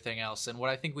and everything else. And what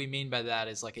I think we mean by that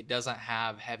is like it doesn't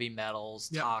have heavy metals,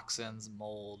 toxins,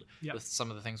 mold, with some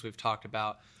of the things we've talked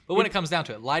about. But when it comes down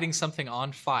to it, lighting something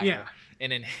on fire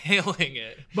and inhaling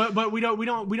it. But we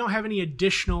don't have any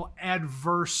additional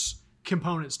adverse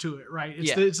components to it, right?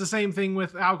 It's the same thing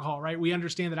with alcohol, right? We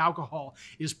understand that alcohol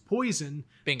is poison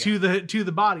to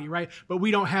the body, right? But we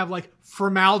don't have like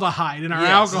formaldehyde in our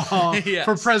alcohol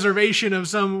for preservation of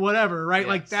some whatever, right?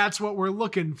 Like that's what we're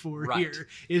looking for here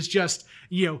is just,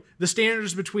 the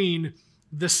standards between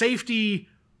the safety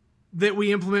that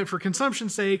we implement for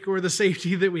consumption's sake or the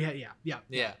safety that we have.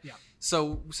 Yeah.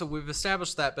 So we've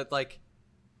established that, but like,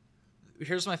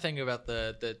 here's my thing about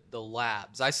the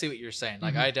labs. I see what you're saying.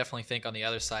 Like, I definitely think on the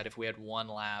other side, if we had one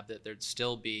lab, that there'd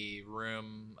still be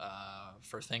room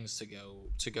for things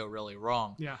to go really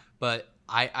wrong. Yeah. But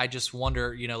I just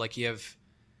wonder, like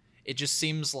it just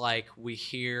seems like we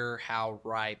hear how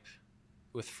ripe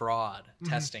with fraud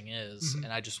testing is, and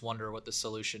I just wonder what the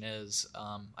solution is.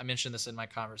 I mentioned this in my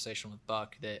conversation with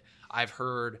Buck that I've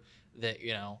heard that,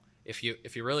 if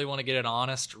you really want to get an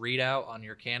honest readout on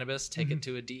your cannabis, take it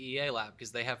to a DEA lab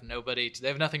because they have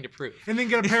nothing to prove. And then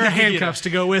get a pair of handcuffs to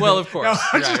go with it. Well, of course.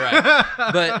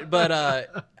 Right. But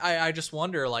I just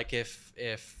wonder like if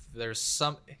there's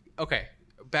some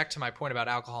back to my point about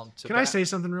alcohol and tobacco. Can I say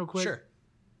something real quick? Sure.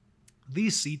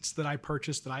 These seats that I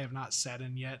purchased that I have not sat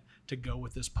in yet to go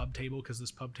with this pub table because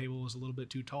this pub table is a little bit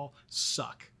too tall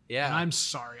suck. Yeah. And I'm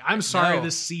sorry.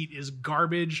 This seat is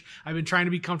garbage. I've been trying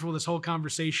to be comfortable this whole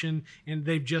conversation and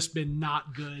they've just been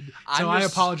not good. So I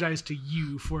apologize to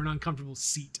you for an uncomfortable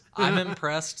seat. I'm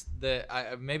impressed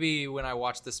that maybe when I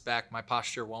watch this back, my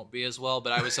posture won't be as well,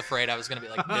 but I was afraid I was going to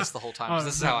be like this the whole time because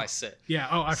this is how I sit. Yeah.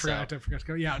 Oh, I forgot to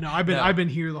go. Yeah. No, I've been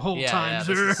here the whole time.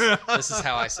 Yeah, this is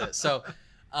how I sit. So,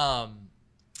 but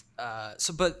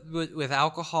with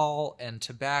alcohol and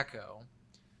tobacco,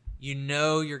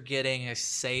 you're getting a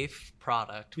safe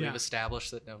product. We've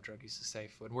established that no drug use is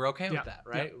safe, and we're okay with that,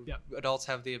 right? Yeah. Adults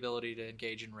have the ability to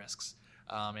engage in risks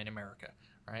in America,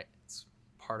 right? It's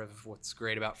part of what's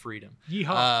great about freedom.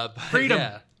 Yeehaw. Freedom.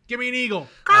 Yeah. Give me an eagle.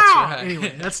 That's right.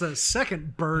 Anyway, that's the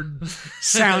second bird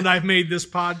sound I've made this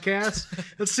podcast.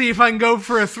 Let's see if I can go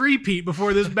for a three-peat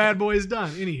before this bad boy is done.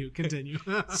 Anywho, continue.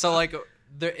 So, like,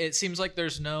 it seems like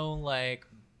there's no, like,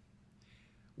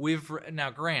 now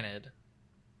granted,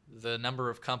 the number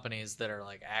of companies that are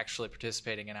like actually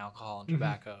participating in alcohol and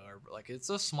tobacco are like, it's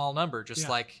a small number,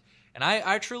 and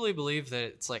I truly believe that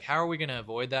it's like, how are we going to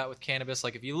avoid that with cannabis?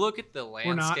 Like if you look at the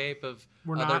landscape of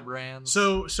other brands.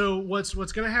 So what's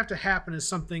going to have to happen is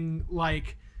something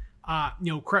like,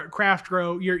 craft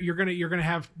grow. You're gonna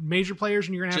have major players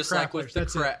and you're gonna have just craft like with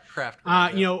players. the craft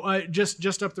grow.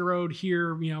 Just up the road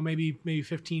here, maybe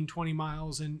 15, 20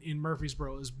 miles in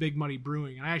Murfreesboro is Big Muddy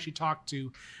Brewing. And I actually talked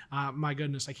to, my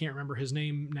goodness, I can't remember his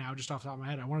name now just off the top of my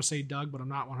head. I want to say Doug, but I'm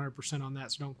not 100% on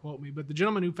that, so don't quote me. But the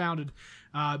gentleman who founded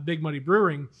Big Muddy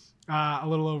Brewing a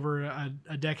little over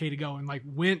a decade ago and like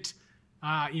went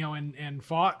and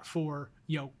fought for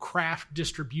craft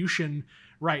distribution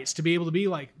rights to be able to be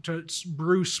like to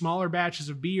brew smaller batches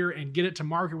of beer and get it to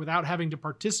market without having to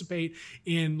participate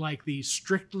in like the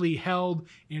strictly held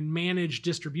and managed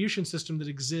distribution system that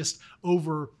exists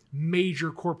over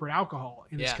major corporate alcohol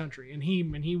in this country. And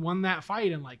he won that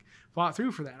fight and like fought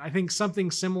through for that. I think something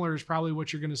similar is probably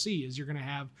what you're going to see is you're going to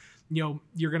have your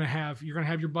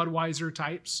Budweiser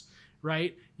types,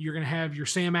 right? You're going to have your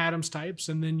Sam Adams types,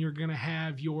 and then you're going to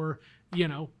have your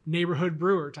neighborhood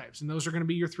brewer types. And those are going to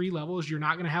be your three levels. You're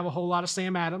not going to have a whole lot of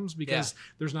Sam Adams because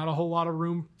there's not a whole lot of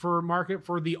room for market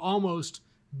for the almost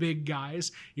big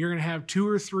guys. You're going to have two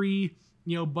or three,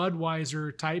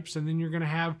 Budweiser types. And then you're going to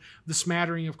have the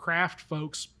smattering of craft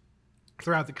folks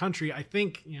throughout the country. I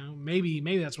think, maybe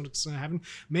that's what's going to happen.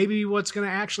 Maybe what's going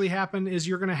to actually happen is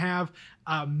you're going to have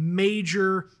a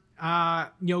major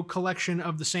collection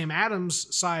of the Sam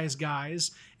Adams size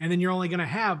guys, and then you're only going to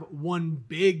have one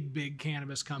big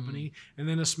cannabis company, and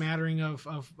then a smattering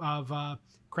of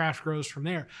craft grows from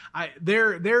there.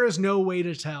 There is no way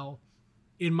to tell,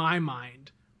 in my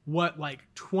mind, what like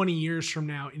 20 years from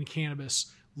now in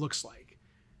cannabis looks like,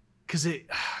 because I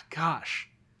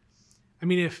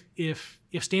mean, if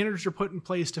standards are put in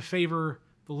place to favor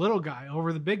the little guy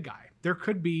over the big guy, there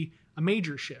could be a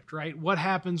major shift, right? What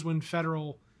happens when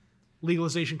federal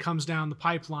legalization comes down the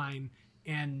pipeline,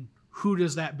 and who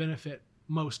does that benefit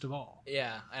most of all?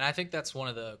 Yeah, and I think that's one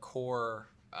of the core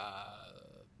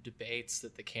debates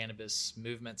that the cannabis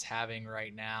movement's having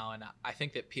right now. And I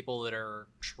think that people that are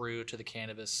true to the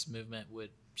cannabis movement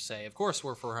would say, of course,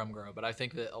 we're for home grow, but I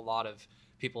think that a lot of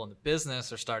people in the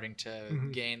business are starting to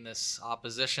Mm-hmm. gain this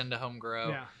opposition to home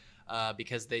grow.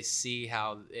 Because they see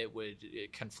how it would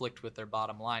conflict with their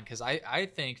bottom line. Because I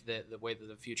think that the way that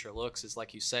the future looks is,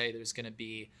 like you say, there's going to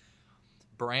be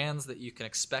brands that you can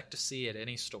expect to see at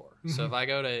any store. Mm-hmm. So if I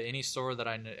go to any store that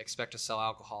I expect to sell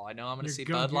alcohol, I know I'm going to see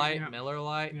You're Bud good, Light, yeah. Miller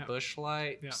Lite, Yeah. Busch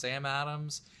Light, Yeah. Sam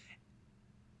Adams.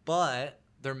 But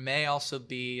there may also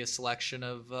be a selection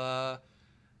of,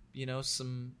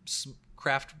 some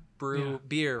craft brew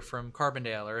beer from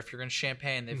Carbondale. Or if you're going to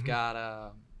Champagne, they've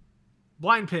got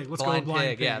Blind Pig. Let's Blind go with Blind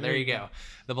Pig. Pig. Yeah, there you go.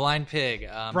 The Blind Pig.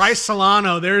 Bryce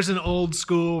Solano. There's an old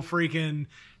school freaking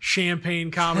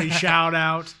Champagne comedy shout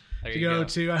out There to you go go.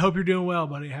 to. I hope you're doing well,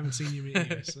 buddy. I haven't seen you in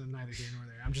years, so neither here nor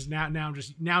there. I'm just now I'm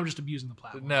just abusing the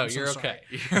platform. No, I'm so you're sorry. okay.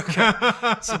 You're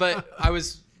okay. So, but I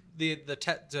was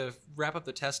to wrap up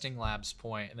the testing labs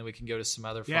point, and then we can go to some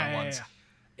other fun ones.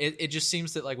 It just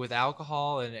seems that, like, with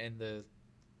alcohol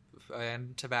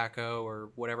and tobacco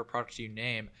or whatever product you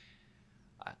name,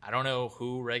 I don't know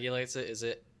who regulates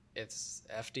it. It's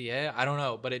FDA? I don't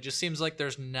know, but it just seems like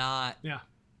there's not. Yeah.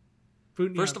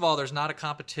 First of all, there's not a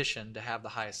competition to have the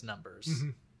highest numbers, Mm-hmm.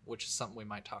 which is something we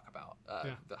might talk about.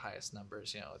 Yeah. The highest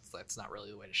numbers, that's not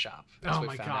really the way to shop. Oh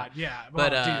my God, yeah. But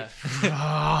dude.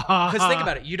 because think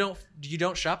about it, you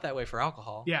don't shop that way for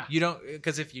alcohol. Yeah. You don't,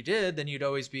 because if you did, then you'd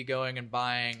always be going and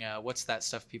buying what's that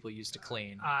stuff people use to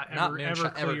clean?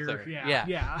 Everclear.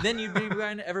 Yeah. Then you'd be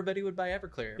buying. Everybody would buy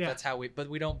Everclear. Yeah. That's how but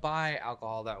we don't buy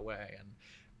alcohol that way, and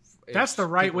That's the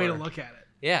right way to look at it.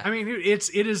 Yeah. I mean,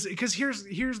 it is because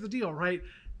here's the deal, right?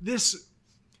 This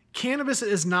cannabis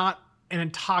is not an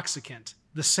intoxicant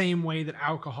the same way that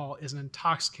alcohol is an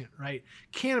intoxicant, right?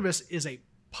 Cannabis is a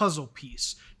puzzle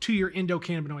piece to your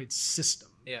endocannabinoid system.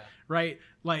 Yeah. Right?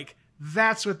 Like,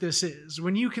 that's what this is.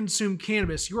 When you consume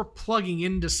cannabis, you're plugging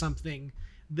into something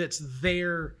that's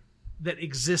there, that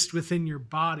exists within your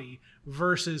body,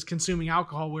 versus consuming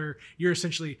alcohol where you're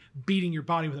essentially beating your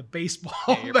body with a baseball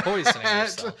Yeah, you're poisoning bat.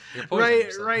 yourself. You're poisoning Right,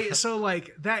 yourself. right. So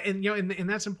like that, and and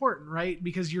that's important, right?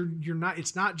 Because you're not.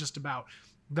 It's not just about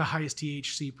the highest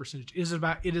THC percentage.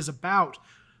 It is about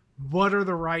what are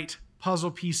the right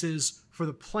puzzle pieces for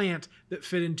the plant that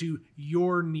fit into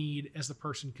your need as the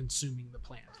person consuming the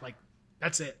plant. Like,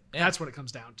 that's it. Yeah. That's what it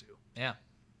comes down to. Yeah.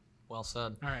 Well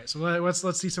said. All right, so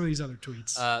let's see some of these other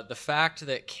tweets. The fact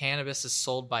that cannabis is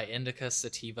sold by Indica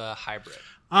Sativa Hybrid.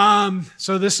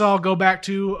 So this all go back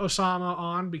to Osama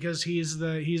on, because he's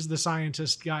the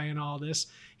scientist guy in all this.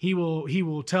 He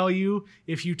will tell you,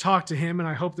 if you talk to him, and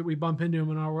I hope that we bump into him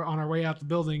on our way out the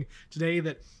building today,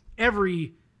 that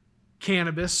every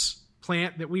cannabis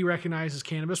plant that we recognize as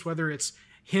cannabis, whether it's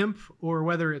hemp or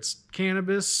whether it's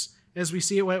cannabis as we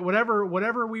see it,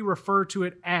 whatever we refer to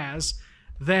it as,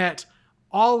 that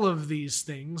all of these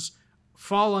things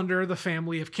fall under the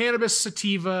family of cannabis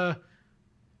sativa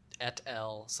Et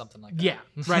al. Something like that. Yeah,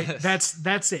 right.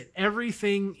 That's it.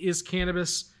 Everything is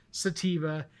cannabis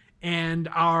sativa, and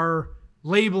our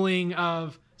labeling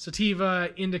of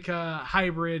sativa, indica,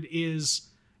 hybrid is,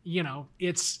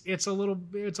 it's a little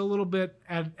bit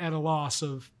at a loss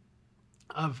of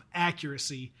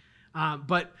accuracy,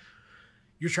 but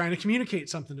you're trying to communicate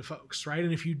something to folks, right?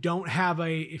 And if you don't have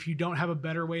a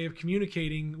better way of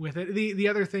communicating with it, the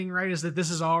other thing, right, is that this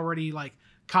is already like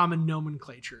common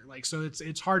nomenclature, like, so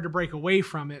it's hard to break away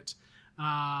from it,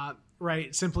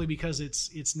 right? Simply because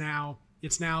it's now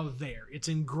there. It's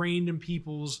ingrained in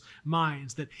people's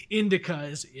minds that indica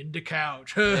is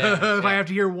couch. If I have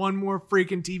to hear one more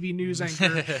freaking TV news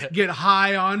anchor get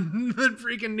high on the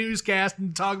freaking newscast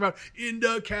and talk about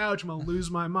couch, I'm gonna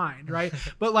lose my mind, right?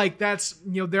 But like, that's,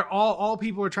 they're all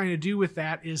people are trying to do with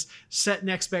that is set an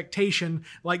expectation,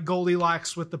 like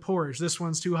Goldilocks with the porridge. This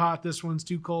one's too hot, this one's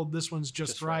too cold, this one's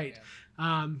just right. Yeah.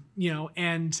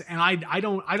 And I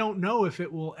don't know if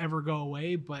it will ever go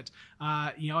away, but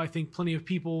I think plenty of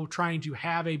people trying to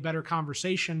have a better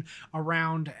conversation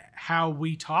around how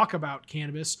we talk about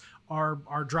cannabis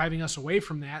are driving us away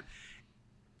from that.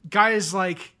 Guys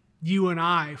like you and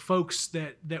I, folks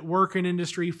that work in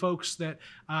industry, folks that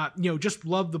just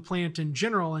love the plant in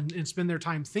general and spend their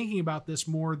time thinking about this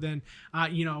more than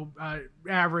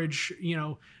average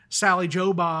Sally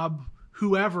Joe Bob,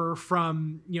 whoever,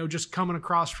 from just coming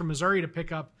across from Missouri to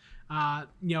pick up a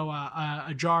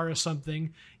jar of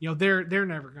something. They're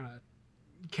never gonna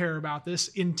care about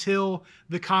this until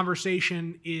the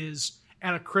conversation is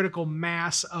at a critical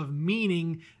mass of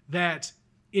meaning that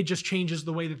it just changes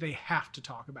the way that they have to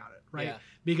talk about it, right? Yeah.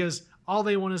 Because all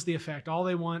they want is the effect. All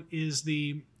they want is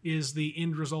the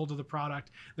end result of the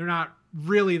product. They're not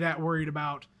really that worried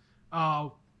about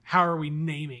how are we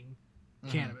naming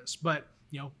cannabis, but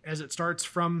as it starts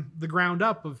from the ground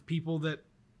up of people that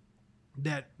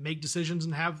that make decisions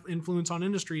and have influence on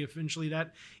industry. Eventually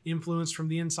that influence from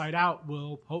the inside out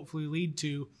will hopefully lead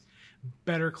to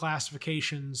better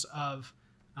classifications of,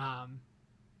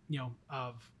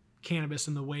 of cannabis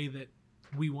in the way that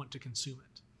we want to consume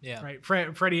it. Yeah.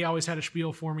 Right. Freddie always had a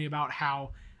spiel for me about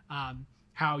how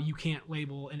you can't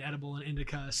label an edible an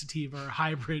indica, a sativa, or a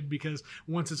hybrid, because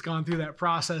once it's gone through that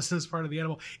process as part of the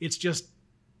edible, it's just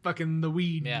fucking the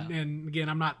weed. Yeah. And again,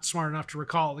 I'm not smart enough to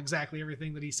recall exactly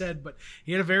everything that he said, but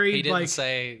he had a very He didn't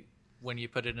say when you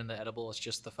put it in the edible, it's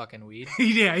just the fucking weed.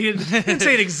 Yeah, he didn't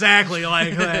say it exactly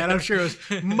like that. I'm sure it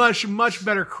was much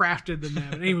better crafted than that.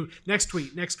 But anyway, next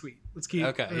tweet. Let's keep.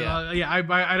 Okay.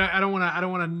 I don't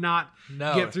want to not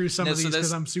get through some of these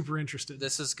because I'm super interested.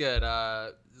 This is good.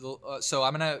 So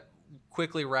I'm gonna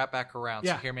quickly wrap back around.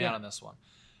 So hear me out on this one.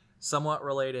 Somewhat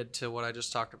related to what I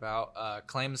just talked about,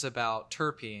 claims about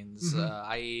terpenes,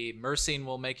 i.e. myrcene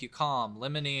will make you calm,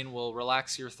 limonene will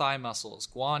relax your thigh muscles,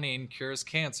 guanine cures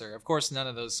cancer. Of course, none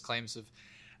of those claims have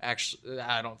actually,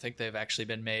 I don't think they've actually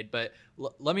been made, but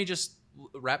let me just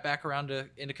wrap back around to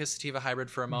indica sativa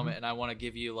hybrid for a moment, and I want to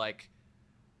give you like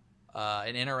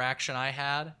an interaction I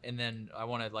had, and then I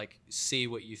want to like see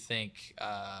what you think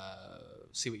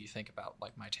about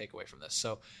like my takeaway from this.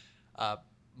 So,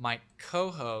 my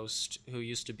co-host, who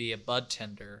used to be a bud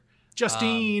tender,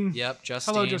 Justine. Yep,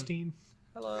 Justine. Hello, Justine.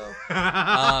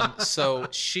 Hello. So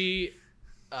she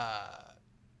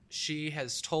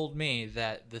has told me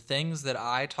that the things that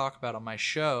I talk about on my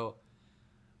show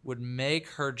would make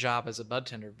her job as a bud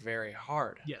tender very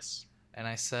hard. Yes. And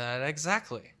I said,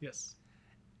 exactly. Yes.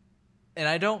 And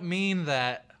I don't mean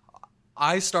that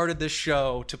I started this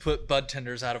show to put bud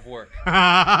tenders out of work.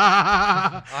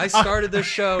 I started this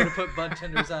show to put bud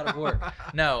tenders out of work.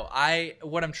 No,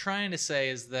 what I'm trying to say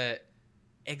is that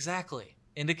exactly.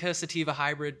 Indica sativa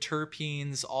hybrid,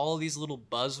 terpenes, all these little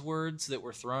buzzwords that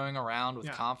we're throwing around with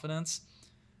confidence,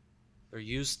 they're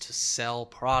used to sell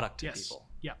product to people.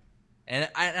 Yeah.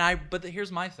 But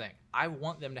here's my thing. I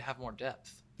want them to have more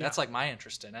depth. That's like my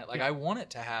interest in it. Like I want it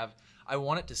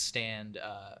to stand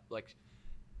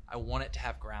I want it to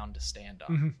have ground to stand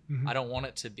on. I don't want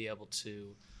it to be able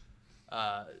to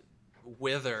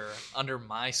wither under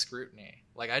my scrutiny.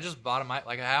 Like I just bought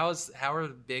how are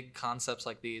big concepts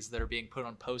like these that are being put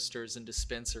on posters in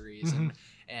dispensaries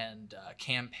and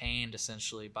campaigned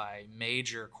essentially by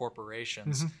major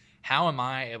corporations? How am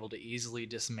I able to easily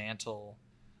dismantle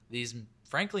these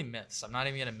frankly myths? I'm not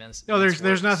even going to miss. No,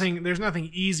 there's nothing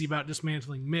easy about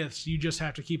dismantling myths. You just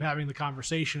have to keep having the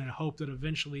conversation and hope that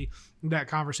eventually that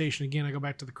conversation, again, I go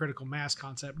back to the critical mass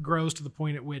concept, grows to the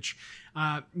point at which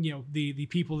the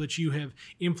people that you have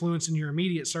influenced in your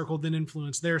immediate circle then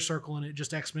influence their circle, and it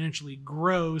just exponentially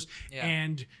grows.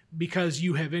 And because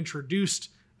you have introduced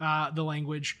the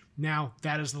language, now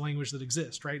that is the language that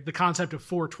exists, right? The concept of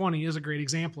 420 is a great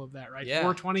example of that, right?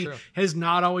 420 has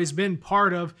not always been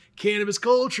part of cannabis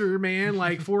culture, man.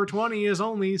 Like 420 is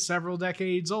only several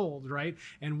decades old, right?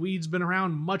 And weed's been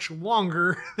around much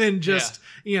longer than just,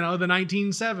 the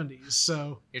 1970s.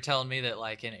 So you're telling me that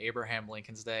like in Abraham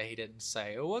Lincoln's day, he didn't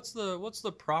say, "Oh, what's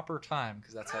the proper time?"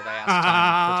 Because that's how they asked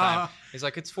time. He's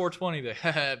like, "It's 420."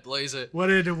 They blaze it. What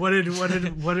did?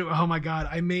 Oh my God!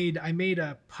 I made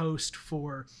a post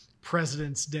for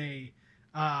President's Day,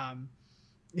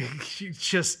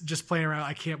 just playing around.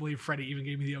 I can't believe Freddie even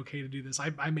gave me the okay to do this.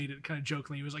 I made it kind of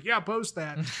jokingly. He was like, "Yeah, post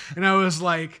that," and I was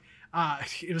like,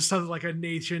 it was something like a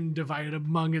nation divided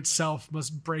among itself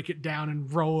must break it down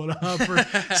and roll it up, or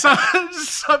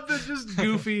something just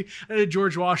goofy. I did a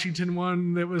George Washington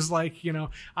one that was like,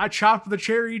 I chopped the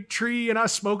cherry tree and I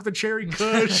smoked the cherry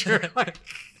kush, or like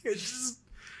it's just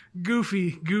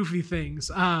goofy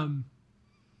things.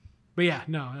 But yeah,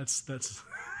 no, that's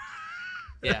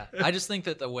yeah. I just think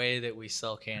that the way that we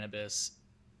sell cannabis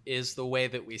is the way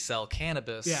that we sell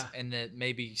cannabis, and that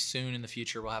maybe soon in the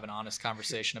future we'll have an honest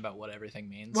conversation about what everything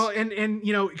means. Well, and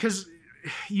because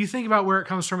you think about where it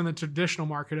comes from in the traditional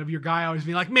market of your guy always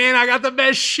being like, "Man, I got the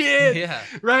best shit,"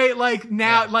 right? Like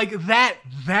now, like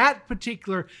that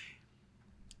particular.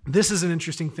 This is an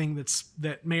interesting thing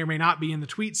that may or may not be in the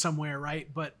tweet somewhere, right?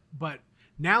 But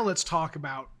now let's talk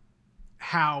about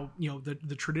how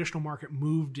the traditional market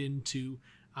moved into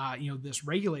this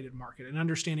regulated market, and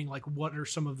understanding like what are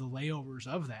some of the layovers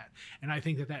of that. And I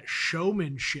think that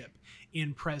showmanship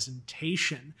in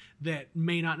presentation that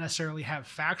may not necessarily have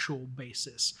factual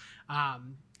basis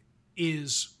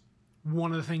is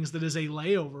one of the things that is a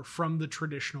layover from the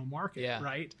traditional market,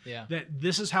 right? Yeah. That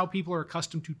this is how people are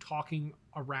accustomed to talking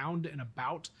around and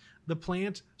about the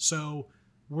plant. So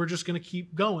we're just going to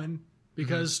keep going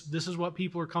because this is what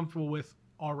people are comfortable with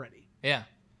already. Yeah.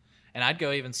 And I'd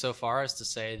go even so far as to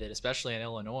say that, especially in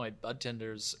Illinois, bud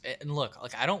tenders, and look,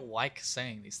 like I don't like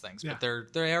saying these things, but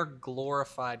they are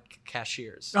glorified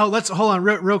cashiers. Oh, let's hold on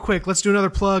real quick. Let's do another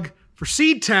plug for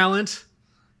Seed Talent.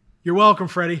 You're welcome,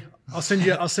 Freddie. I'll send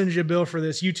you a bill for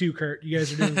this. You too, Kurt. You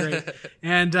guys are doing great.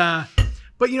 And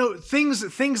but you know,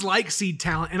 things like Seed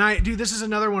Talent, and this is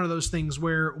another one of those things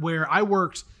where I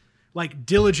worked like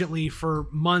diligently for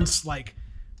months, like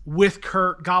with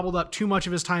Kurt, gobbled up too much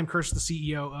of his time. Kurt's the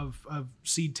CEO of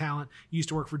Seed Talent. He used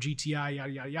to work for GTI,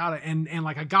 yada, yada, yada. And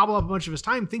like I gobbled up a bunch of his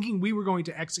time thinking we were going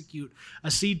to execute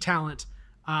a Seed Talent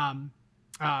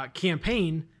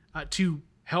campaign to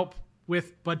help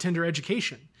with bud tender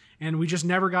education. And we just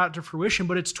never got it to fruition.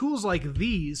 But it's tools like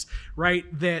these, right,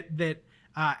 that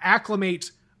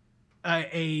acclimate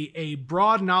a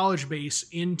broad knowledge base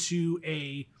into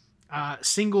a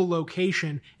single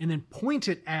location and then point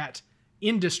it at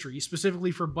industry,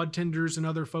 specifically for bud tenders and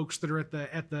other folks that are at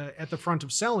the front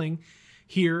of selling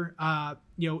here.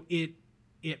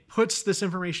 It puts this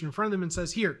information in front of them and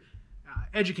says, here,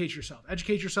 educate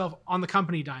yourself on the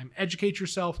company dime, educate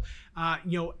yourself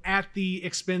at the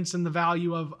expense and the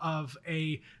value of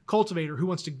a cultivator who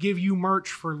wants to give you merch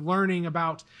for learning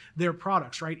about their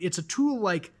products, right? It's a tool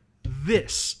like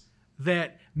this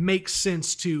that makes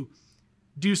sense to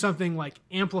do something like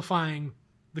amplifying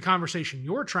the conversation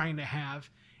you're trying to have,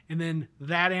 and then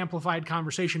that amplified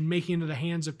conversation making into the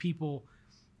hands of people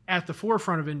at the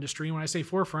forefront of industry. And when I say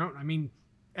forefront, I mean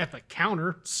at the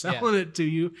counter, selling it to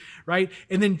you, right?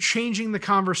 And then changing the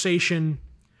conversation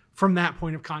from that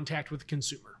point of contact with the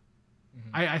consumer. Mm-hmm.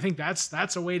 I think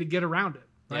that's a way to get around it,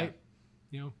 right?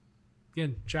 Yeah.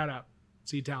 Again, shout out,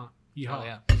 Seed Talent. Yeehaw.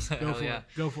 Yeah.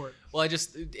 Go for it. Well, I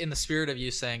just, in the spirit of you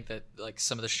saying that like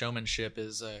some of the showmanship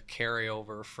is a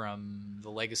carryover from the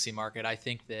legacy market, I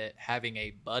think that having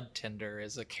a bud tender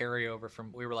is a carryover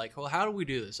from, we were like, well, how do we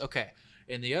do this? Okay.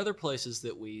 In the other places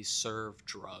that we serve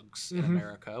drugs in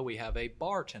America, we have a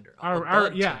bartender.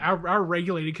 Our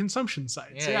regulated consumption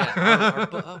sites. We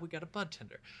got a bud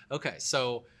tender. Okay.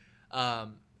 So,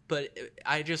 but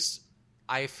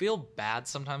I feel bad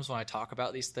sometimes when I talk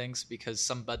about these things because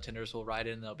some bud tenders will write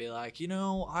in and they'll be like,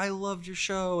 I loved your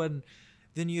show, and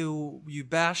then you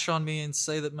bash on me and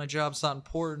say that my job's not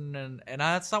important, and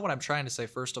that's not what I'm trying to say,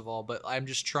 first of all, but I'm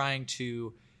just trying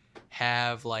to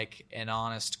have like an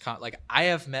honest like I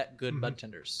have met good bud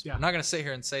tenders. I'm not going to sit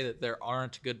here and say that there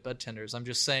aren't good bud tenders. I'm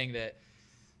just saying that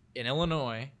in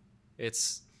Illinois,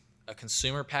 it's a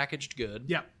consumer packaged good.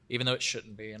 Yeah. Even though it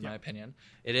shouldn't be, in my opinion.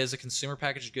 It is a consumer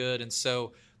packaged good, and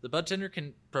so the bud tender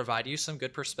can provide you some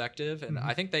good perspective, and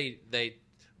I think they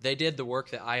did the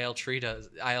work that IL Trees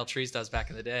does back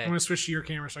in the day. I'm going to switch to your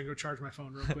camera so I can go charge my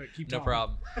phone real quick. Keep talking. No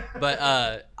problem.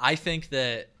 But I think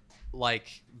that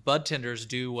like bud tenders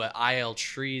do what IL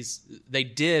Trees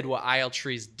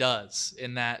does,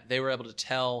 in that they were able to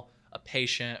tell a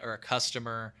patient or a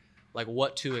customer like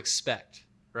what to expect,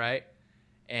 right?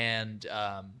 And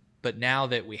but now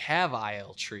that we have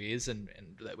IL Trees and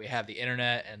that we have the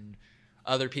internet and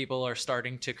other people are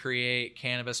starting to create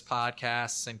cannabis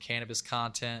podcasts and cannabis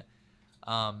content,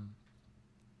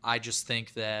 I just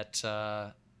think that,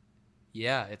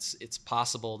 it's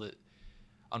possible that,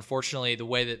 unfortunately, the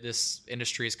way that this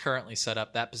industry is currently set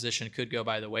up, that position could go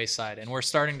by the wayside. And we're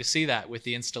starting to see that with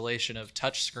the installation of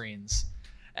touch screens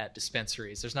at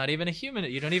dispensaries. There's not even a human.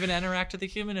 You don't even interact with a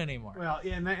human anymore. Well,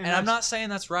 yeah, and I'm not saying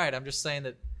that's right. I'm just saying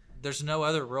that there's no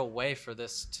other real way for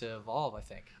this to evolve, I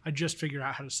think. I just figured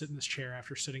out how to sit in this chair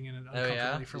after sitting in it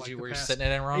uncomfortably for like the past. Were you sitting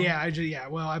in it wrong? Yeah,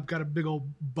 well, I've got a big old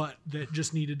butt that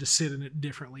just needed to sit in it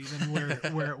differently than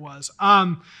where it was.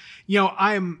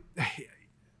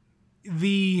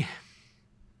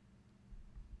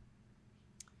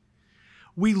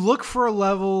 We look for a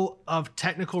level of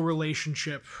technical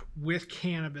relationship with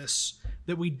cannabis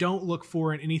that we don't look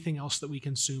for in anything else that we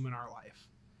consume in our life,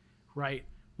 right?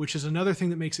 Which is another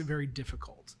thing that makes it very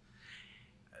difficult.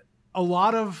 A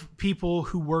lot of people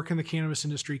who work in the cannabis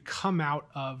industry come out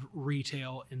of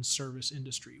retail and service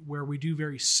industry, where we do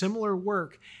very similar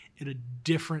work at a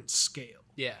different scale.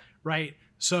 Yeah. Right?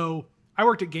 So I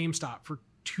worked at GameStop for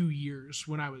 2 years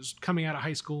when I was coming out of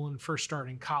high school and first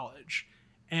starting college.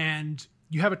 And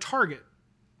you have a target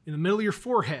in the middle of your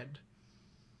forehead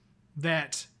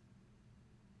that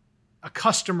a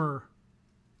customer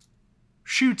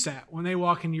shoots at when they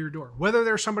walk into your door, whether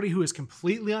they're somebody who is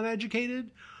completely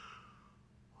uneducated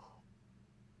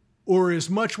or is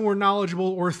much more knowledgeable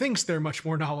or thinks they're much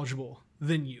more knowledgeable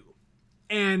than you.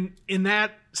 And in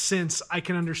that sense, I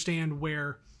can understand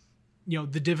where,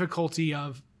 the difficulty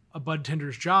of a bud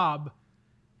tender's job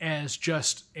as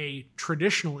just a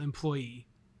traditional employee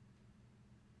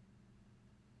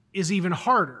is even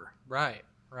harder. Right.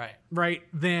 Right.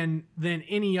 Than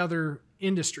any other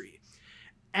industry.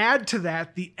 Add to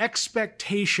that the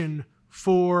expectation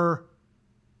for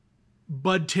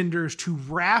bud tenders to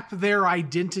wrap their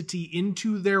identity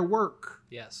into their work.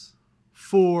 Yes.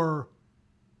 For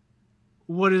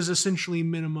what is essentially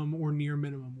minimum or near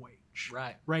minimum wage.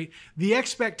 Right. Right. The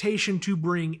expectation to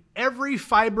bring every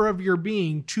fiber of your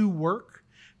being to work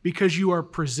because you are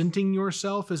presenting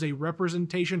yourself as a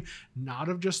representation, not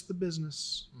of just the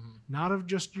business, not of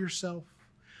just yourself,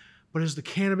 but as the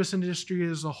cannabis industry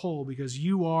as a whole, because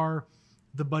you are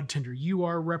the bud tender. You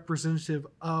are representative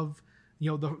of,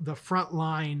 the front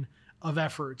line of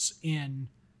efforts in,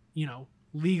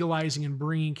 legalizing and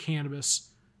bringing cannabis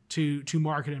to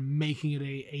market and making it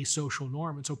a social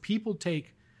norm. And so people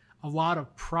take a lot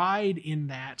of pride in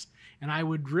that. And I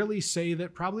would really say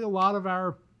that probably a lot of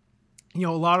our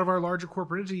larger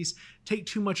corporate entities take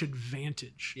too much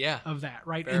advantage of that,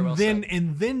 right?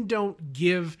 And then don't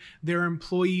give their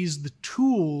employees the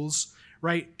tools,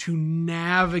 right, to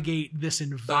navigate this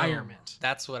environment.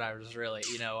 That's what I was really,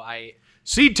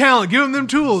 Seed talent, give them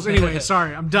tools. Anyway,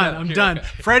 sorry, I'm done. I'm done. Okay.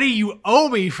 Freddie, you owe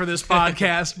me for this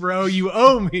podcast, bro. You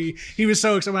owe me. He was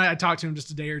so excited. I talked to him just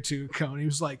a day or two ago, and he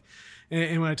was like,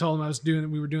 and when I told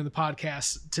him we were doing the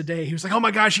podcast today, he was like, "Oh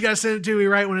my gosh, you gotta send it to me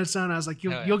right when it's done." I was like,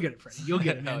 "You'll get it, Freddie. You'll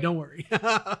get it, man. Don't worry."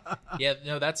 Yeah,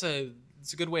 no, that's a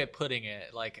good way of putting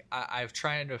it. Like I've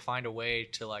tried to find a way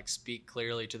to like speak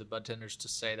clearly to the bud tenders to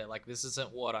say that like this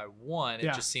isn't what I want.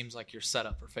 It just seems like you're set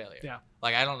up for failure. Yeah.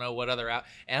 Like I don't know what other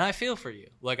and I feel for you.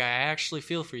 Like I actually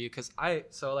feel for you because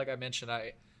like I mentioned,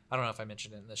 I don't know if I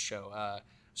mentioned it in this show. I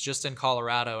was just in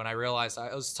Colorado and I realized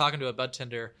I was talking to a bud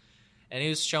tender. And he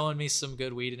was showing me some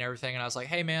good weed and everything. And I was like,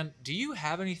 hey, man, do you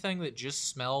have anything that just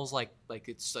smells like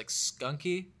it's like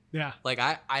skunky? Yeah. Like,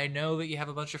 I know that you have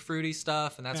a bunch of fruity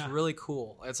stuff, and that's really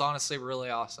cool. It's honestly really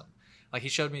awesome. Like, he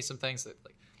showed me some things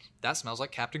that smells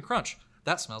like Captain Crunch.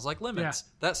 That smells like lemons.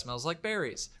 Yeah. That smells like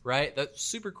berries, right? That's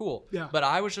super cool. Yeah. But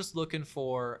I was just looking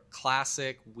for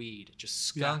classic weed,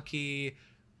 just skunky,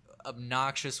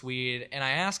 obnoxious weed. And I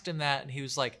asked him that, and he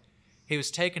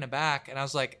was taken aback. And I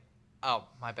was like, oh,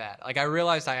 my bad. Like, I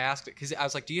realized I asked it because I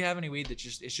was like, do you have any weed that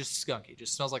it's just skunky? It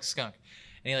just smells like skunk.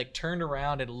 And he like turned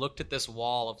around and looked at this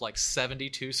wall of like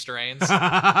 72 strains.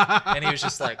 And he was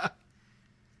just like,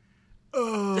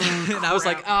 oh, and I was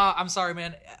like, oh, I'm sorry,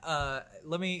 man. I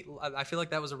feel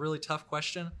like that was a really tough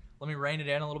question. Let me rein it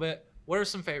in a little bit. What are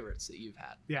some favorites that you've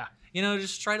had? Yeah.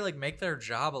 Just try to like make their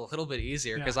job a little bit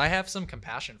easier because I have some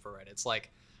compassion for it. It's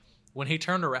like when he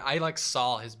turned around, I like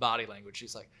saw his body language.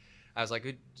 He's like, I was like,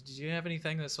 "Did you have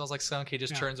anything that smells like skunk?" He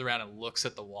just turns around and looks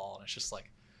at the wall, and it's just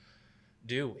like,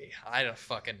 "Do we? I don't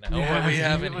fucking know what we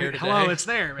have in here today." Hello, it's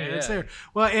there, man. Yeah. It's there.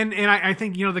 Well, and I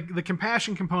think the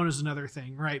compassion component is another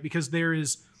thing, right? Because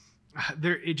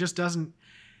it just doesn't.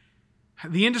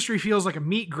 The industry feels like a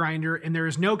meat grinder, and there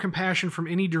is no compassion from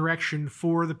any direction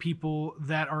for the people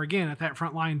that are, again, at that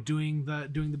front line doing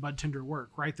the bud tender work,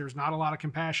 right? There's not a lot of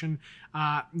compassion,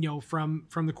 from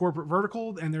the corporate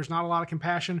vertical, and there's not a lot of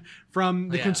compassion from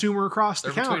the consumer across the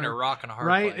counter. They're between a rock and a hard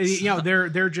right?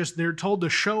 place. They're told to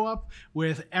show up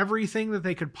with everything that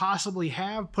they could possibly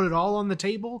have, put it all on the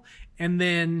table, and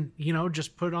then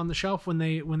just put it on the shelf when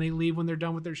they leave, when they're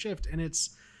done with their shift, and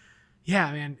it's.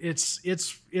 Yeah, man,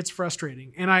 it's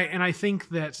frustrating. And I think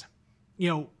that,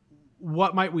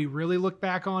 what might we really look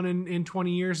back on in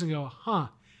 20 years and go,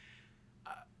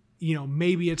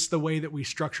 maybe it's the way that we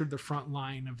structured the front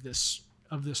line of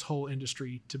this whole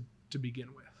industry to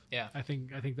begin with. Yeah. I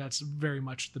think that's very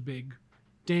much the big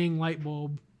dang light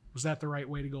bulb. Was that the right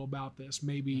way to go about this?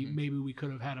 Maybe we could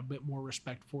have had a bit more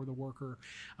respect for the worker,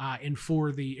 and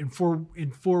for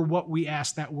what we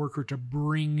ask that worker to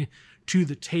bring to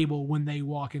the table when they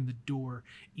walk in the door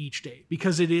each day,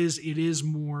 because it is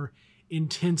more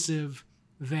intensive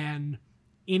than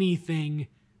anything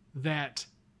that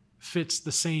fits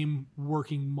the same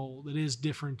working mold. It is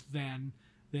different than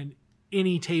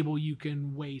any table you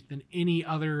can wait, than any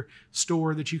other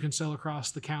store that you can sell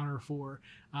across the counter for.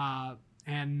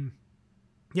 And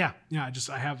I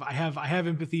have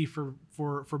empathy for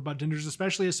bud tenders,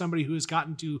 especially as somebody who has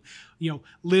gotten to,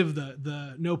 live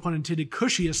the no pun intended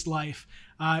cushiest life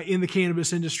in the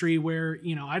cannabis industry, where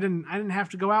I didn't have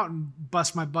to go out and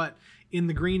bust my butt in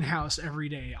the greenhouse every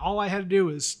day. All I had to do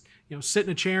was sit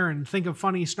in a chair and think of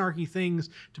funny, snarky things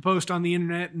to post on the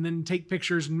internet, and then take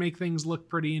pictures and make things look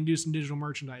pretty and do some digital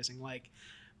merchandising. Like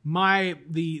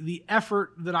the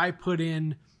effort that I put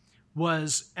in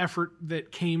was effort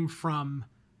that came from,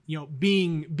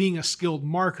 being a skilled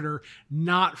marketer,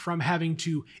 not from having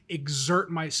to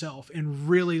exert myself and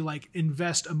really like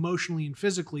invest emotionally and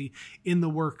physically in the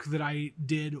work that I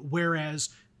did. Whereas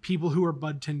people who are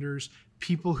bud tenders,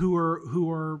 people who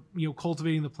are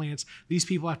cultivating the plants, these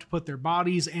people have to put their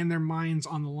bodies and their minds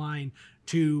on the line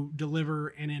to deliver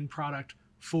an end product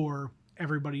for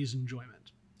everybody's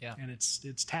enjoyment. Yeah. And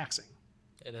it's taxing.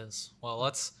 It is. Well,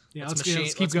 let's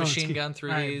keep going. Machine gun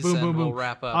through right, these, boom, and boom, we'll boom.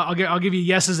 wrap up. I'll give you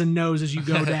yeses and nos as you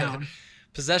go down.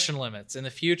 Possession limits. In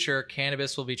the future,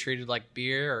 cannabis will be treated like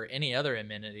beer or any other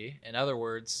amenity. In other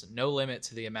words, no limit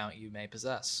to the amount you may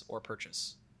possess or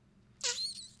purchase.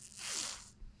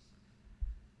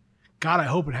 God, I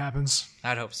hope it happens.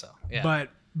 I'd hope so. Yeah.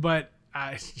 But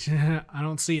I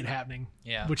don't see it happening.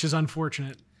 Yeah. Which is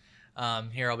unfortunate.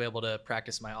 Here I'll be able to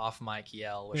practice my off-mic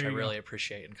yell, which I There you really go.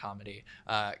 appreciate in comedy.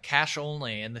 Cash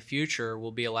only in the future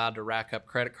will be allowed to rack up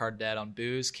credit card debt on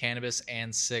booze, cannabis,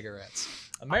 and cigarettes.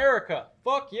 America,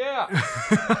 fuck yeah!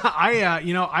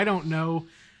 I don't know.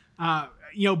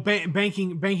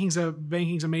 Banking's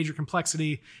a major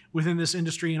complexity within this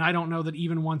industry, and I don't know that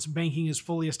even once banking is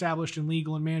fully established and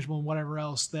legal and manageable and whatever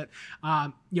else that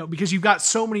because you've got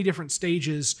so many different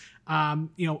stages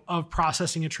of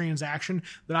processing a transaction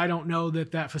that I don't know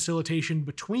that facilitation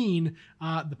between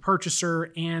the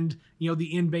purchaser and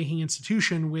the in-banking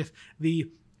institution with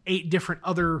the 8 different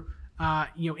other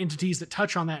entities that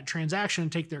touch on that transaction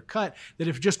and take their cut, that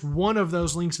if just one of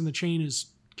those links in the chain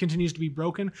continues to be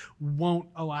broken, won't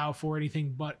allow for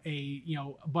anything but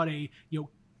a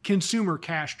consumer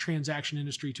cash transaction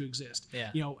industry to exist.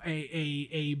 Yeah.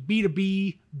 A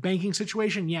B2B banking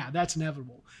situation, yeah, that's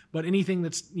inevitable. But anything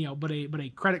that's but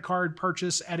a credit card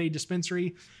purchase at a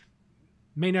dispensary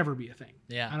may never be a thing.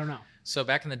 Yeah. I don't know. So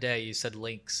back in the day, you said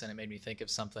links, and it made me think of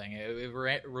something. It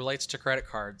relates to credit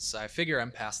cards. I figure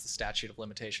I'm past the statute of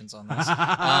limitations on this.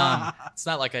 It's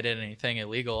not like I did anything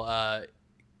illegal.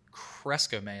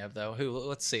 Cresco may have, though.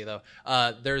 Let's see, though.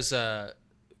 There's a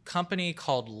company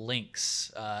called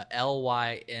Lynx,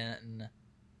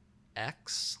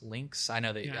 Lynx. Lynx. I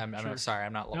know that. Yeah, I'm sure. sorry.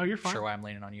 I'm not No, you're fine. sure why I'm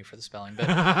leaning on you for the spelling, but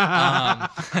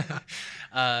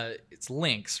it's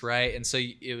Lynx, right? And so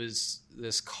it was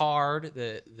this card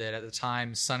that at the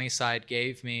time Sunnyside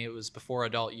gave me. It was before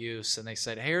adult use, and they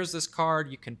said, "Here's this card.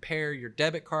 You can pair your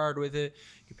debit card with it.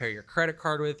 You can pair your credit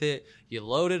card with it. You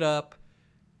load it up.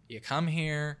 You come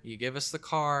here, you give us the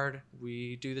card,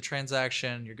 we do the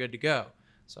transaction, you're good to go."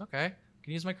 So, okay, I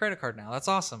can use my credit card now. That's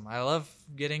awesome. I love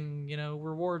getting,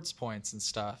 rewards points and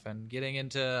stuff, and getting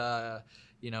into,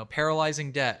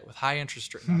 paralyzing debt with high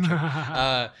interest rate. No, I'm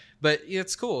joking. But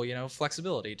it's cool,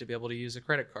 flexibility to be able to use a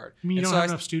credit card. I mean, you And don't so have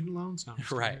enough student loans? No, I'm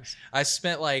just Right. curious. I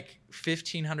spent like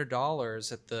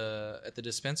 $1,500 at the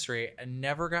dispensary and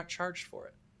never got charged for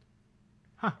it.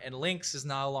 Huh. And Lynx is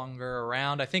no longer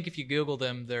around. I think if you Google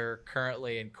them, they're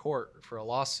currently in court for a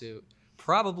lawsuit,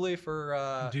 probably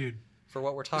for Dude. for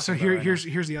what we're talking So about. here's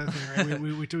the other thing, right?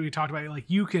 we talked about it. Like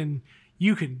you can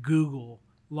Google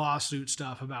lawsuit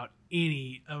stuff about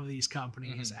any of these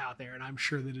companies out there, and I'm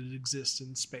sure that it exists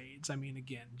in spades. I mean,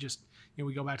 again, just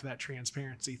we go back to that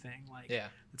transparency thing, like Yeah.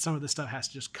 that some of this stuff has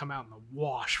to just come out in the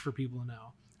wash for people to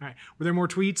know. All right, were there more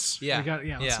tweets? Yeah.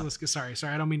 Let's get. Sorry,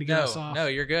 I don't mean to get us off. No,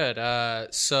 you're good.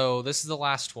 So this is the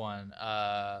last one.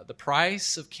 The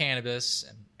price of cannabis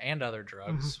and other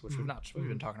drugs, which we've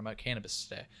been talking about cannabis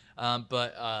today.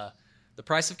 But the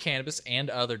price of cannabis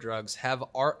and other drugs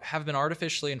have been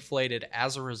artificially inflated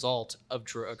as a result of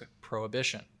drug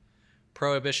prohibition.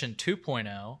 Prohibition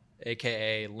 2.0,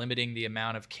 aka limiting the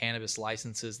amount of cannabis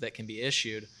licenses that can be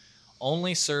issued,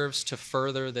 only serves to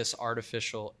further this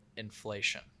artificial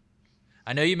inflation.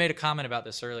 I know you made a comment about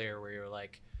this earlier where you were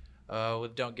like, "Oh,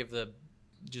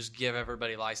 just give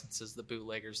everybody licenses, the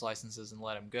bootleggers licenses, and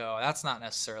let them go." That's not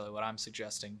necessarily what I'm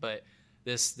suggesting, but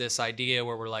this idea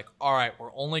where we're like, all right,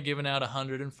 we're only giving out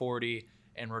 140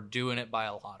 and we're doing it by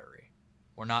a lottery.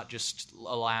 We're not just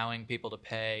allowing people to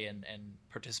pay and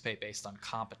participate based on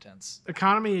competence.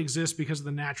 Economy exists because of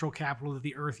the natural capital that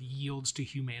the earth yields to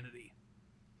humanity.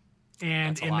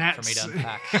 And That's a in lot that for me to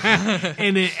unpack.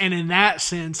 and in that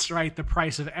sense, right, the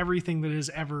price of everything that has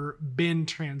ever been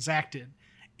transacted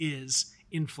is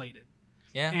inflated.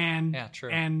 Yeah. And yeah,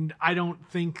 true. And I don't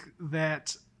think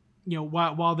that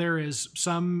while there is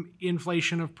some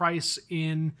inflation of price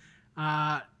in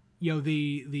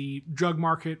the drug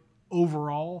market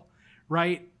overall,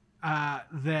 right,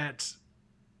 that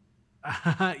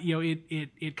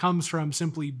it comes from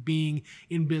simply being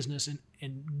in business and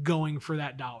going for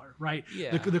that dollar, right?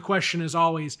 Yeah. The question is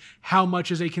always, how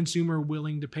much is a consumer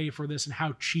willing to pay for this, and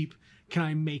how cheap can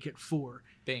I make it for?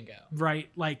 Bingo. Right?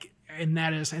 Like, and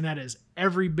that is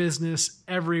every business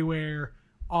everywhere,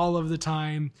 all of the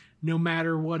time, no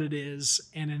matter what it is.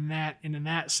 And in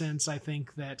that sense, I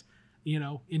think that,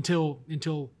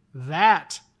 until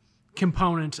that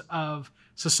component of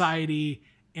society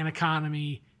and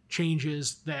economy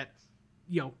changes, that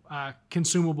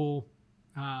consumable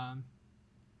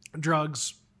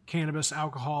drugs, cannabis,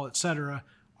 alcohol, etc.,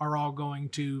 are all going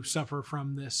to suffer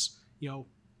from this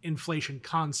inflation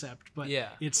concept. But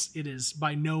it is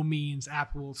by no means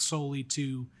applicable solely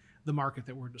to the market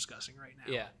that we're discussing right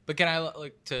now. Yeah, but can I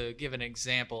like to give an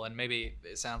example, and maybe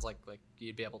it sounds like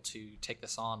you'd be able to take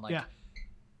this on.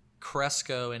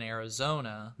 Cresco in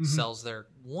Arizona sells their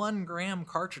 1 gram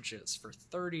cartridges for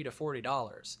 $30 to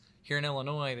 $40. Here in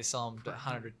Illinois, they sell them to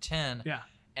 $110. Yeah.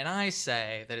 And I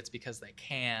say that it's because they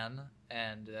can,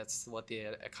 and that's what the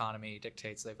economy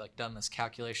dictates. They've done this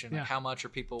calculation, how much are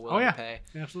people willing to pay.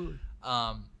 Absolutely.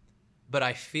 But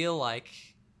I feel like,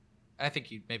 I think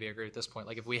you maybe agree at this point,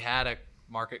 if we had a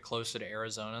market closer to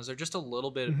Arizona's, they're just a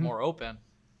little bit more open,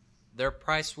 their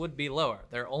price would be lower.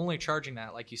 They're only charging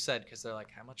that, like you said, because they're like,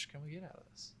 how much can we get out of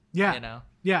this? Yeah.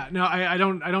 Yeah. No, I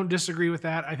don't disagree with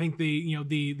that. I think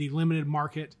the limited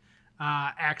market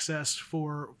access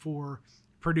for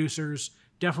producers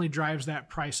definitely drives that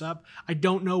price up. I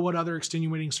don't know what other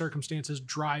extenuating circumstances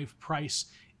drive price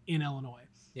in Illinois.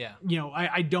 Yeah.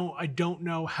 I don't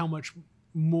know how much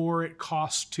more it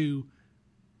costs to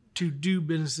do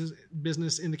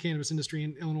business in the cannabis industry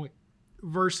in Illinois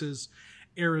versus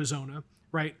Arizona,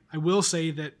 right? I will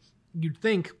say that you'd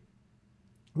think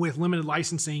with limited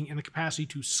licensing and the capacity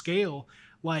to scale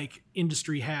like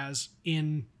industry has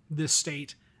in this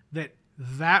state,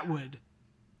 that would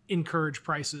encourage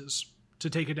prices to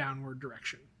take a downward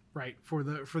direction, right, for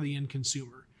the end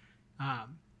consumer.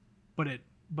 But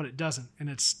it doesn't, and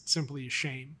it's simply a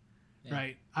shame. Yeah.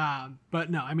 Right. But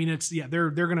no, I mean,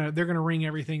 they're going to wring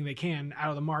everything they can out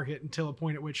of the market until a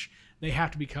point at which they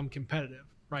have to become competitive.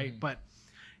 Right. But,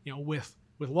 with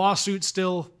lawsuits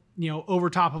still, over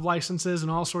top of licenses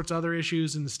and all sorts of other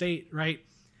issues in the state, right.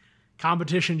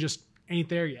 Competition just ain't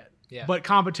there yet. Yeah. But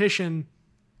competition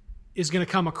is going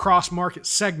to come across market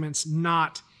segments,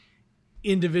 not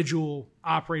individual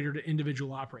operator to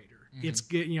individual operator. It's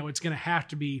going to have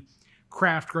to be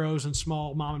craft grows and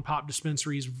small mom and pop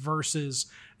dispensaries versus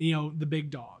the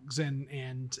big dogs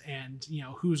and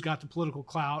who's got the political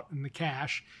clout and the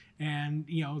cash and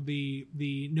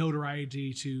the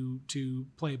notoriety to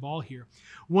play ball here.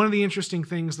 One of the interesting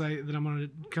things that I'm going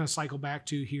to kind of cycle back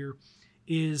to here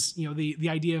is the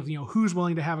idea of who's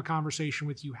willing to have a conversation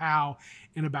with you, how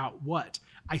and about what.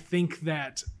 I think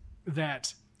that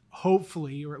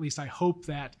hopefully, or at least I hope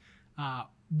that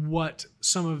what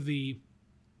some of the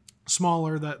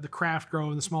smaller, the craft grow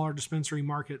and the smaller dispensary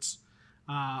markets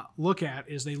look at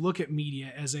is they look at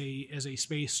media as a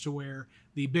space to where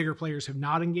the bigger players have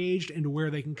not engaged and to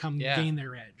where they can come gain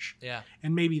their edge. Yeah.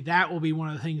 And maybe that will be one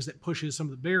of the things that pushes some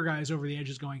of the bigger guys over the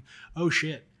edges going, oh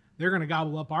shit, they're going to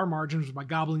gobble up our margins by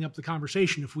gobbling up the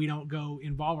conversation if we don't go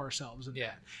involve ourselves in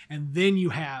that. And then you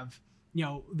have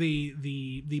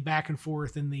the back and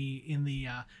forth in the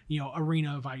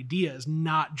arena of ideas,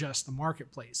 not just the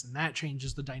marketplace, and that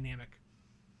changes the dynamic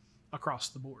across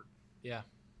the board. Yeah.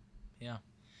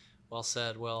 Well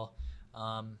said. Well,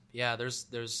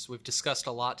 there's we've discussed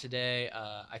a lot today.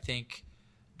 I think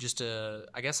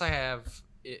I guess I have,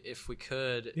 if we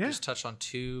could just touch on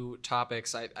 2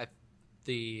 topics. Have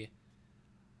you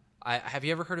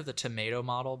ever heard of the tomato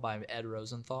model by Ed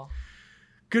Rosenthal?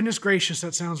 Goodness gracious,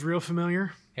 that sounds real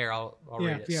familiar. Here, I'll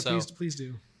read it. Yeah, please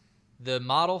do. The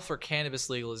model for cannabis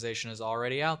legalization is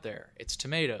already out there. It's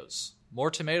tomatoes.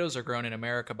 More tomatoes are grown in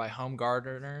America by home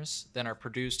gardeners than are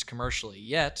produced commercially.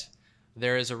 Yet,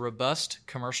 there is a robust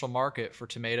commercial market for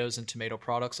tomatoes and tomato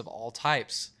products of all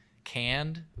types.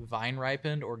 Canned,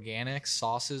 vine-ripened, organic,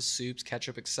 sauces, soups,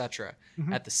 ketchup, etc.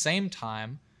 At the same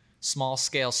time,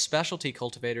 small-scale specialty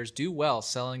cultivators do well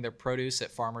selling their produce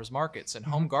at farmers markets, and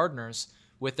home gardeners,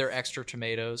 with their extra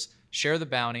tomatoes, share the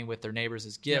bounty with their neighbors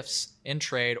as gifts in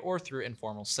trade or through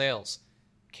informal sales.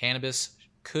 Cannabis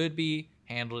could be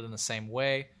handled in the same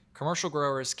way. Commercial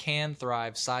growers can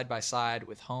thrive side by side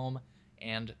with home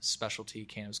and specialty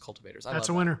cannabis cultivators. That's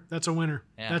a winner. That's a winner.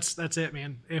 Yeah. That's it,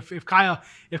 man. If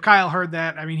Kyle heard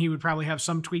that, I mean, he would probably have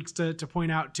some tweaks to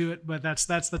point out to it, but that's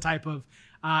the type of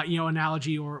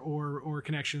analogy or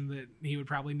connection that he would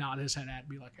probably nod his head at and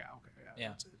be like,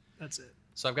 yeah, that's it.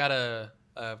 So I've got a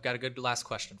good last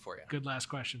question for you. Good last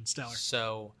question. Stellar.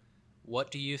 So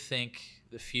what do you think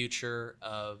the future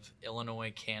of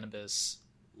Illinois cannabis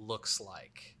looks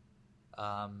like?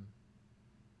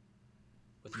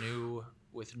 With new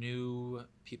with new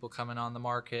people coming on the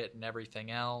market and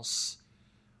everything else,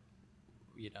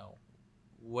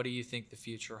 what do you think the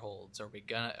future holds?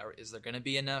 Is there gonna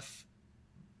be enough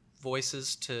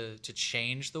voices to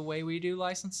change the way we do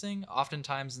licensing?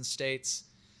 Oftentimes in states,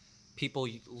 people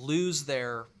lose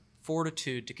their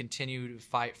fortitude to continue to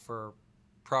fight for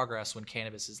progress when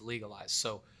cannabis is legalized.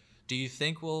 So do you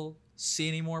think we'll see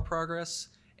any more progress,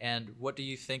 and what do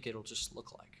you think it'll just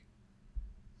look like?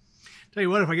 Tell you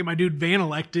what, if I get my dude Van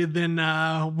elected, then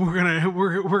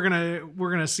we're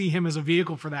gonna see him as a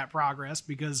vehicle for that progress,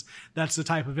 because that's the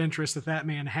type of interest that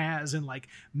man has in like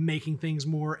making things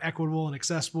more equitable and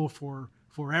accessible for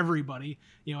everybody,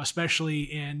 especially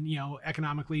in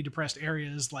economically depressed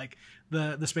areas like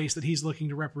the space that he's looking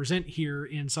to represent here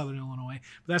in Southern Illinois.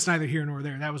 But that's neither here nor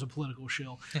there. That was a political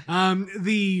shill. I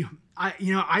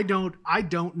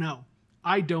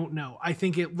don't know. I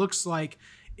think it looks like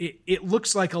it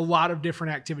looks like a lot of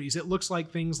different activities. It looks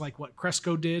like things like what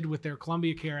Cresco did with their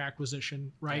Columbia Care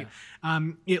acquisition, right?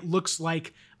 Yeah. It looks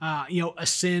like,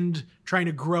 Ascend trying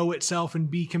to grow itself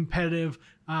and be competitive,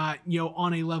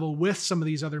 on a level with some of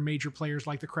these other major players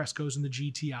like the Crescos and the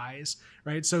GTIs,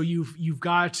 right? So you've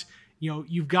got your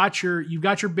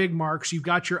big marks, you've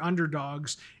got your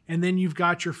underdogs, and then you've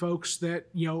got your folks that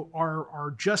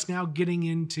are just now getting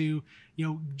into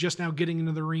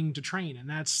the ring to train, and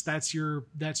that's your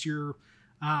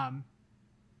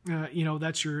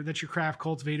craft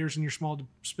cultivators and your small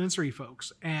dispensary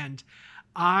folks. And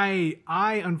I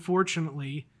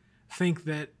unfortunately think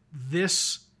that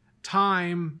this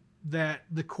time that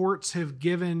the courts have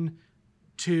given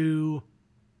to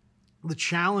the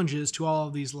challenges to all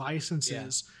of these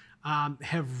licenses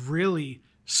have really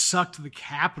sucked the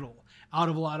capital out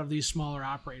of a lot of these smaller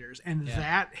operators, and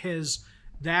that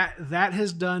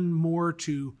has done more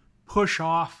to push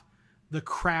off the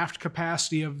craft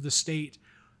capacity of the state,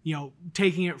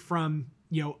 taking it from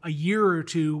a year or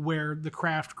two where the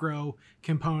craft grow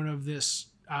component of this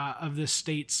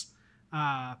state's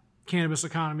cannabis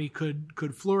economy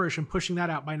could flourish, and pushing that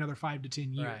out by another 5 to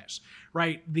 10 years.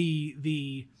 Right.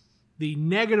 The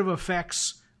negative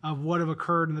effects of what have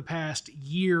occurred in the past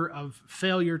year of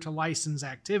failure to license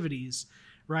activities,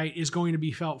 right, is going to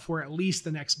be felt for at least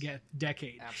the next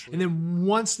decade. Absolutely. And then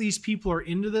once these people are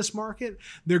into this market,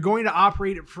 they're going to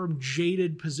operate it from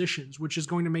jaded positions, which is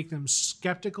going to make them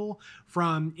skeptical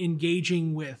from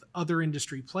engaging with other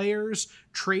industry players,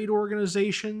 trade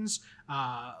organizations,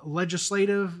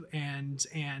 legislative and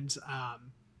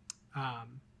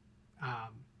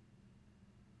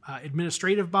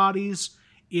administrative bodies.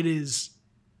 It is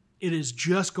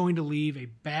just going to leave a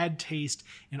bad taste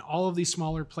in all of these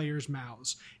smaller players'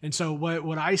 mouths. And so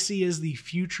what I see as the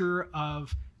future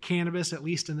of cannabis, at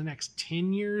least in the next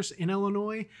 10 years in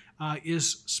Illinois,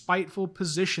 is spiteful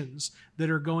positions that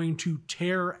are going to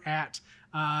tear at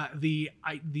the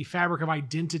fabric of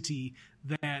identity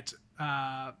that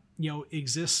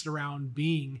exists around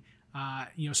being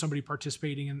somebody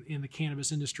participating in the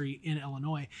cannabis industry in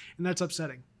Illinois, and that's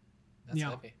upsetting. That's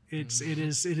heavy. It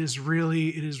is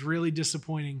really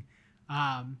disappointing,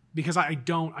 because I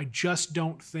just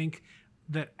don't think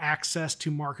that access to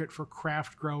market for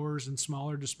craft growers and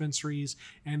smaller dispensaries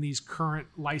and these current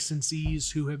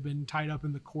licensees who have been tied up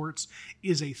in the courts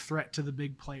is a threat to the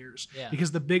big players. Yeah.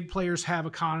 Because the big players have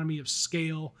economy of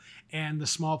scale and the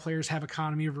small players have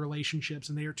economy of relationships,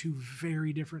 and they are two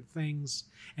very different things,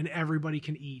 and everybody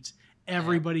can eat.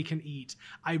 Everybody can eat.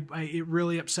 It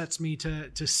really upsets me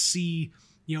to see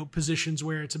positions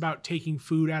where it's about taking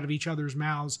food out of each other's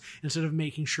mouths instead of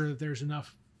making sure that there's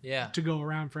enough to go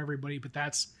around for everybody. But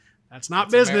that's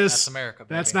not business. That's America,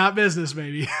 baby. That's not business,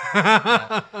 baby.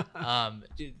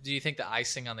 Do you think the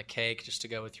icing on the cake, just to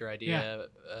go with your idea,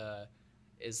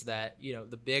 is that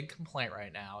the big complaint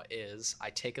right now is I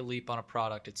take a leap on a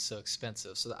product, it's so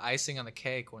expensive. So the icing on the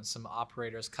cake, when some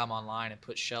operators come online and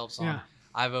put shelves on,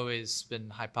 I've always been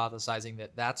hypothesizing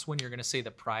that that's when you're going to see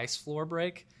the price floor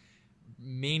break,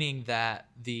 meaning that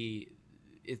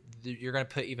you're going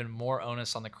to put even more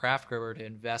onus on the craft grower to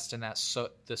invest in that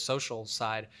the social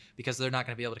side, because they're not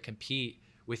going to be able to compete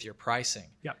with your pricing.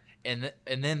 Yep. And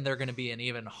then they're going to be an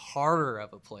even harder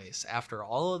of a place after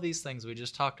all of these things we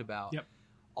just talked about. Yep.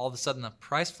 All of a sudden the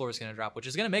price floor is going to drop, which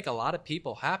is going to make a lot of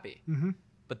people happy. Mm-hmm.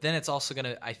 But then it's also going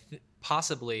to,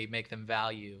 possibly make them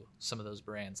value some of those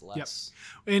brands less.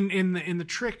 Yep. And the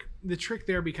trick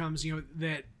there becomes,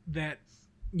 that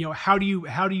how do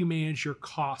you manage your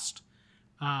cost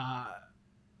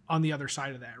on the other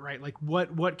side of that, right? Like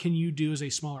what can you do as a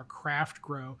smaller craft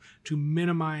grow to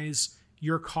minimize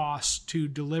your costs to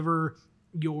deliver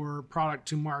your product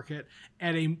to market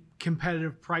at a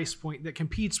competitive price point that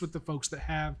competes with the folks that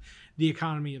have the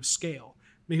economy of scale.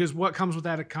 Because what comes with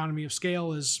that economy of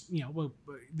scale is,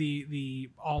 the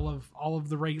all of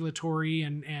the regulatory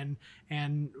and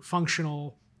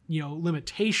functional,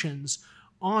 limitations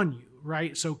on you,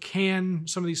 right? So can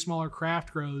some of these smaller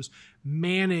craft grows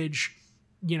manage,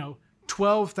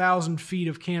 12,000 feet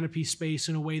of canopy space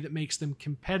in a way that makes them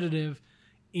competitive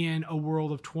in a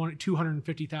world of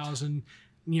 250,000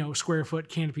 square foot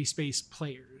canopy space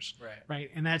players, right?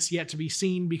 And that's yet to be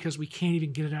seen because we can't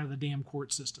even get it out of the damn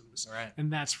court systems, right?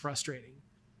 And that's frustrating,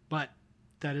 but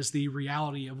that is the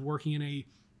reality of working in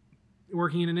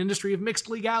an industry of mixed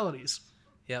legalities.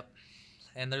 Yep.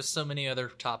 And there's so many other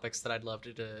topics that I'd love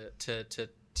to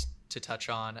touch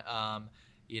on.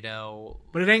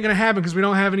 But it ain't gonna happen because we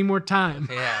don't have any more time.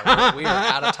 Yeah, we are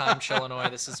out of time, Chillinois.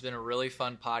 This has been a really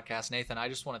fun podcast. Nathan, I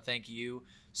just want to thank you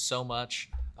so much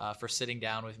for sitting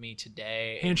down with me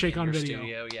today. Handshake in on your video.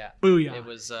 Studio. Yeah. Booyah. It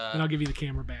was. And I'll give you the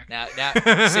camera back. Now,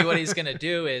 see what he's gonna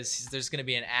do is there's gonna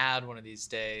be an ad one of these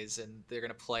days, and they're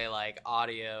gonna play like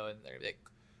audio, and they're like,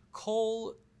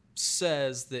 Cole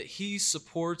says that he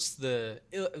supports the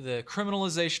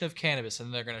criminalization of cannabis,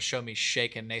 and they're going to show me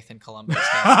shaking Nathan Colombo's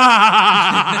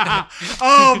hand.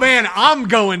 Oh man, I'm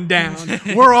going down.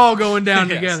 We're all going down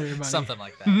together, buddy. Something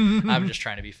like that. I'm just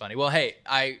trying to be funny. Well, hey,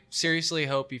 I seriously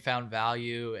hope you found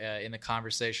value in the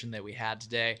conversation that we had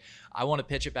today. I want to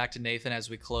pitch it back to Nathan as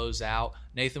we close out.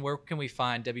 Nathan, where can we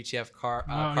find WTF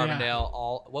Carbondale?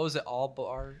 All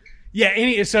bar?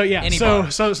 Yeah.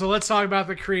 So let's talk about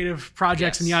the creative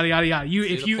projects and yada yada yada.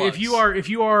 If you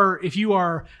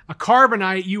are a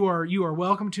Carbonite, you are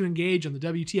welcome to engage on the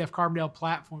WTF Carbondale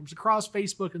platforms across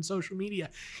Facebook and social media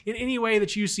in any way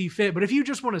that you see fit. But if you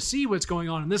just want to see what's going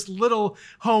on in this little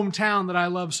hometown that I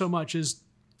love so much, is,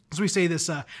 as we say, this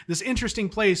interesting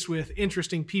place with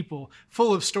interesting people,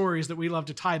 full of stories that we love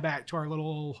to tie back to our little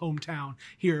old hometown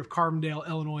here of Carbondale,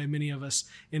 Illinois. Many of us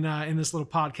in this little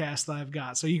podcast that I've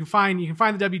got. So you can find the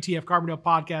WTF Carbondale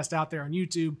podcast out there on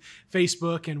YouTube,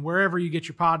 Facebook, and wherever you get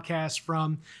your podcasts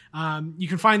from. You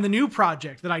can find the new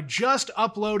project that I just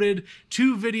uploaded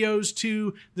 2 videos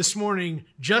to this morning,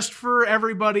 just for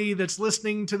everybody that's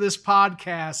listening to this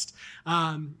podcast.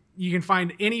 You can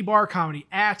find Any Bar Comedy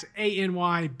at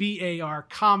ANYBAR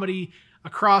Comedy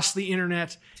across the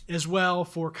internet as well,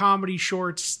 for comedy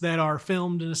shorts that are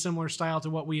filmed in a similar style to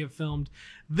what we have filmed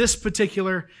this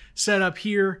particular setup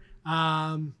here.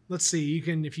 Let's see. You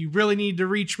can, if you really need to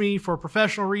reach me for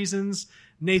professional reasons,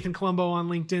 Nathan Colombo on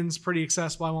LinkedIn is pretty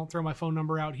accessible. I won't throw my phone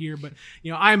number out here, but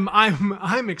I'm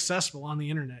accessible on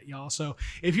the internet, y'all. So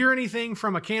if you're anything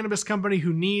from a cannabis company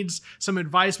who needs some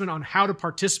advisement on how to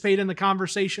participate in the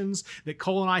conversations that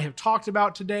Cole and I have talked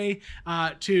about today,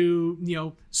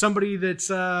 to somebody that's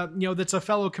that's a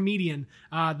fellow comedian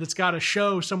that's got a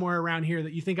show somewhere around here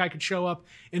that you think I could show up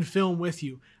and film with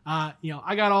you. I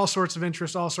got all sorts of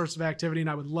interest, all sorts of activity,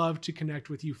 and I would love to connect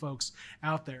with you folks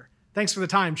out there. Thanks for the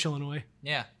time, Chillinois.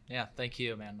 Yeah. Thank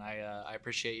you, man. I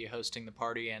appreciate you hosting the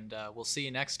party, and we'll see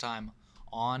you next time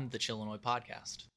on the Chillinois podcast.